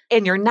current,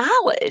 and your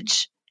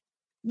knowledge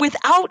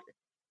without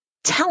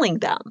telling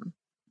them.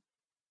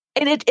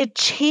 And it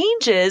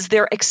changes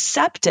their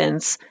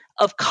acceptance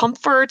of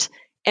comfort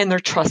and their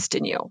trust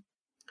in you.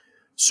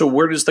 So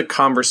where does the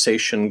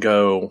conversation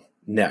go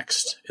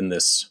next in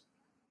this?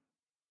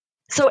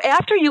 So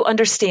after you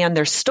understand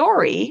their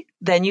story,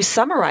 then you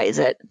summarize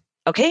it.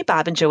 Okay,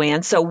 Bob and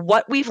Joanne. So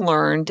what we've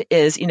learned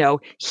is,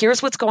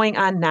 here's what's going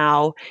on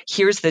now.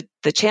 Here's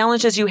the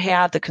challenges you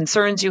have, the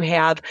concerns you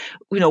have.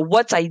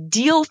 What's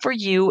ideal for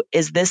you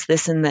is this,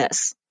 this, and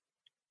this.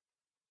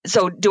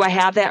 So do I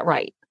have that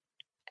right?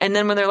 And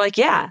then when they're like,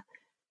 yeah,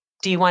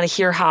 do you want to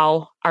hear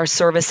how our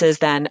services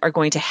then are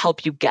going to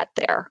help you get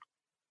there?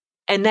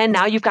 And then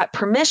now you've got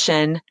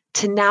permission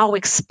to now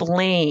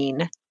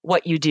explain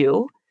what you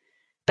do.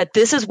 But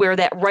this is where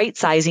that right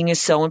sizing is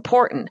so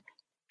important.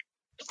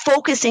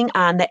 Focusing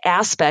on the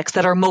aspects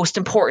that are most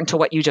important to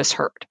what you just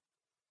heard.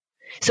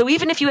 So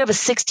even if you have a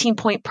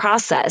 16-point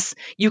process,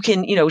 you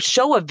can,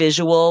 show a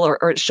visual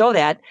or show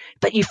that,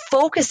 but you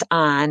focus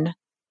on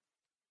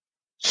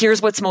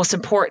here's what's most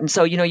important.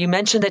 So, you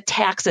mentioned that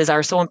taxes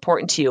are so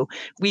important to you.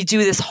 We do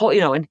this whole,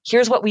 and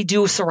here's what we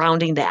do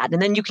surrounding that.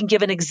 And then you can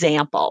give an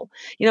example.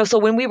 So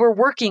when we were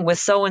working with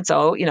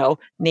so-and-so,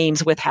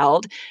 names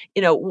withheld,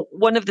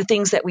 one of the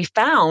things that we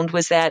found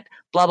was that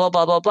blah, blah,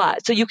 blah, blah, blah.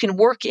 So you can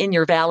work in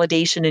your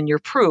validation and your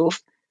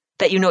proof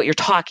that you know what you're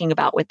talking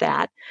about with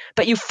that.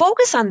 But you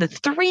focus on the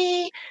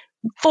 3,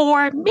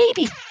 4,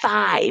 maybe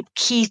 5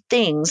 key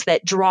things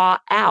that draw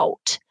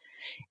out.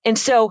 And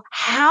so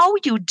how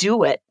you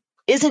do it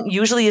isn't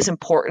usually as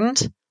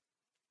important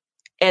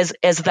as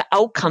the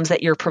outcomes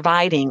that you're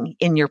providing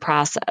in your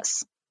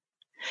process.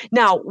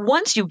 Now,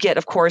 once you get,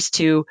 of course,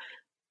 to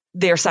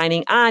their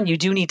signing on, you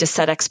do need to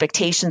set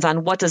expectations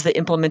on what does the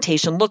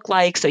implementation look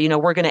like. So,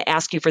 we're going to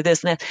ask you for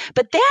this and that.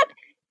 But that,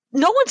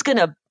 no one's going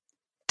to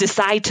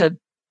decide to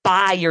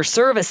buy your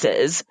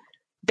services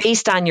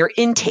based on your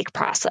intake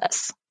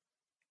process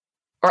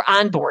or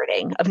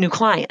onboarding of new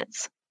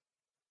clients.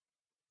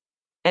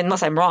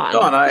 Unless I'm wrong.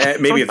 No,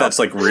 and maybe if that's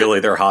like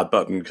really their hot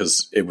button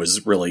because it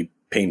was really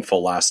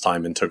painful last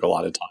time and took a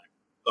lot of time.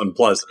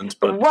 Unpleasant.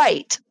 But.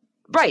 Right.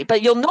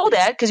 But you'll know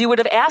that because you would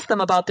have asked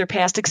them about their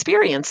past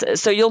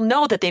experiences. So you'll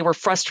know that they were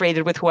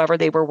frustrated with whoever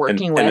they were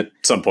working with. And at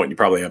some point, you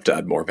probably have to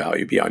add more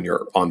value beyond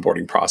your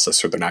onboarding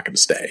process or they're not going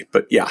to stay.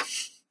 But yeah.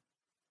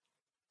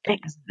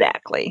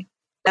 Exactly.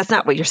 That's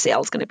not what your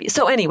sale is going to be.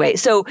 So anyway,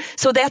 so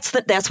that's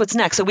what's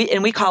next. So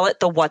we call it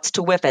the what's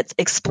to WIIFT.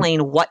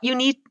 Explain what you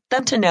need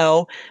them to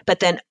know, but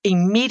then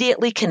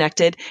immediately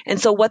connected. And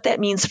so what that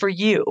means for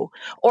you,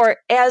 or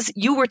as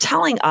you were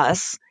telling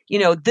us,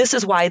 this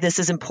is why this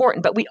is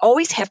important, but we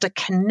always have to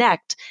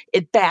connect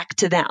it back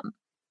to them.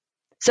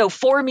 So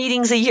 4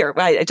 meetings a year,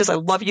 right? I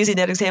love using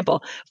that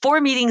example.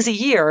 4 meetings a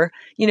year,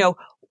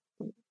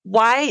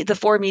 why the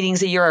 4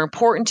 meetings a year are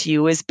important to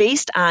you is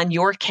based on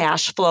your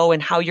cash flow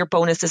and how your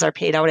bonuses are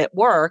paid out at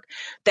work.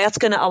 That's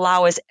going to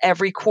allow us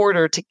every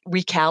quarter to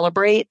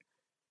recalibrate,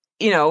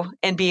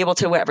 and be able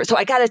to whatever. So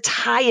I got to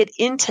tie it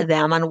into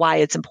them on why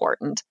it's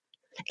important.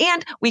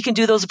 And we can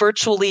do those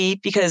virtually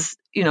because,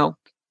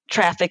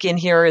 traffic in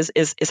here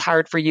is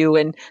hard for you.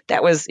 And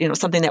that was,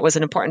 something that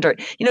wasn't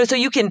important. So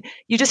you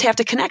just have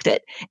to connect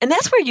it. And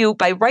that's where you,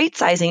 by right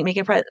sizing,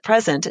 making it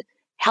present,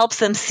 helps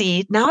them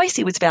see, now I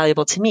see what's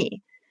valuable to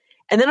me.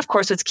 And then, of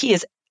course, what's key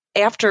is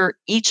after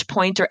each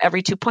point or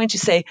every 2 points, you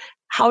say,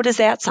 how does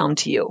that sound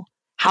to you?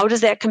 How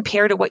does that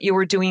compare to what you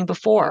were doing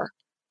before?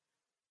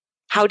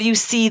 How do you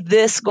see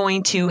this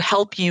going to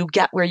help you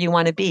get where you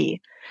want to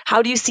be?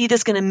 How do you see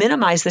this going to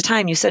minimize the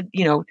time? You said,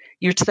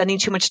 you're spending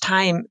too much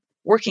time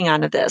working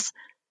on this.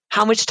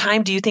 How much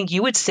time do you think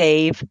you would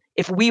save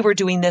if we were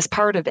doing this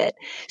part of it?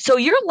 So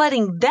you're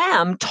letting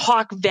them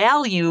talk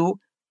value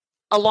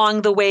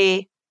along the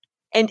way.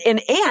 And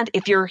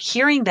if you're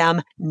hearing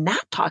them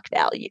not talk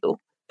value,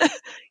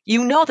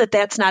 you know that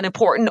that's not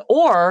important,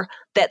 or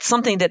that's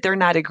something that they're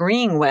not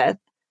agreeing with,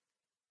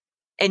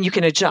 and you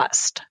can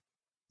adjust.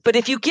 But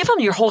if you give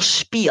them your whole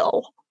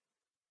spiel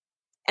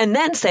and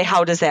then say,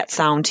 how does that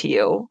sound to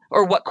you?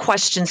 Or what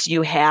questions do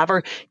you have?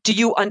 Or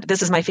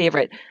this is my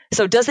favorite.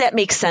 So does that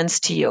make sense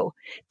to you?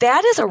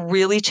 That is a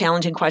really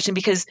challenging question,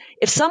 because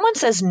if someone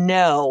says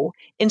no,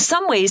 in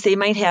some ways they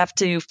might have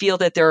to feel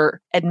that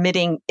they're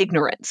admitting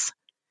ignorance.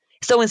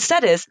 So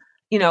instead is,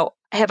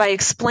 have I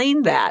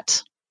explained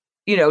that,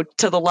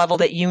 to the level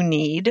that you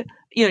need?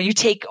 You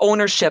take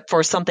ownership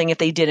for something if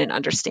they didn't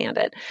understand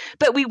it.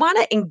 But we want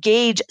to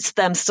engage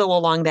them still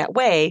along that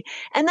way.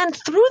 And then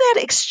through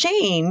that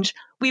exchange,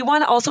 we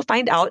want to also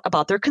find out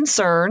about their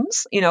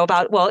concerns,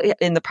 about,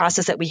 in the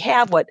process that we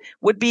have, what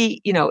would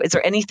be, is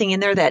there anything in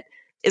there that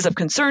is of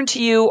concern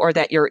to you, or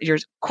that you're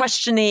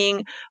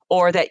questioning,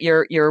 or that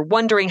you're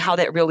wondering how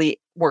that really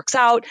works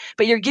out,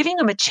 but you're giving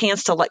them a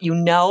chance to let you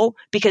know,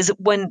 because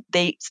when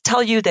they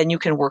tell you, then you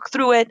can work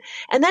through it.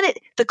 And then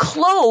the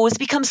close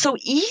becomes so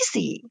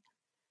easy.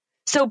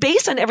 So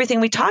based on everything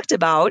we talked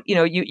about,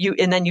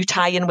 and then you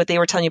tie in what they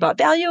were telling you about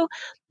value,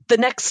 the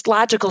next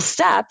logical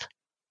step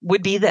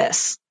would be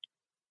this.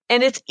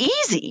 And it's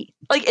easy.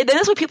 And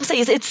that's what people say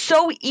is it's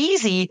so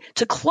easy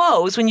to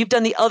close when you've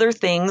done the other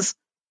things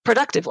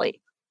productively.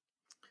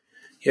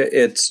 Yeah,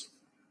 it's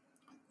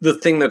the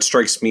thing that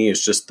strikes me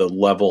is just the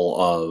level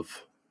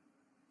of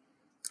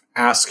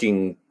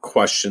asking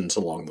questions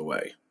along the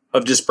way,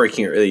 of just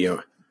breaking it.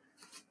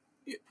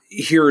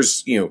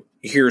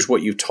 Here's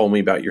what you've told me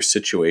about your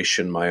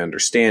situation, my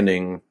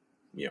understanding,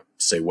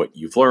 say what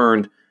you've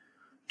learned.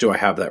 Do I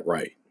have that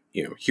right?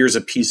 Here's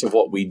a piece of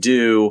what we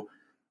do.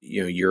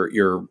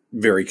 You're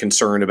very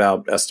concerned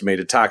about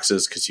estimated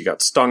taxes because you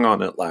got stung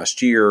on it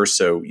last year.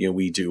 So,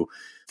 we do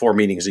 4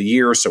 meetings a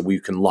year, so we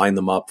can line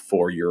them up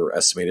for your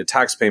estimated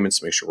tax payments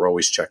to make sure we're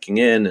always checking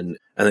in and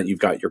that you've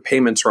got your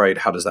payments right.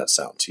 How does that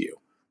sound to you?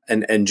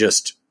 And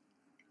just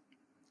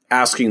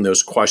asking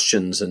those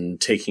questions and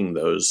taking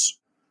those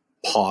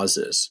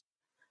pauses.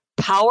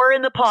 Power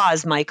in the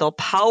pause, Michael.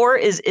 Power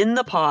is in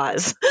the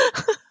pause.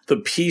 The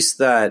piece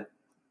that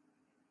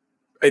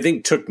I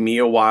think took me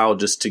a while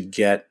just to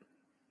get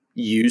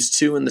used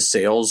to in the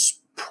sales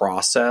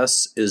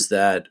process is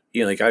that,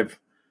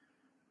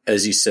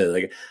 as you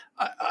said,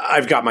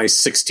 I've got my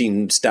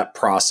 16-step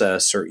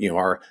process,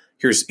 or,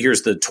 here's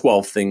the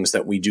 12 things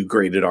that we do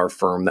great at our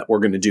firm that we're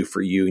going to do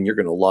for you, and you're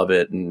going to love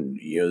it. And,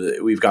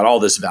 we've got all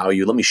this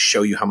value. Let me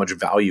show you how much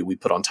value we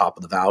put on top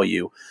of the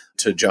value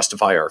to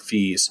justify our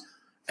fees.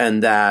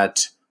 And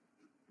that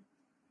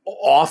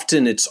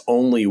often it's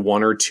only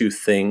 1 or 2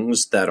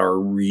 things that are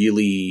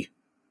really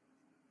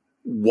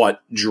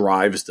what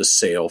drives the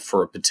sale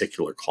for a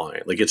particular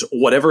client. It's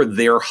whatever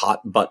their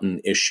hot button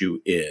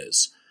issue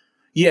is.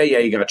 Yeah,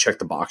 you got to check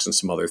the box and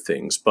some other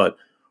things, but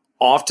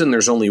often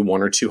there's only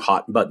 1 or 2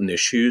 hot button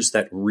issues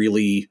that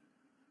really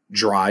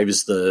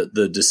drives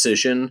the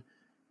decision.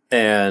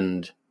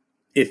 And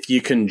if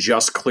you can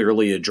just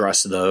clearly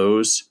address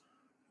those,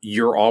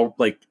 you're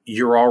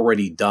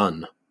already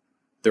done.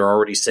 They're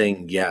already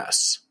saying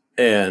yes.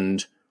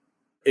 And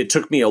it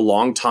took me a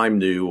long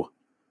time to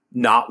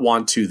not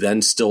want to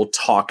then still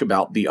talk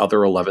about the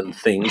other 11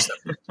 things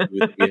that we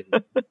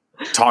hadn't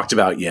talked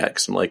about yet.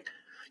 'Cause I'm like,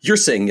 you're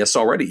saying yes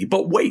already,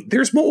 but wait,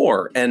 there's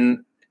more.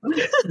 And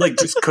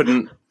just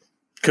couldn't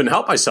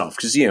help myself,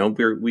 because,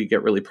 we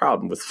get really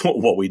proud with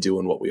what we do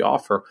and what we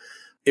offer.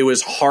 It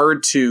was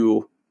hard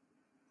to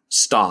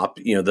stop,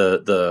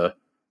 the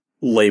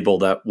label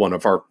that one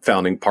of our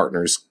founding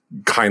partners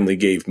kindly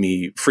gave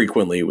me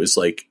frequently was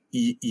like,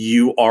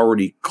 you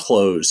already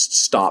closed.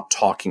 Stop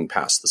talking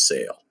past the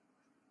sale.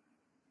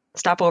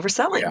 Stop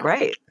overselling. Yeah.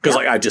 Right. Because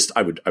like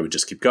I would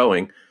just keep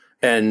going.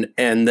 And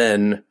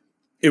then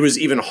it was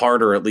even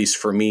harder, at least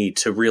for me,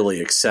 to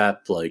really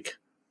accept like,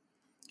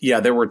 yeah,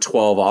 there were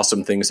 12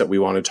 awesome things that we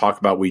want to talk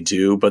about. We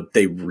do, but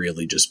they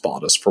really just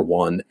bought us for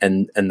one.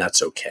 And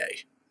that's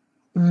okay.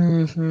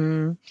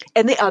 Mm-hmm.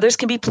 And the others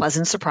can be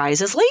pleasant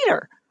surprises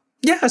later.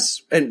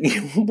 Yes. And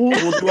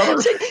we'll do our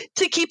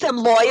to keep them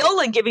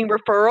loyal and giving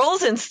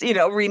referrals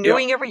and,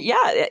 renewing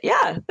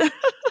Yeah.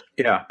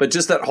 Yeah. But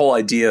just that whole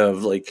idea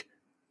of like,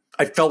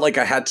 I felt like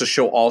I had to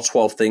show all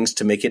 12 things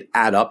to make it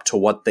add up to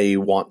what they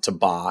want to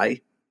buy.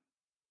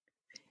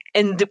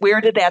 And where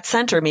did that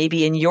center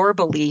maybe in your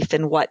belief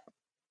in what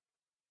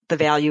the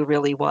value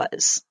really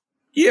was?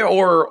 Yeah.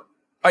 Or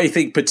I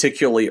think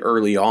particularly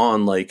early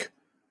on, like,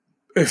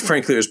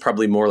 frankly, it was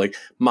probably more like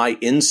my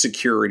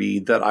insecurity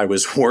that I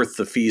was worth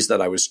the fees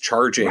that I was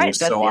charging. Right,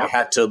 so I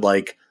had to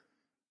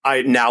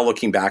now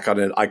looking back on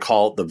it, I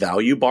call it the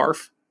value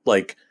barf.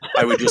 Like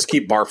I would just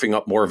keep barfing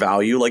up more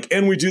value. Like,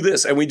 and we do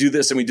this and we do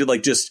this and we do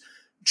like just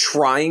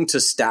trying to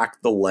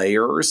stack the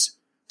layers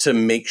to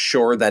make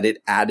sure that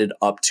it added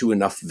up to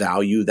enough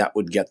value that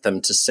would get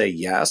them to say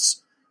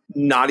yes.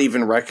 Not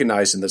even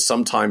recognizing that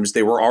sometimes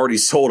they were already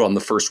sold on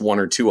the first one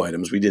or two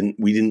items. We didn't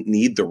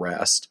need the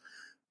rest.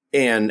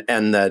 And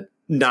that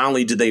not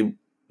only did they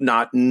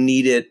not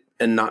need it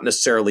and not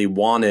necessarily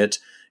want it,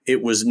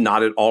 it was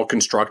not at all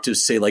constructive to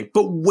say like,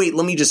 but wait,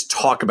 let me just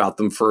talk about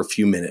them for a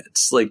few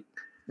minutes. Like,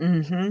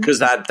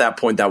 because at that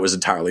point, that was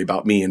entirely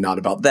about me and not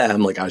about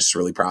them. Like I was just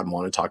really proud and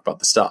wanted to talk about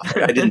the stuff.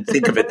 Like, I didn't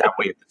think of it that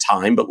way at the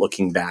time, but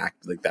looking back,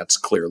 like that's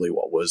clearly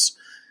what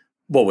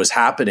was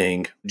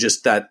happening.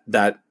 Just that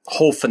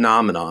whole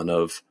phenomenon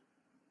of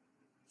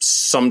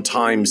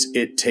sometimes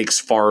it takes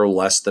far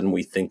less than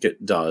we think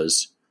it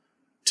does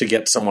to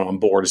get someone on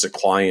board as a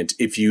client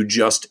if you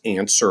just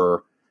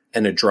answer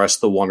and address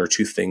the one or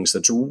two things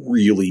that's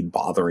really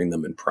bothering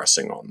them and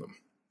pressing on them.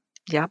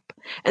 Yep.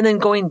 And then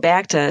going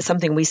back to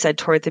something we said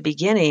toward the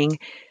beginning,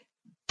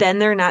 then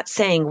they're not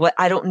saying, "What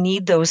I don't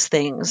need those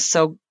things,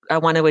 so I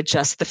want to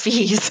adjust the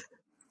fees."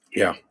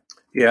 Yeah.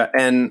 Yeah.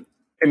 And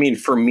I mean,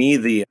 for me,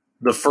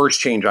 the first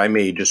change I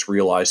made just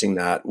realizing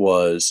that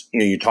was,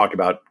 you talk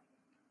about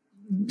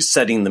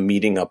setting the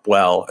meeting up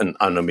well. And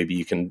I don't know, maybe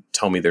you can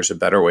tell me there's a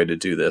better way to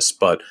do this,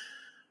 but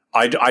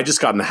I just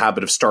got in the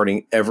habit of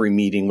starting every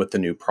meeting with the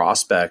new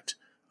prospect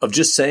of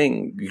just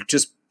saying,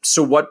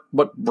 so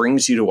what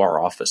brings you to our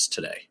office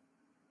today?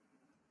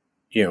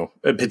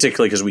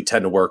 Particularly because we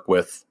tend to work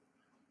with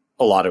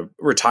a lot of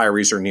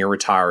retirees or near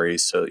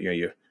retirees. So,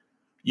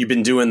 you've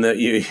been doing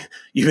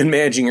you've been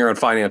managing your own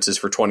finances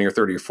for 20 or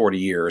 30 or 40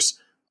 years.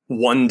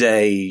 One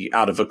day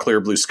out of a clear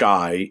blue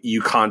sky,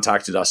 you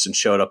contacted us and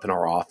showed up in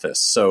our office.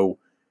 So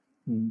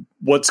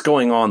what's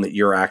going on that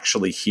you're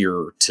actually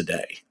here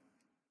today?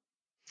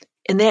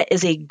 And that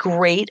is a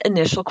great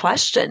initial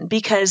question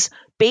because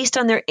based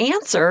on their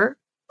answer,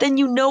 then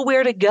you know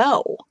where to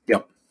go.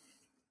 Yep.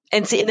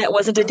 And see, and that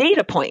wasn't a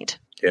data point.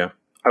 Yeah.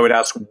 I would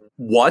ask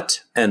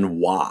what and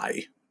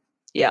why.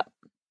 Yeah.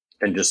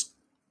 And just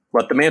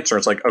let them answer.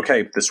 It's like,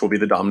 okay, this will be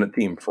the dominant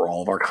theme for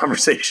all of our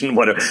conversation.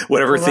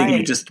 Whatever thing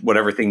you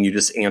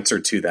just answer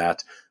to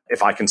that.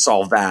 If I can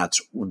solve that,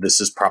 this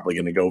is probably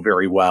going to go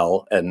very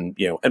well. And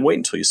and wait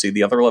until you see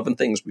the other 11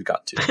 things we've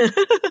got to.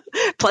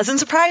 Pleasant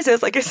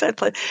surprises, like I said.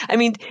 I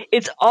mean,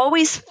 it's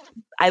always.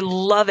 I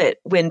love it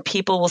when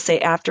people will say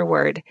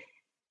afterward,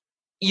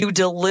 "You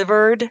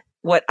delivered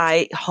what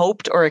I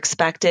hoped or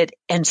expected,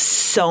 and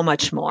so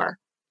much more."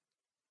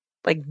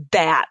 Like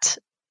that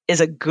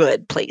is a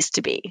good place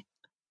to be.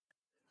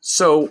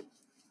 So,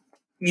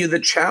 the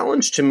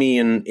challenge to me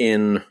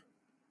in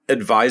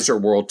advisor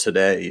world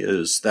today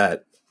is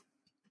that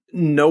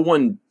no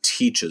one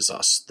teaches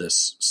us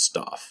this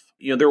stuff.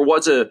 There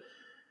was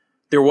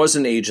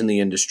an age in the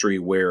industry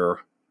where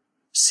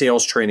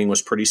sales training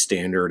was pretty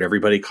standard.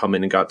 Everybody come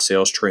in and got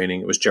sales training.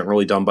 It was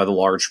generally done by the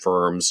large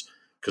firms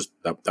because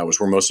that was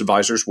where most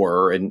advisors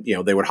were. And,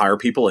 they would hire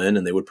people in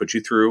and they would put you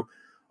through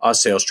a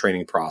sales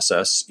training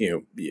process.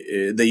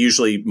 They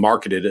usually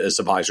marketed it as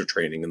advisor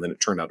training and then it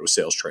turned out it was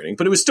sales training,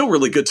 but it was still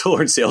really good to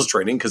learn sales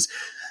training because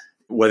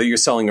whether you're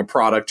selling a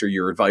product or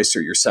your advisor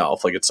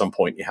yourself, like at some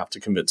point you have to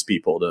convince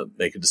people to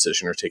make a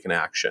decision or take an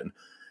action.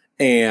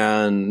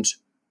 And,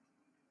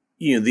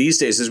 these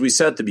days, as we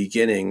said at the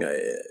beginning,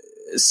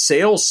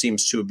 sales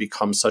seems to have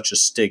become such a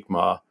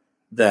stigma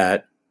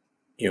that,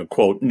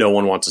 quote, no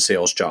one wants a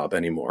sales job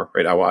anymore,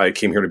 right? I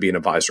came here to be an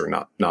advisor,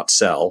 not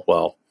sell.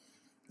 Well,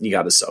 you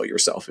got to sell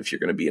yourself if you're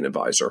going to be an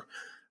advisor.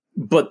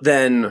 But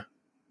then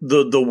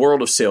the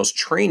world of sales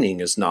training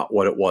is not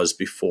what it was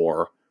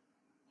before.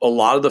 A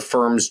lot of the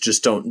firms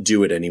just don't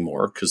do it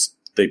anymore because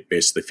they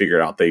basically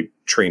figured out they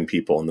train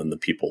people and then the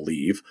people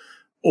leave.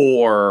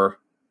 Or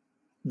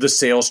the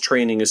sales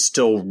training is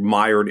still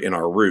mired in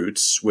our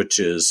roots, which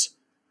is,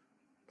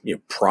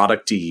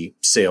 product-y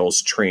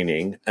sales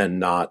training and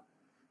not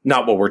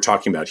not what we're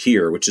talking about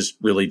here, which is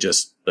really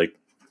just like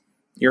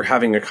you're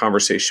having a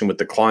conversation with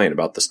the client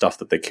about the stuff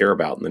that they care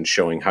about and then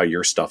showing how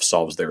your stuff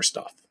solves their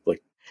stuff.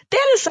 Like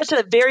that is such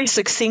a very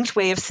succinct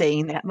way of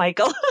saying that,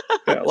 Michael.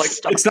 yeah, like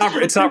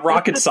it's not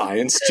rocket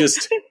science.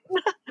 Just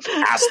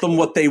ask them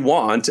what they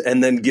want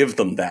and then give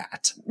them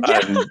that.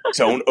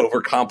 Don't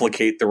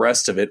overcomplicate the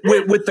rest of it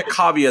with the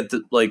caveat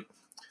that like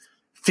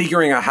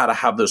figuring out how to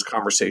have those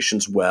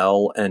conversations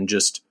well, and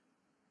just,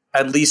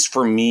 at least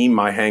for me,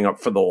 my hang up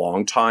for the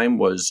long time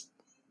was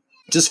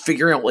just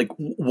figuring out like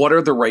what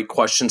are the right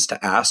questions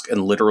to ask,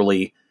 and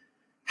literally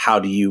how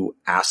do you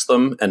ask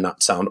them and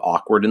not sound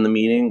awkward in the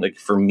meeting. Like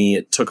for me,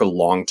 it took a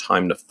long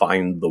time to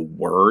find the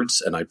words,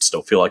 and I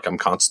still feel like I'm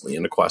constantly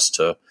in a quest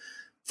to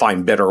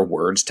find better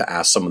words to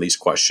ask some of these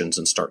questions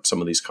and start some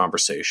of these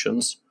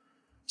conversations.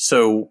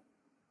 So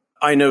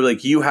I know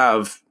like you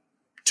have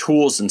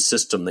tools and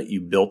system that you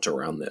built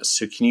around this.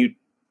 So can you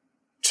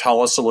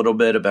tell us a little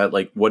bit about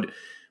like what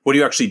do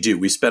you actually do?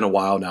 We spent a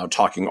while now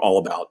talking all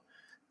about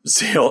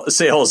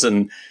sales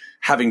and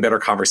having better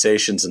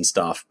conversations and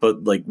stuff,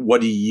 but like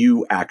what do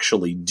you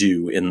actually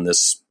do in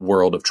this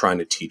world of trying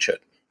to teach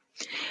it?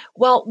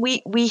 Well,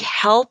 we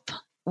help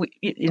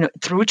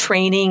through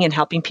training and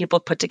helping people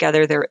put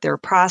together their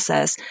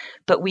process,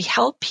 but we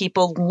help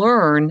people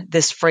learn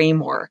this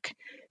framework,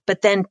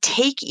 but then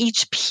take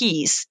each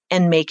piece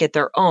and make it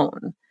their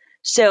own.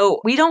 So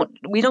we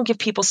don't give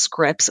people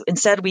scripts.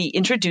 Instead, we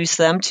introduce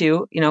them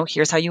to,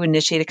 here's how you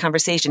initiate a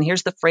conversation.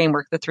 Here's the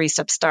framework, the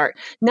 3-step start.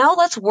 Now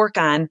let's work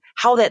on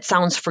how that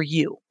sounds for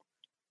you.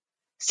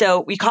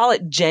 So we call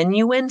it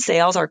genuine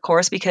sales, our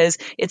course, because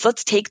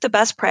let's take the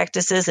best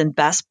practices and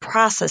best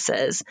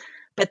processes,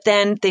 but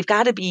then they've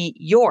got to be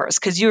yours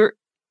because you're,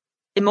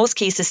 in most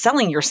cases,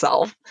 selling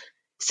yourself.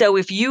 So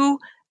if you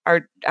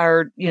are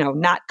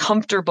not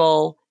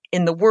comfortable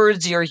in the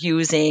words you're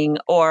using,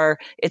 or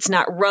it's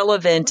not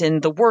relevant in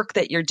the work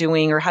that you're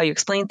doing or how you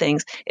explain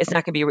things, it's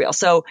not going to be real.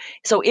 So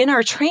in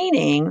our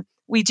training,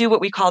 we do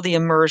what we call the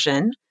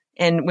immersion.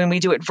 And when we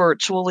do it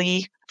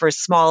virtually for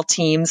small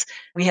teams,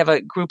 we have a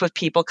group of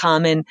people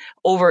come and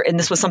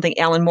this was something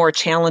Alan Moore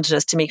challenged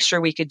us to make sure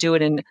we could do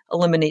it and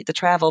eliminate the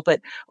travel. But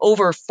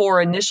over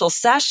 4 initial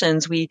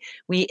sessions, we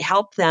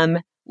help them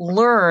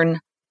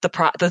learn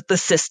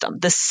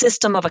the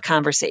system of a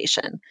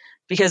conversation,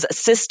 because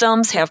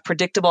systems have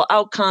predictable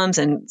outcomes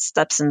and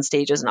steps and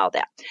stages and all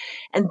that.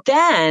 And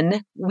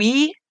then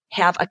we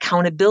have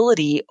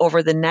accountability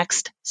over the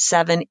next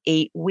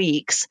 7-8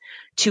 weeks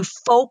to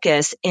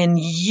focus and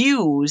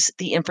use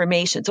the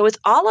information. So it's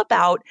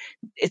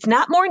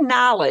not more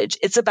knowledge,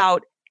 it's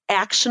about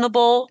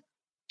actionable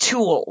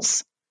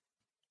tools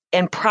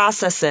and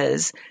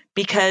processes,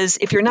 because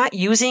if you're not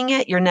using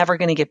it, you're never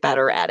going to get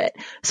better at it.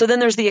 So then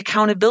there's the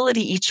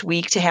accountability each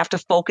week to have to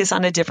focus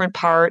on a different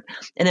part.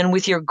 And then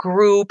with your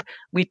group,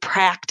 we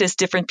practice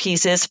different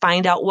pieces,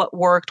 find out what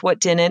worked, what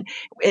didn't.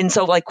 And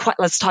so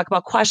let's talk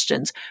about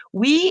questions.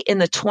 We, in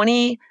the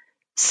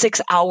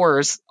 26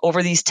 hours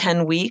over these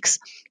 10 weeks,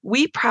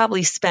 we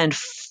probably spend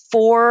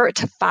 4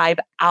 to 5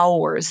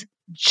 hours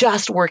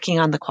just working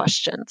on the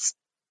questions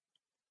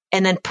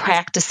and then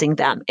practicing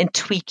them and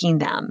tweaking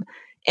them.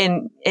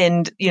 And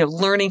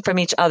learning from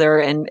each other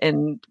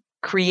and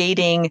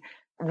creating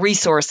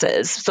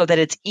resources so that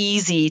it's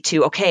easy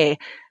to, okay,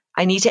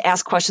 I need to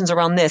ask questions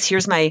around this.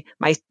 Here's my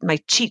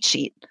cheat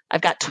sheet. I've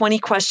got 20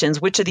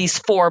 questions. Which of these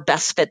 4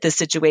 best fit this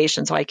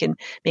situation? So I can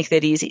make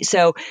that easy.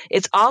 So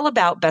it's all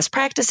about best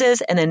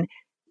practices and then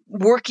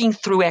working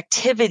through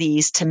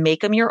activities to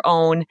make them your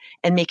own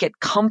and make it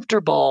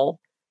comfortable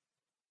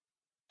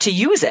to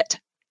use it.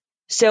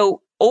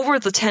 So over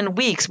the 10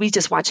 weeks, we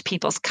just watch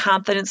people's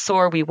confidence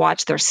soar. We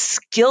watch their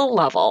skill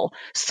level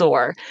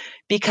soar,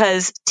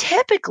 because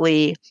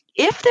typically,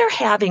 if they're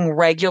having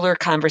regular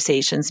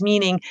conversations,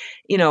 meaning,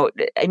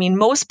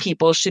 most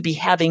people should be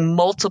having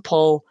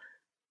multiple.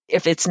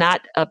 If it's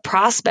not a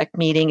prospect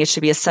meeting, it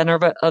should be a center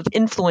of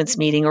influence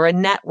meeting or a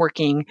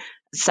networking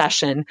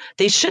session.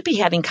 They should be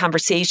having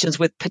conversations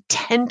with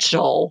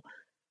potential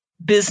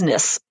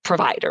business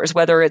providers,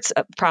 whether it's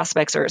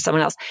prospects or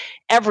someone else,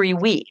 every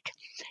week.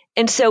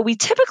 And so we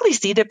typically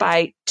see that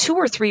by 2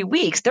 or 3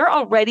 weeks, they're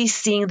already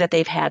seeing that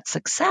they've had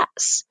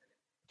success.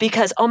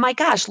 Because, oh my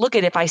gosh, look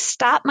at, if I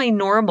stop my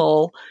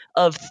normal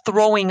of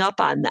throwing up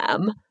on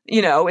them,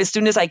 as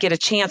soon as I get a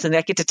chance and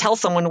I get to tell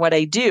someone what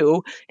I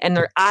do and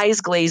their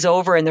eyes glaze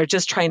over and they're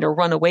just trying to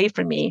run away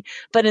from me.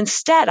 But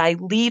instead, I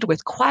lead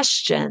with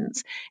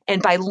questions.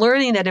 And by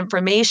learning that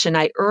information,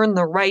 I earn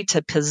the right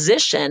to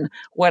position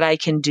what I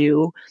can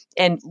do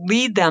and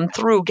lead them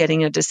through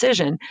getting a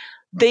decision.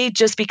 They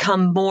just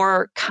become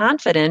more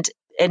confident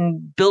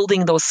in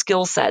building those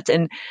skill sets.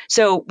 And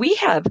so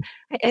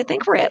I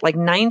think we're at like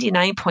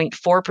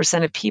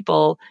 99.4% of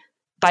people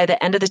by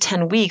the end of the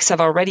 10 weeks have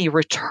already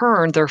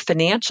returned their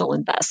financial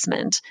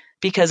investment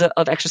because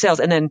of extra sales.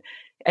 And then,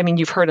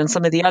 you've heard on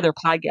some of the other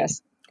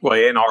podcasts. Well,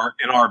 in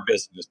our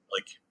business,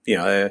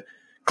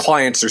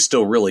 clients are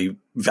still really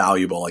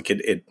valuable. Like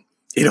it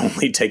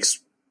only takes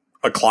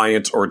a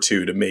client or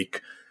two to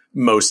make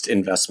most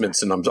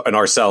investments and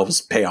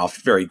ourselves pay off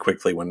very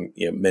quickly when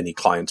many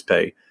clients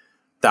pay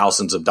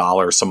thousands of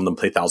dollars. Some of them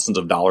pay thousands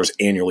of dollars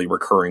annually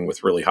recurring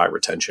with really high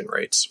retention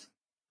rates.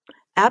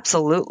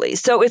 Absolutely.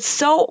 So it's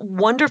so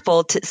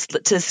wonderful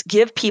to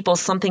give people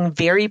something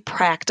very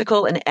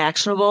practical and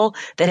actionable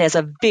that has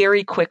a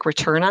very quick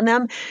return on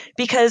them,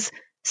 because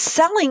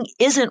selling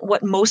isn't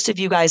what most of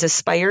you guys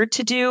aspire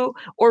to do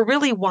or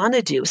really want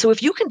to do. So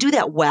if you can do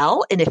that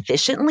well and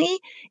efficiently,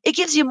 it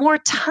gives you more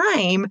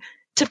time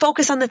to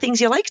focus on the things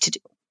you like to do.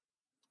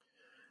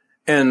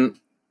 And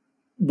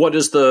what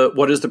is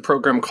the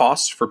program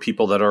cost for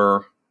people that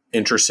are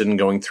interested in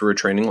going through a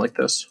training like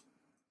this?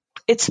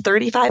 It's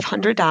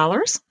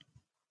 $3,500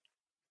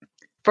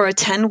 for a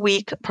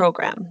 10-week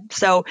program.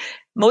 So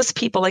most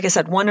people, like I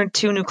said, 1 or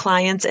 2 new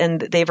clients,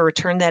 and they've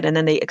returned that, and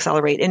then they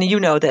accelerate. And you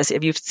know this,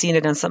 if you've seen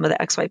it on some of the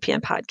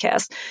XYPN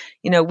podcasts,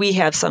 we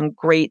have some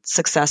great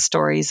success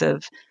stories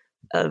of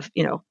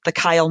the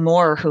Kyle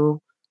Moore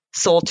who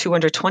sold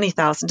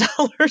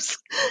 $220,000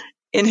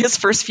 in his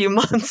first few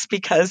months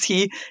because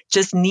he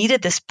just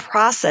needed this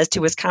process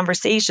to his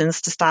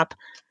conversations to stop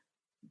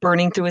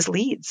burning through his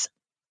leads.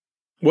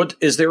 What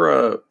is there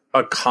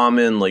a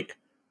common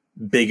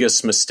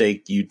biggest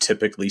mistake you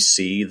typically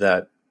see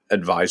that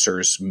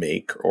advisors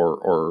make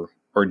or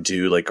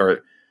do?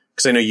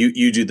 Because I know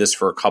you do this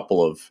for a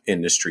couple of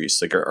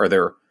industries. Are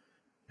there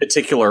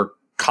particular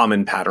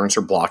common patterns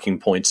or blocking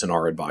points in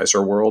our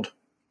advisor world?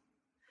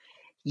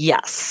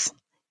 Yes.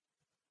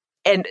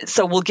 And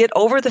so we'll get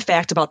over the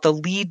fact about the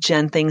lead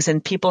gen things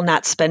and people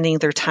not spending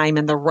their time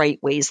in the right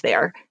ways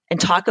there, and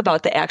talk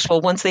about the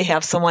actual, once they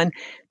have someone,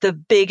 the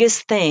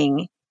biggest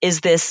thing is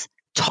this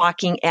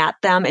talking at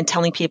them and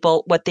telling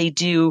people what they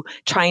do,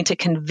 trying to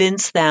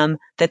convince them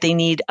that they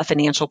need a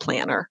financial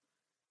planner.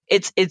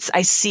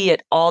 I see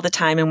it all the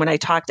time. And when I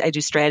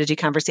do strategy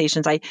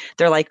conversations,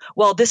 they're like,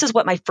 well, this is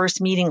what my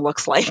first meeting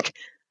looks like.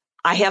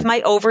 I have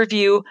my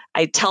overview.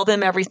 I tell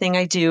them everything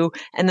I do.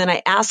 And then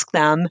I ask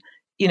them,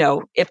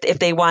 if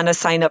they want to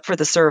sign up for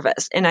the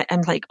service. And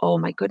I'm like, oh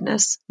my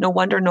goodness, no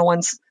wonder no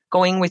one's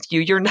going with you.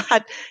 You're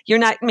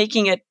not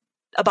making it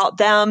about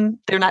them.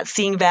 They're not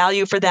seeing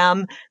value for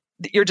them.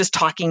 You're just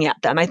talking at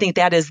them. I think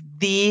that is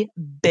the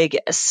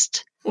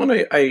biggest. Well,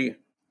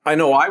 I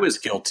know I was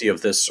guilty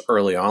of this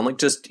early on.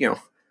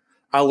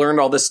 I learned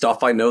all this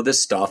stuff. I know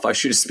this stuff. I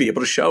should just be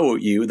able to show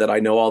you that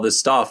I know all this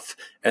stuff,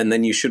 and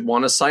then you should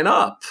want to sign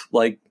up.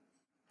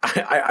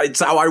 It's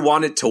how I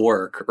want it to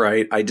work,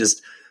 right?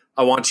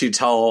 I want to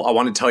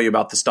tell you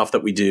about the stuff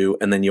that we do,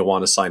 and then you'll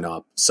want to sign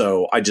up.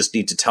 So I just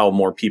need to tell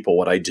more people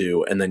what I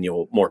do, and then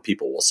more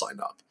people will sign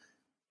up.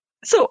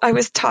 So I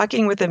was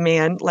talking with a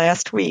man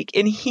last week,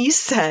 and he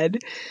said,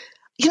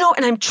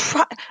 and I'm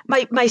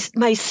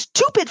my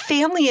stupid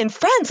family and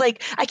friends,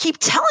 I keep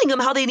telling them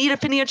how they need a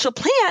financial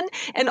plan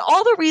and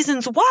all the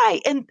reasons why,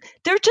 and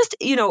they're just,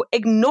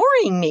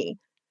 ignoring me.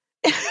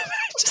 And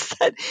I just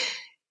said,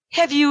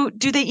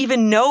 do they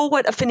even know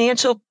what a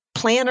financial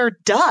planner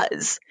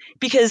does?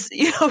 Because,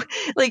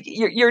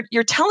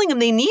 you're telling them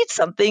they need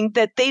something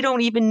that they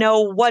don't even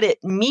know what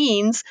it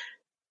means,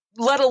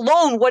 let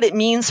alone what it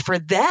means for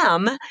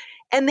them.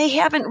 And they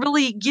haven't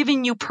really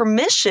given you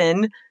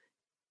permission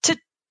to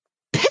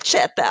pitch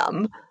at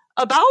them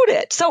about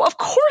it. So of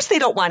course they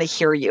don't want to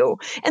hear you.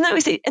 And then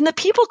we say, and the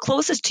people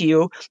closest to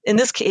you, in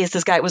this case,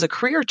 this guy was a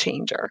career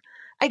changer.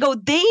 I go,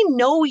 they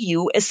know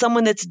you as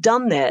someone that's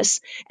done this.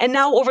 And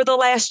now over the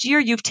last year,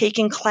 you've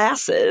taken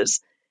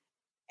classes,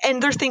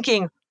 and they're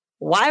thinking,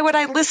 why would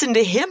I listen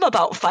to him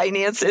about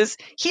finances?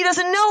 He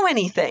doesn't know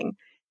anything.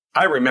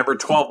 I remember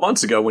 12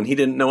 months ago when he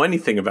didn't know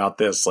anything about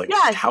this.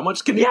 How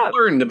much can he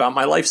learn about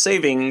my life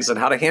savings and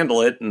how to handle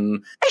it?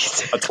 And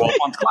a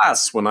 12-month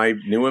class when I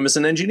knew him as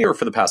an engineer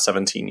for the past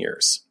 17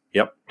 years.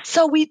 Yep.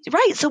 So we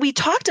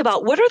talked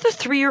about what are the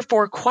 3 or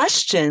 4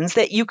 questions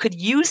that you could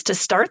use to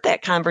start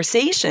that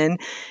conversation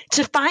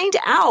to find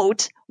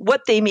out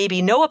what they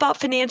maybe know about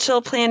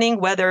financial planning,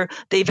 whether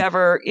they've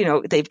ever,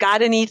 they've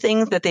got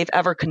anything that they've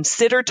ever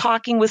considered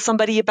talking with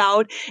somebody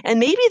about. And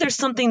maybe there's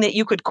something that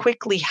you could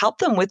quickly help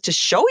them with to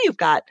show you've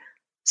got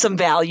some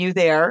value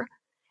there.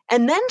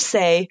 And then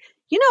say,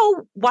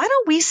 why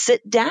don't we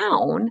sit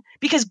down?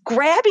 Because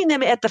grabbing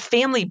them at the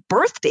family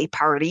birthday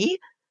party,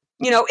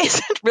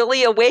 isn't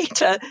really a way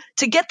to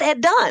get that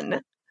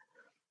done.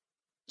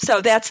 So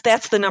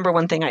that's the number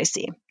one thing I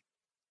see.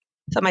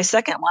 So my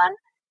second one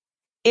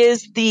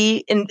is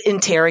the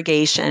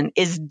interrogation,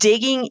 is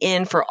digging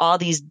in for all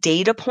these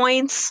data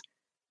points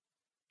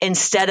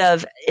instead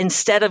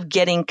of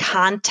getting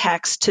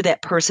context to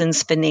that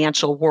person's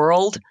financial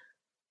world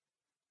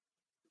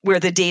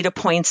where the data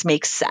points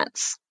make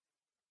sense.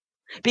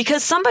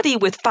 Because somebody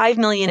with $5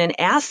 million in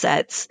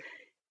assets,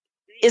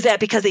 is that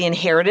because they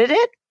inherited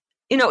it?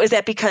 Is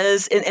that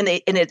because, and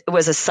it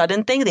was a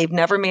sudden thing, they've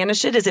never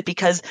managed it? Is it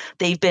because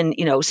they've been,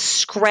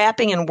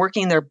 scrapping and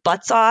working their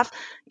butts off,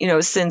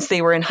 since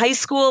they were in high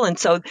school? And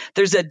so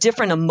there's a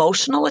different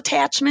emotional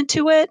attachment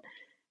to it.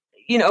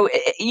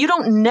 You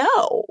don't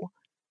know.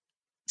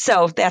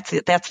 So that's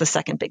the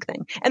second big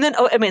thing. And then,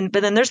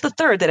 but then there's the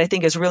third that I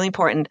think is really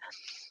important.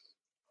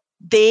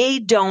 they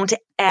don't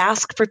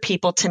ask for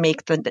people to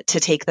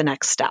take the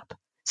next step.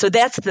 So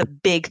that's the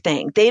big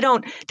thing. They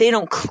don't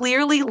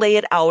clearly lay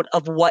it out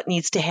of what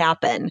needs to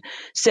happen.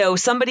 So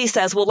somebody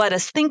says, well, let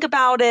us think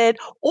about it,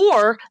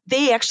 or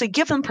they actually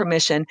give them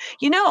permission.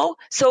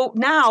 So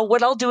now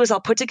what I'll do is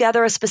I'll put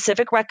together a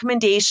specific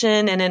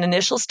recommendation and an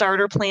initial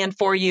starter plan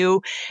for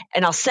you,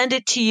 and I'll send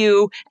it to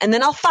you, and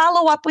then I'll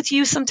follow up with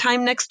you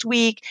sometime next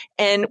week,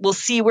 and we'll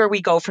see where we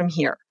go from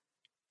here.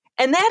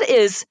 And that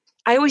is,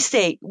 I always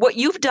say, what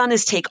you've done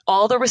is take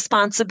all the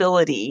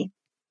responsibility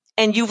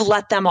and you've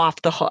let them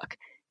off the hook.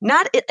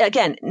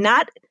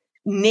 Not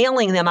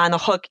nailing them on the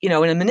hook, in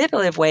a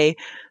manipulative way.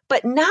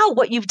 But now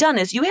what you've done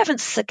is you haven't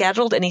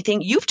scheduled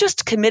anything. You've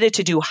just committed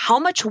to do how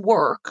much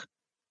work,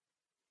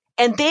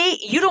 and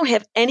you don't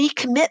have any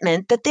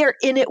commitment that they're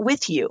in it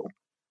with you.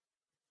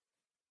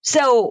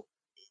 So,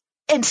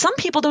 and some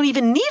people don't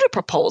even need a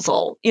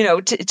proposal,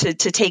 to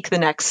take the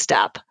next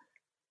step.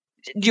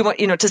 You want,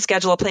 to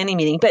schedule a planning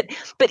meeting. But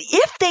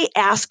if they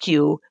ask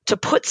you to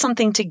put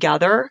something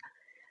together,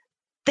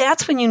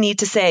 that's when you need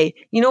to say,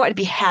 I'd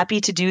be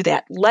happy to do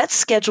that. Let's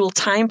schedule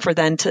time for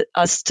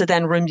us to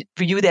then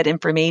review that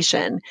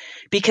information,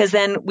 because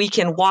then we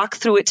can walk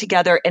through it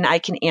together and I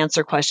can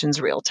answer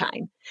questions real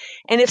time.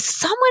 And if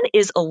someone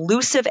is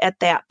elusive at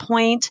that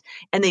point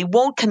and they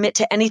won't commit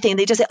to anything,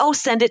 they just say, oh,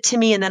 send it to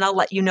me and then I'll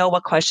let you know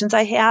what questions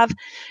I have.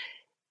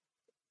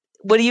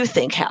 What do you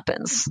think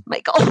happens,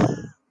 Michael?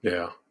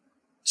 Yeah.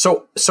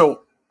 So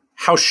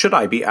how should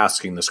I be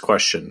asking this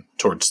question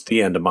towards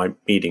the end of my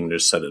meeting to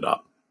set it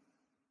up?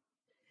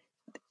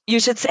 You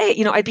should say,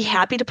 I'd be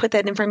happy to put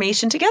that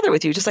information together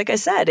with you, just like I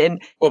said.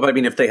 And well, but I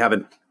mean, if they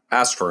haven't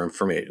asked for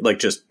information, like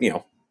just,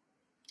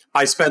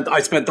 I spent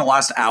the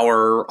last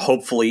hour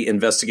hopefully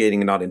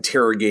investigating and not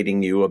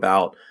interrogating you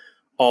about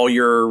all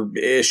your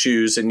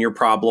issues and your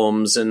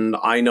problems. And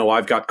I know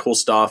I've got cool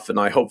stuff, and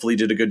I hopefully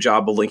did a good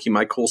job of linking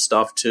my cool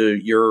stuff to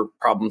your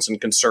problems and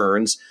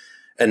concerns.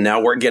 And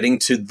now we're getting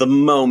to the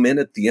moment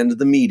at the end of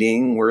the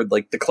meeting where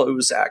like the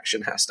close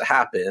action has to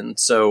happen.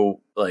 So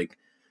like,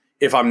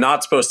 if I'm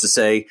not supposed to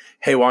say,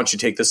 hey, why don't you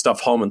take this stuff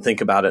home and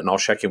think about it and I'll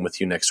check in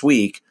with you next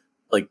week,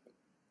 like,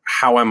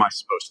 how am I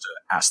supposed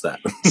to ask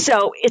that?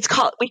 So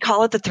we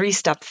call it the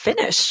 3-step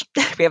finish.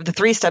 We have the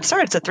 3-step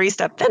start. It's a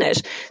 3-step finish.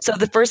 So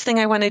the first thing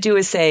I want to do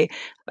is say,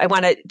 I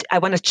want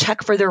to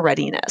check for their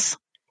readiness.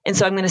 And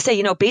so I'm going to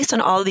say, based on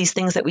all of these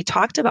things that we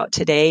talked about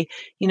today,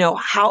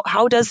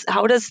 how does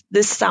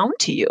this sound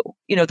to you?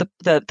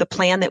 The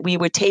plan that we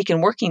would take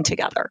in working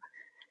together.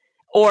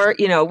 Or,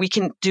 we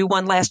can do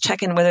one last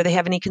check-in whether they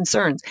have any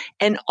concerns.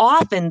 And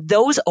often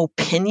those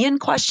opinion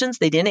questions,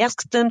 they didn't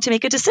ask them to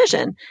make a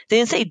decision. They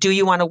didn't say, do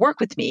you want to work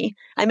with me?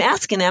 I'm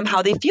asking them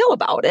how they feel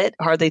about it,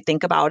 how they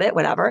think about it,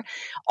 whatever.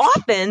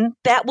 Often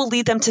that will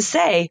lead them to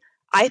say,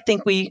 I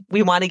think we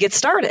want to get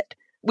started.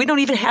 We don't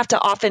even have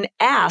to often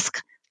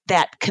ask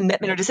that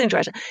commitment or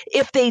decision.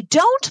 If they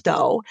don't,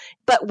 though,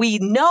 but we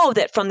know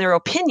that from their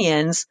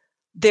opinions,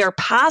 they're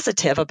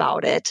positive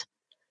about it,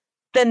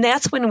 then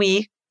that's when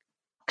we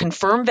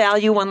confirm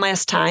value one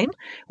last time.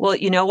 Well,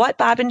 you know what,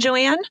 Bob and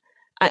Joanne?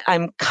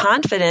 I'm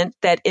confident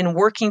that in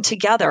working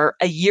together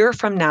a year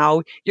from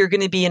now, you're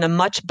going to be in a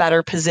much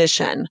better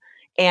position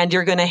and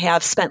you're going to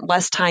have spent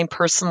less time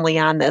personally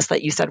on this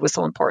that you said was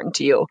so important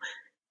to you.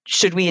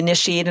 Should we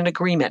initiate an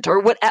agreement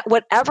or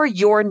whatever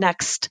your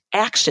next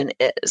action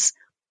is?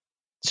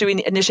 Should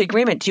we initiate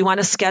agreement? Do you want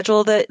to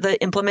schedule the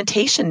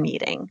implementation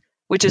meeting,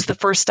 which is the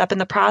first step in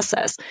the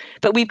process?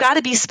 But we've got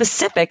to be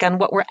specific on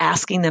what we're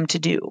asking them to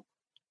do.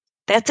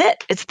 That's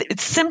it.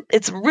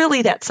 It's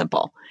really that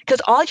simple.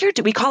 Because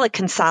we call it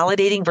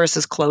consolidating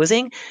versus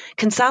closing.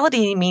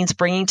 Consolidating means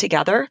bringing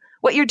together.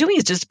 What you're doing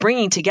is just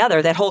bringing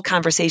together that whole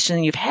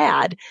conversation you've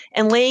had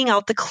and laying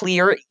out the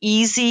clear,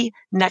 easy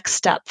next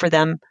step for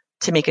them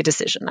to make a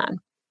decision on.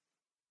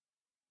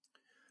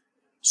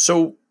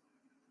 So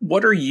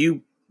what are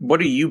you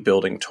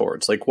building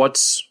towards? Like,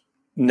 what's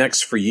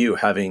next for you,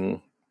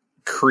 having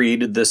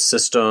created this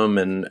system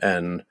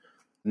and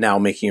now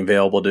making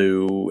available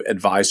to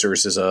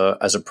advisors as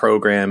a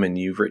program, and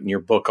you've written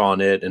your book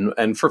on it.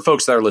 And for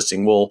folks that are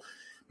listening, we'll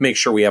make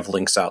sure we have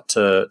links out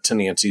to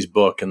Nancy's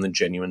book and the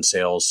Genuine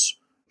Sales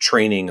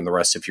training and the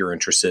rest if you're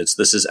interested.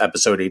 So this is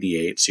episode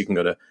 88. So you can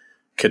go to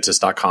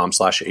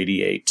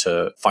kitces.com/88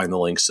 to find the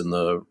links in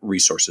the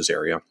resources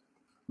area.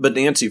 But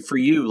Nancy, for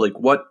you, like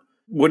what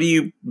are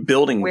you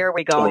building? Where are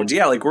we going? Towards?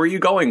 Yeah, like where are you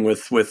going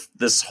with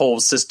this whole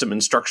system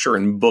and structure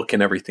and book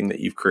and everything that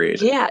you've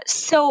created? Yeah.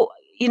 So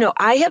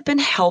I have been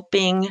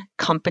helping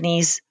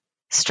companies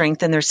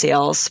strengthen their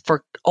sales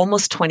for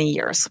almost 20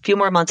 years. A few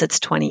more months,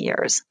 it's 20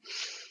 years.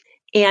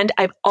 And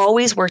I've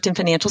always worked in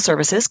financial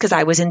services because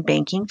I was in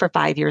banking for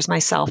 5 years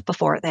myself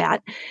before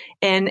that.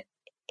 And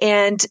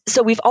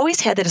so we've always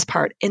had that as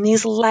part. In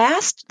these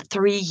last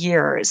 3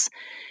 years,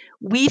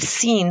 we've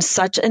seen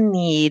such a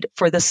need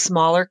for the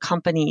smaller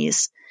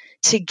companies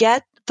to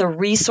get the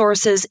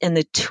resources and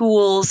the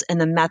tools and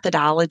the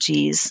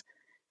methodologies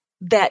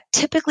that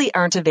typically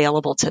aren't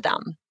available to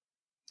them.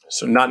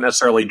 So not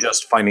necessarily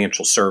just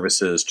financial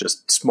services,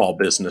 just small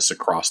business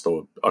across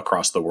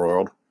the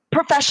world.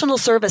 Professional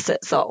services,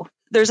 though.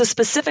 There's a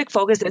specific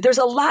focus there. There's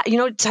a lot,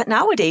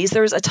 nowadays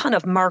there's a ton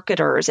of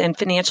marketers and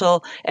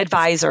financial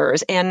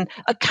advisors and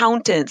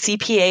accountants,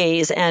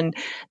 CPAs, and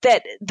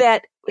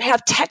that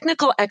have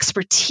technical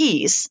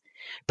expertise,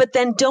 but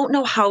then don't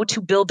know how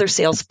to build their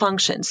sales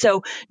function.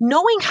 So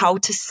knowing how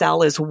to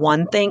sell is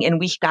one thing, and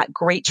we've got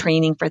great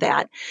training for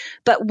that.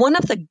 But one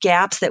of the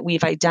gaps that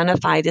we've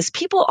identified is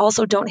people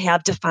also don't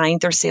have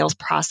defined their sales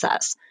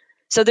process.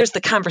 So there's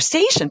the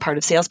conversation part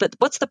of sales, but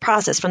what's the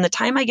process? From the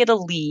time I get a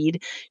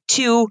lead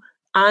to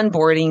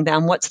onboarding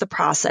them, what's the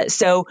process?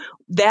 So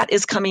that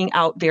is coming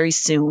out very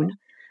soon.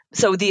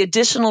 So the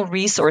additional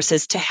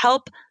resources to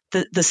help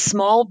the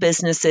small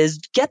businesses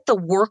get the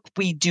work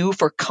we do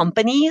for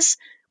companies,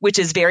 which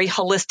is very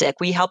holistic.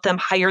 We help them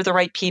hire the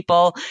right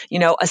people,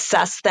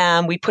 assess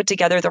them. We put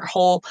together their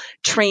whole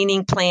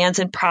training plans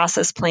and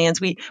process plans.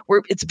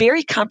 It's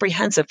very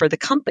comprehensive for the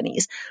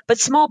companies, but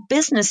small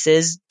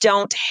businesses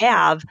don't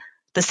have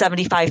the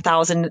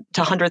 $75,000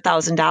 to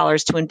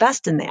 $100,000 to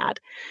invest in that.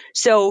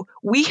 So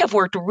we have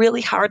worked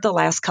really hard the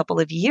last couple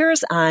of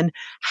years on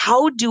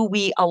how do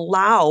we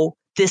allow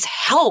this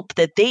help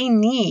that they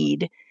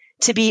need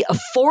to be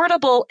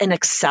affordable and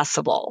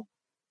accessible.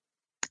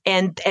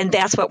 And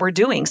that's what we're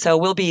doing. So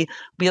we'll be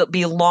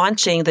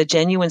launching the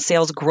Genuine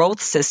Sales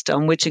Growth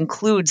System, which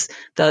includes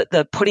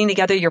the putting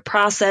together your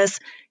process,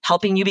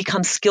 helping you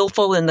become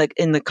skillful in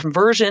the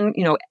conversion,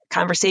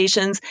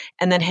 conversations,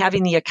 and then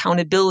having the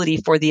accountability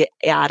for the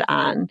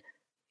add-on,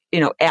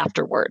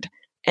 afterward.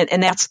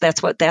 And that's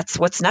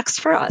what's next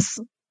for us.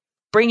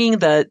 Bringing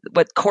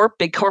what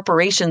big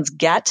corporations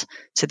get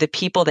to the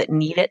people that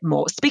need it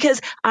most. Because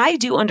I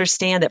do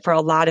understand that for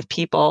a lot of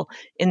people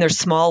in their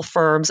small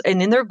firms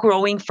and in their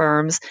growing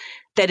firms,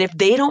 that if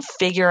they don't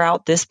figure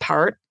out this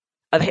part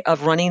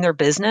of running their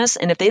business,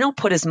 and if they don't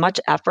put as much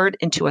effort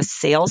into a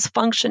sales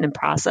function and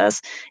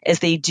process as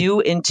they do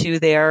into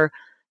their,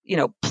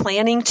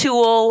 planning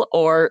tool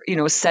or,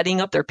 setting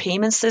up their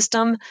payment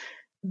system,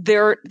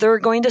 they're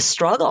going to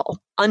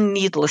struggle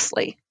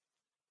needlessly.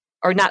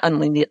 Or not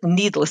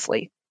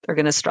needlessly, they're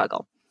going to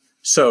struggle.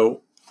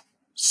 So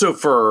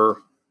for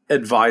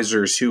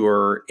advisors who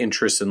are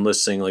interested in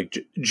listening, like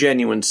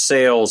genuine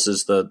sales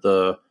is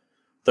the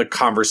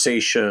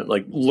conversation,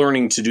 like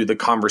learning to do the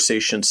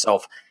conversation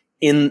itself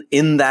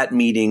in that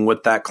meeting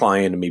with that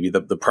client, and maybe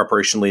the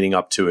preparation leading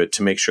up to it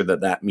to make sure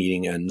that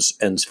meeting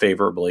ends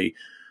favorably.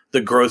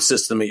 The growth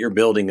system that you're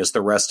building is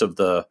the rest of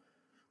the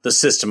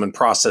system and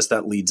process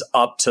that leads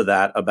up to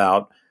that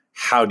about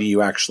how do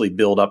you actually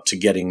build up to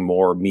getting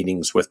more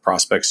meetings with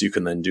prospects you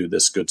can then do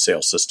this good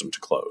sales system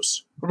to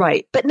close?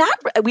 Right. But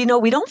we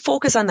don't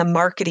focus on the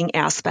marketing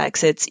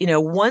aspects. It's,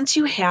 once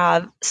you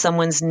have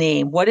someone's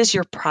name, what is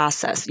your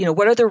process?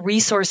 What are the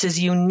resources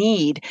you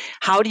need?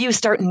 How do you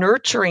start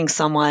nurturing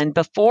someone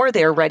before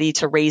they're ready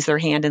to raise their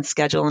hand and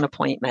schedule an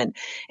appointment?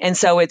 And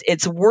so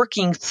it's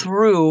working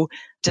through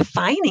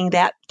defining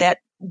that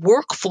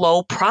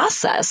workflow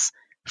process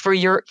for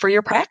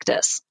your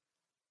practice.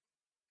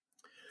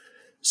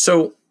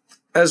 So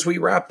as we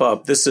wrap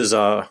up, this is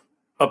a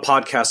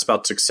podcast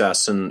about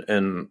success.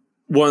 And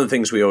one of the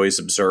things we always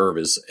observe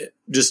is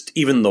just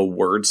even the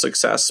word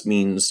success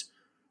means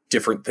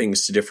different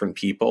things to different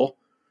people.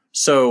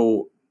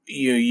 So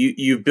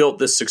you've built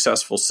this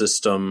successful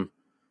system.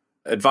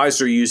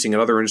 Advisors are using it.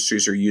 Other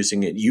industries are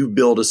using it. You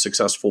build a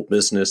successful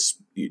business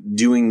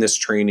doing this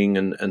training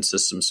and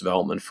systems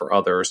development for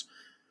others.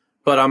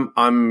 But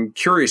I'm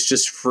curious,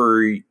 just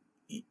for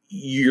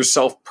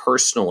yourself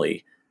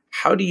personally,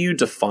 how do you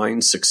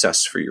define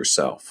success for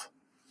yourself?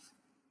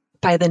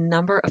 By the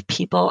number of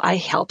people I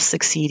help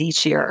succeed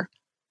each year.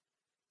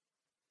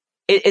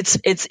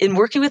 It's in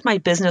working with my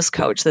business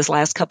coach this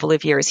last couple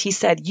of years. He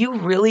said, you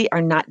really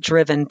are not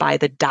driven by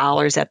the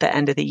dollars at the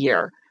end of the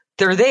year.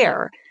 They're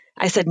there.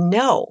 I said,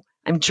 no,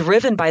 I'm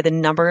driven by the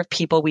number of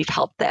people we've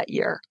helped that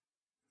year.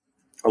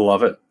 I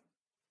love it.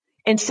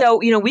 And so,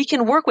 we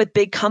can work with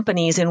big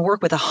companies and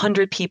work with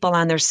 100 people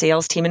on their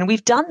sales team. And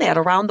we've done that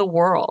around the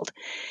world.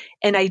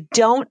 And I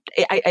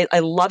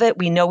love it.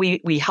 We know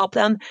we help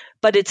them,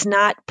 but it's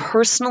not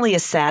personally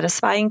as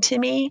satisfying to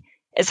me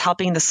as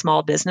helping the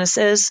small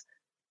businesses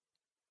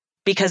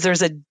because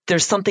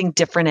there's something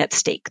different at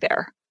stake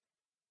there.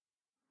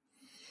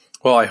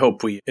 Well, I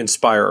hope we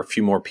inspire a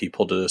few more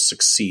people to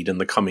succeed in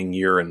the coming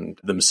year and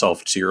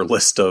themselves to your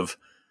list of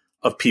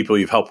people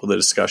you've helped with the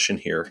discussion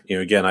here.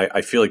 Again,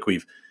 I feel like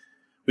we've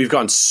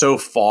gone so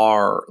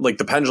far, like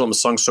the pendulum has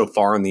swung so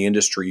far in the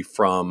industry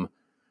from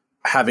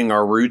having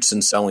our roots in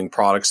selling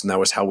products, and that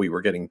was how we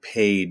were getting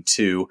paid,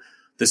 to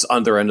this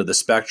other end of the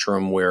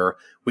spectrum where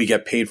we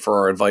get paid for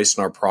our advice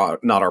and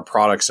not our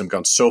products, and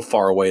gone so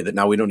far away that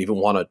now we don't even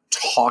want to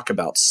talk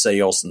about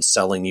sales and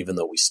selling, even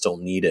though we still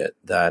need it.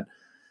 That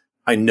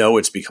I know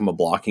it's become a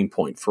blocking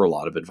point for a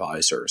lot of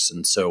advisors.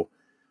 And so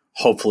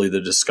hopefully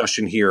the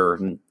discussion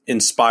here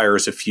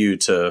inspires a few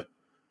to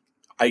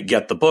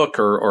get the book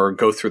or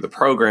go through the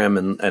program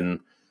and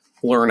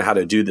learn how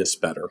to do this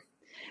better.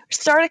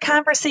 start a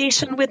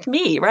conversation with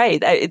me,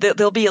 right?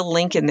 There'll be a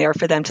link in there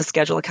for them to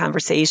schedule a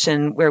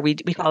conversation where we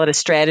call it a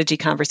strategy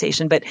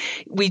conversation. But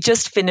we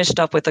just finished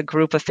up with a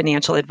group of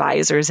financial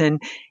advisors,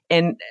 and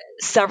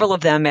several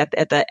of them at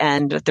the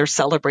end of their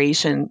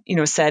celebration,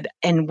 said,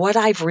 and what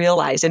I've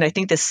realized, and I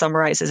think this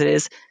summarizes it,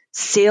 is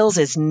sales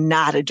is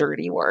not a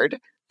dirty word.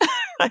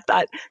 I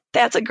thought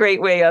that's a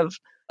great way of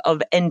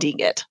ending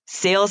it.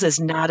 Sales is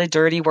not a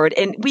dirty word,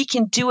 and we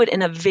can do it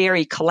in a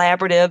very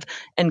collaborative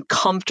and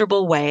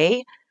comfortable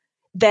way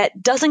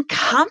that doesn't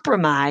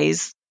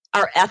compromise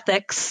our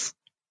ethics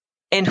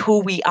and who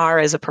we are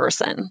as a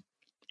person.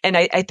 And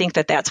I think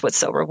that that's what's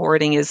so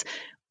rewarding is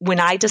when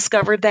I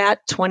discovered that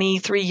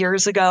 23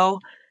 years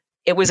ago,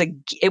 it was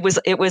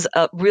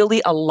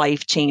really a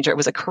life changer. It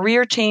was a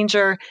career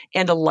changer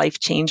and a life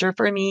changer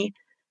for me.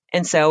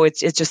 And so it's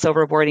just so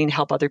rewarding to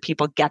help other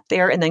people get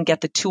there and then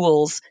get the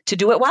tools to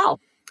do it well.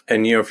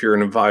 And, if you're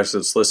an advisor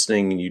that's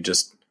listening and you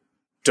just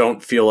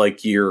don't feel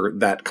like you're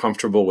that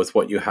comfortable with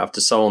what you have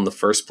to sell in the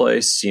first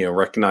place,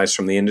 recognize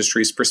from the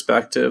industry's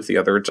perspective, the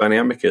other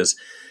dynamic is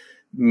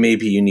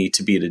maybe you need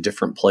to be at a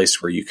different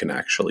place where you can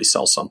actually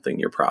sell something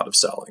you're proud of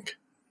selling.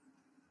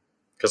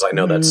 Because I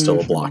know that's still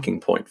a blocking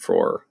point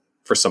for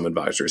some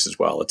advisors as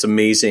well. It's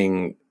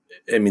amazing.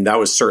 I mean, that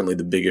was certainly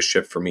the biggest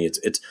shift for me.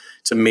 It's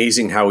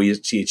amazing how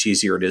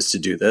easier it is to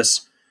do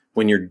this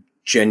when you're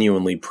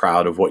genuinely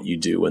proud of what you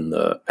do and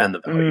the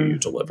value you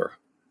deliver.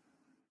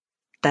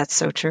 That's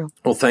so true.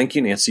 Well, thank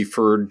you, Nancy,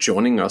 for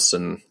joining us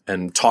and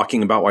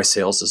talking about why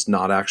sales is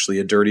not actually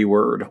a dirty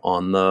word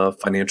on the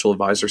Financial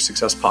Advisor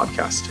Success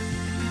Podcast.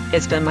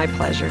 It's been my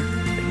pleasure.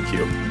 Thank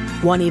you.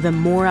 Want even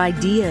more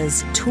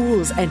ideas,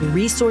 tools, and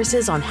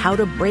resources on how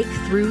to break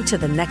through to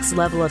the next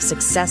level of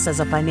success as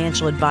a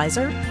financial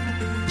advisor?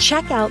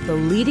 Check out the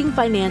leading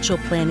financial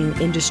planning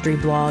industry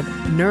blog,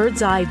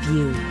 Nerd's Eye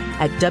View,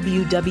 at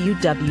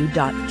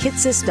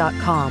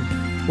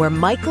www.kitsis.com, where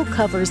Michael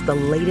covers the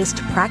latest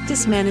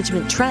practice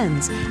management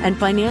trends and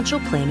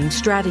financial planning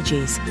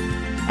strategies.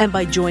 And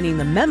by joining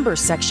the members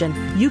section,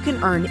 you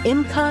can earn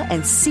IMCA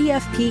and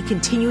CFP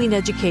continuing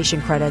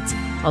education credits,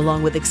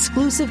 along with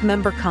exclusive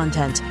member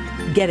content.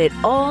 Get it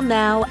all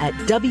now at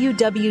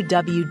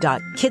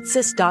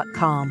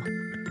www.kitsis.com.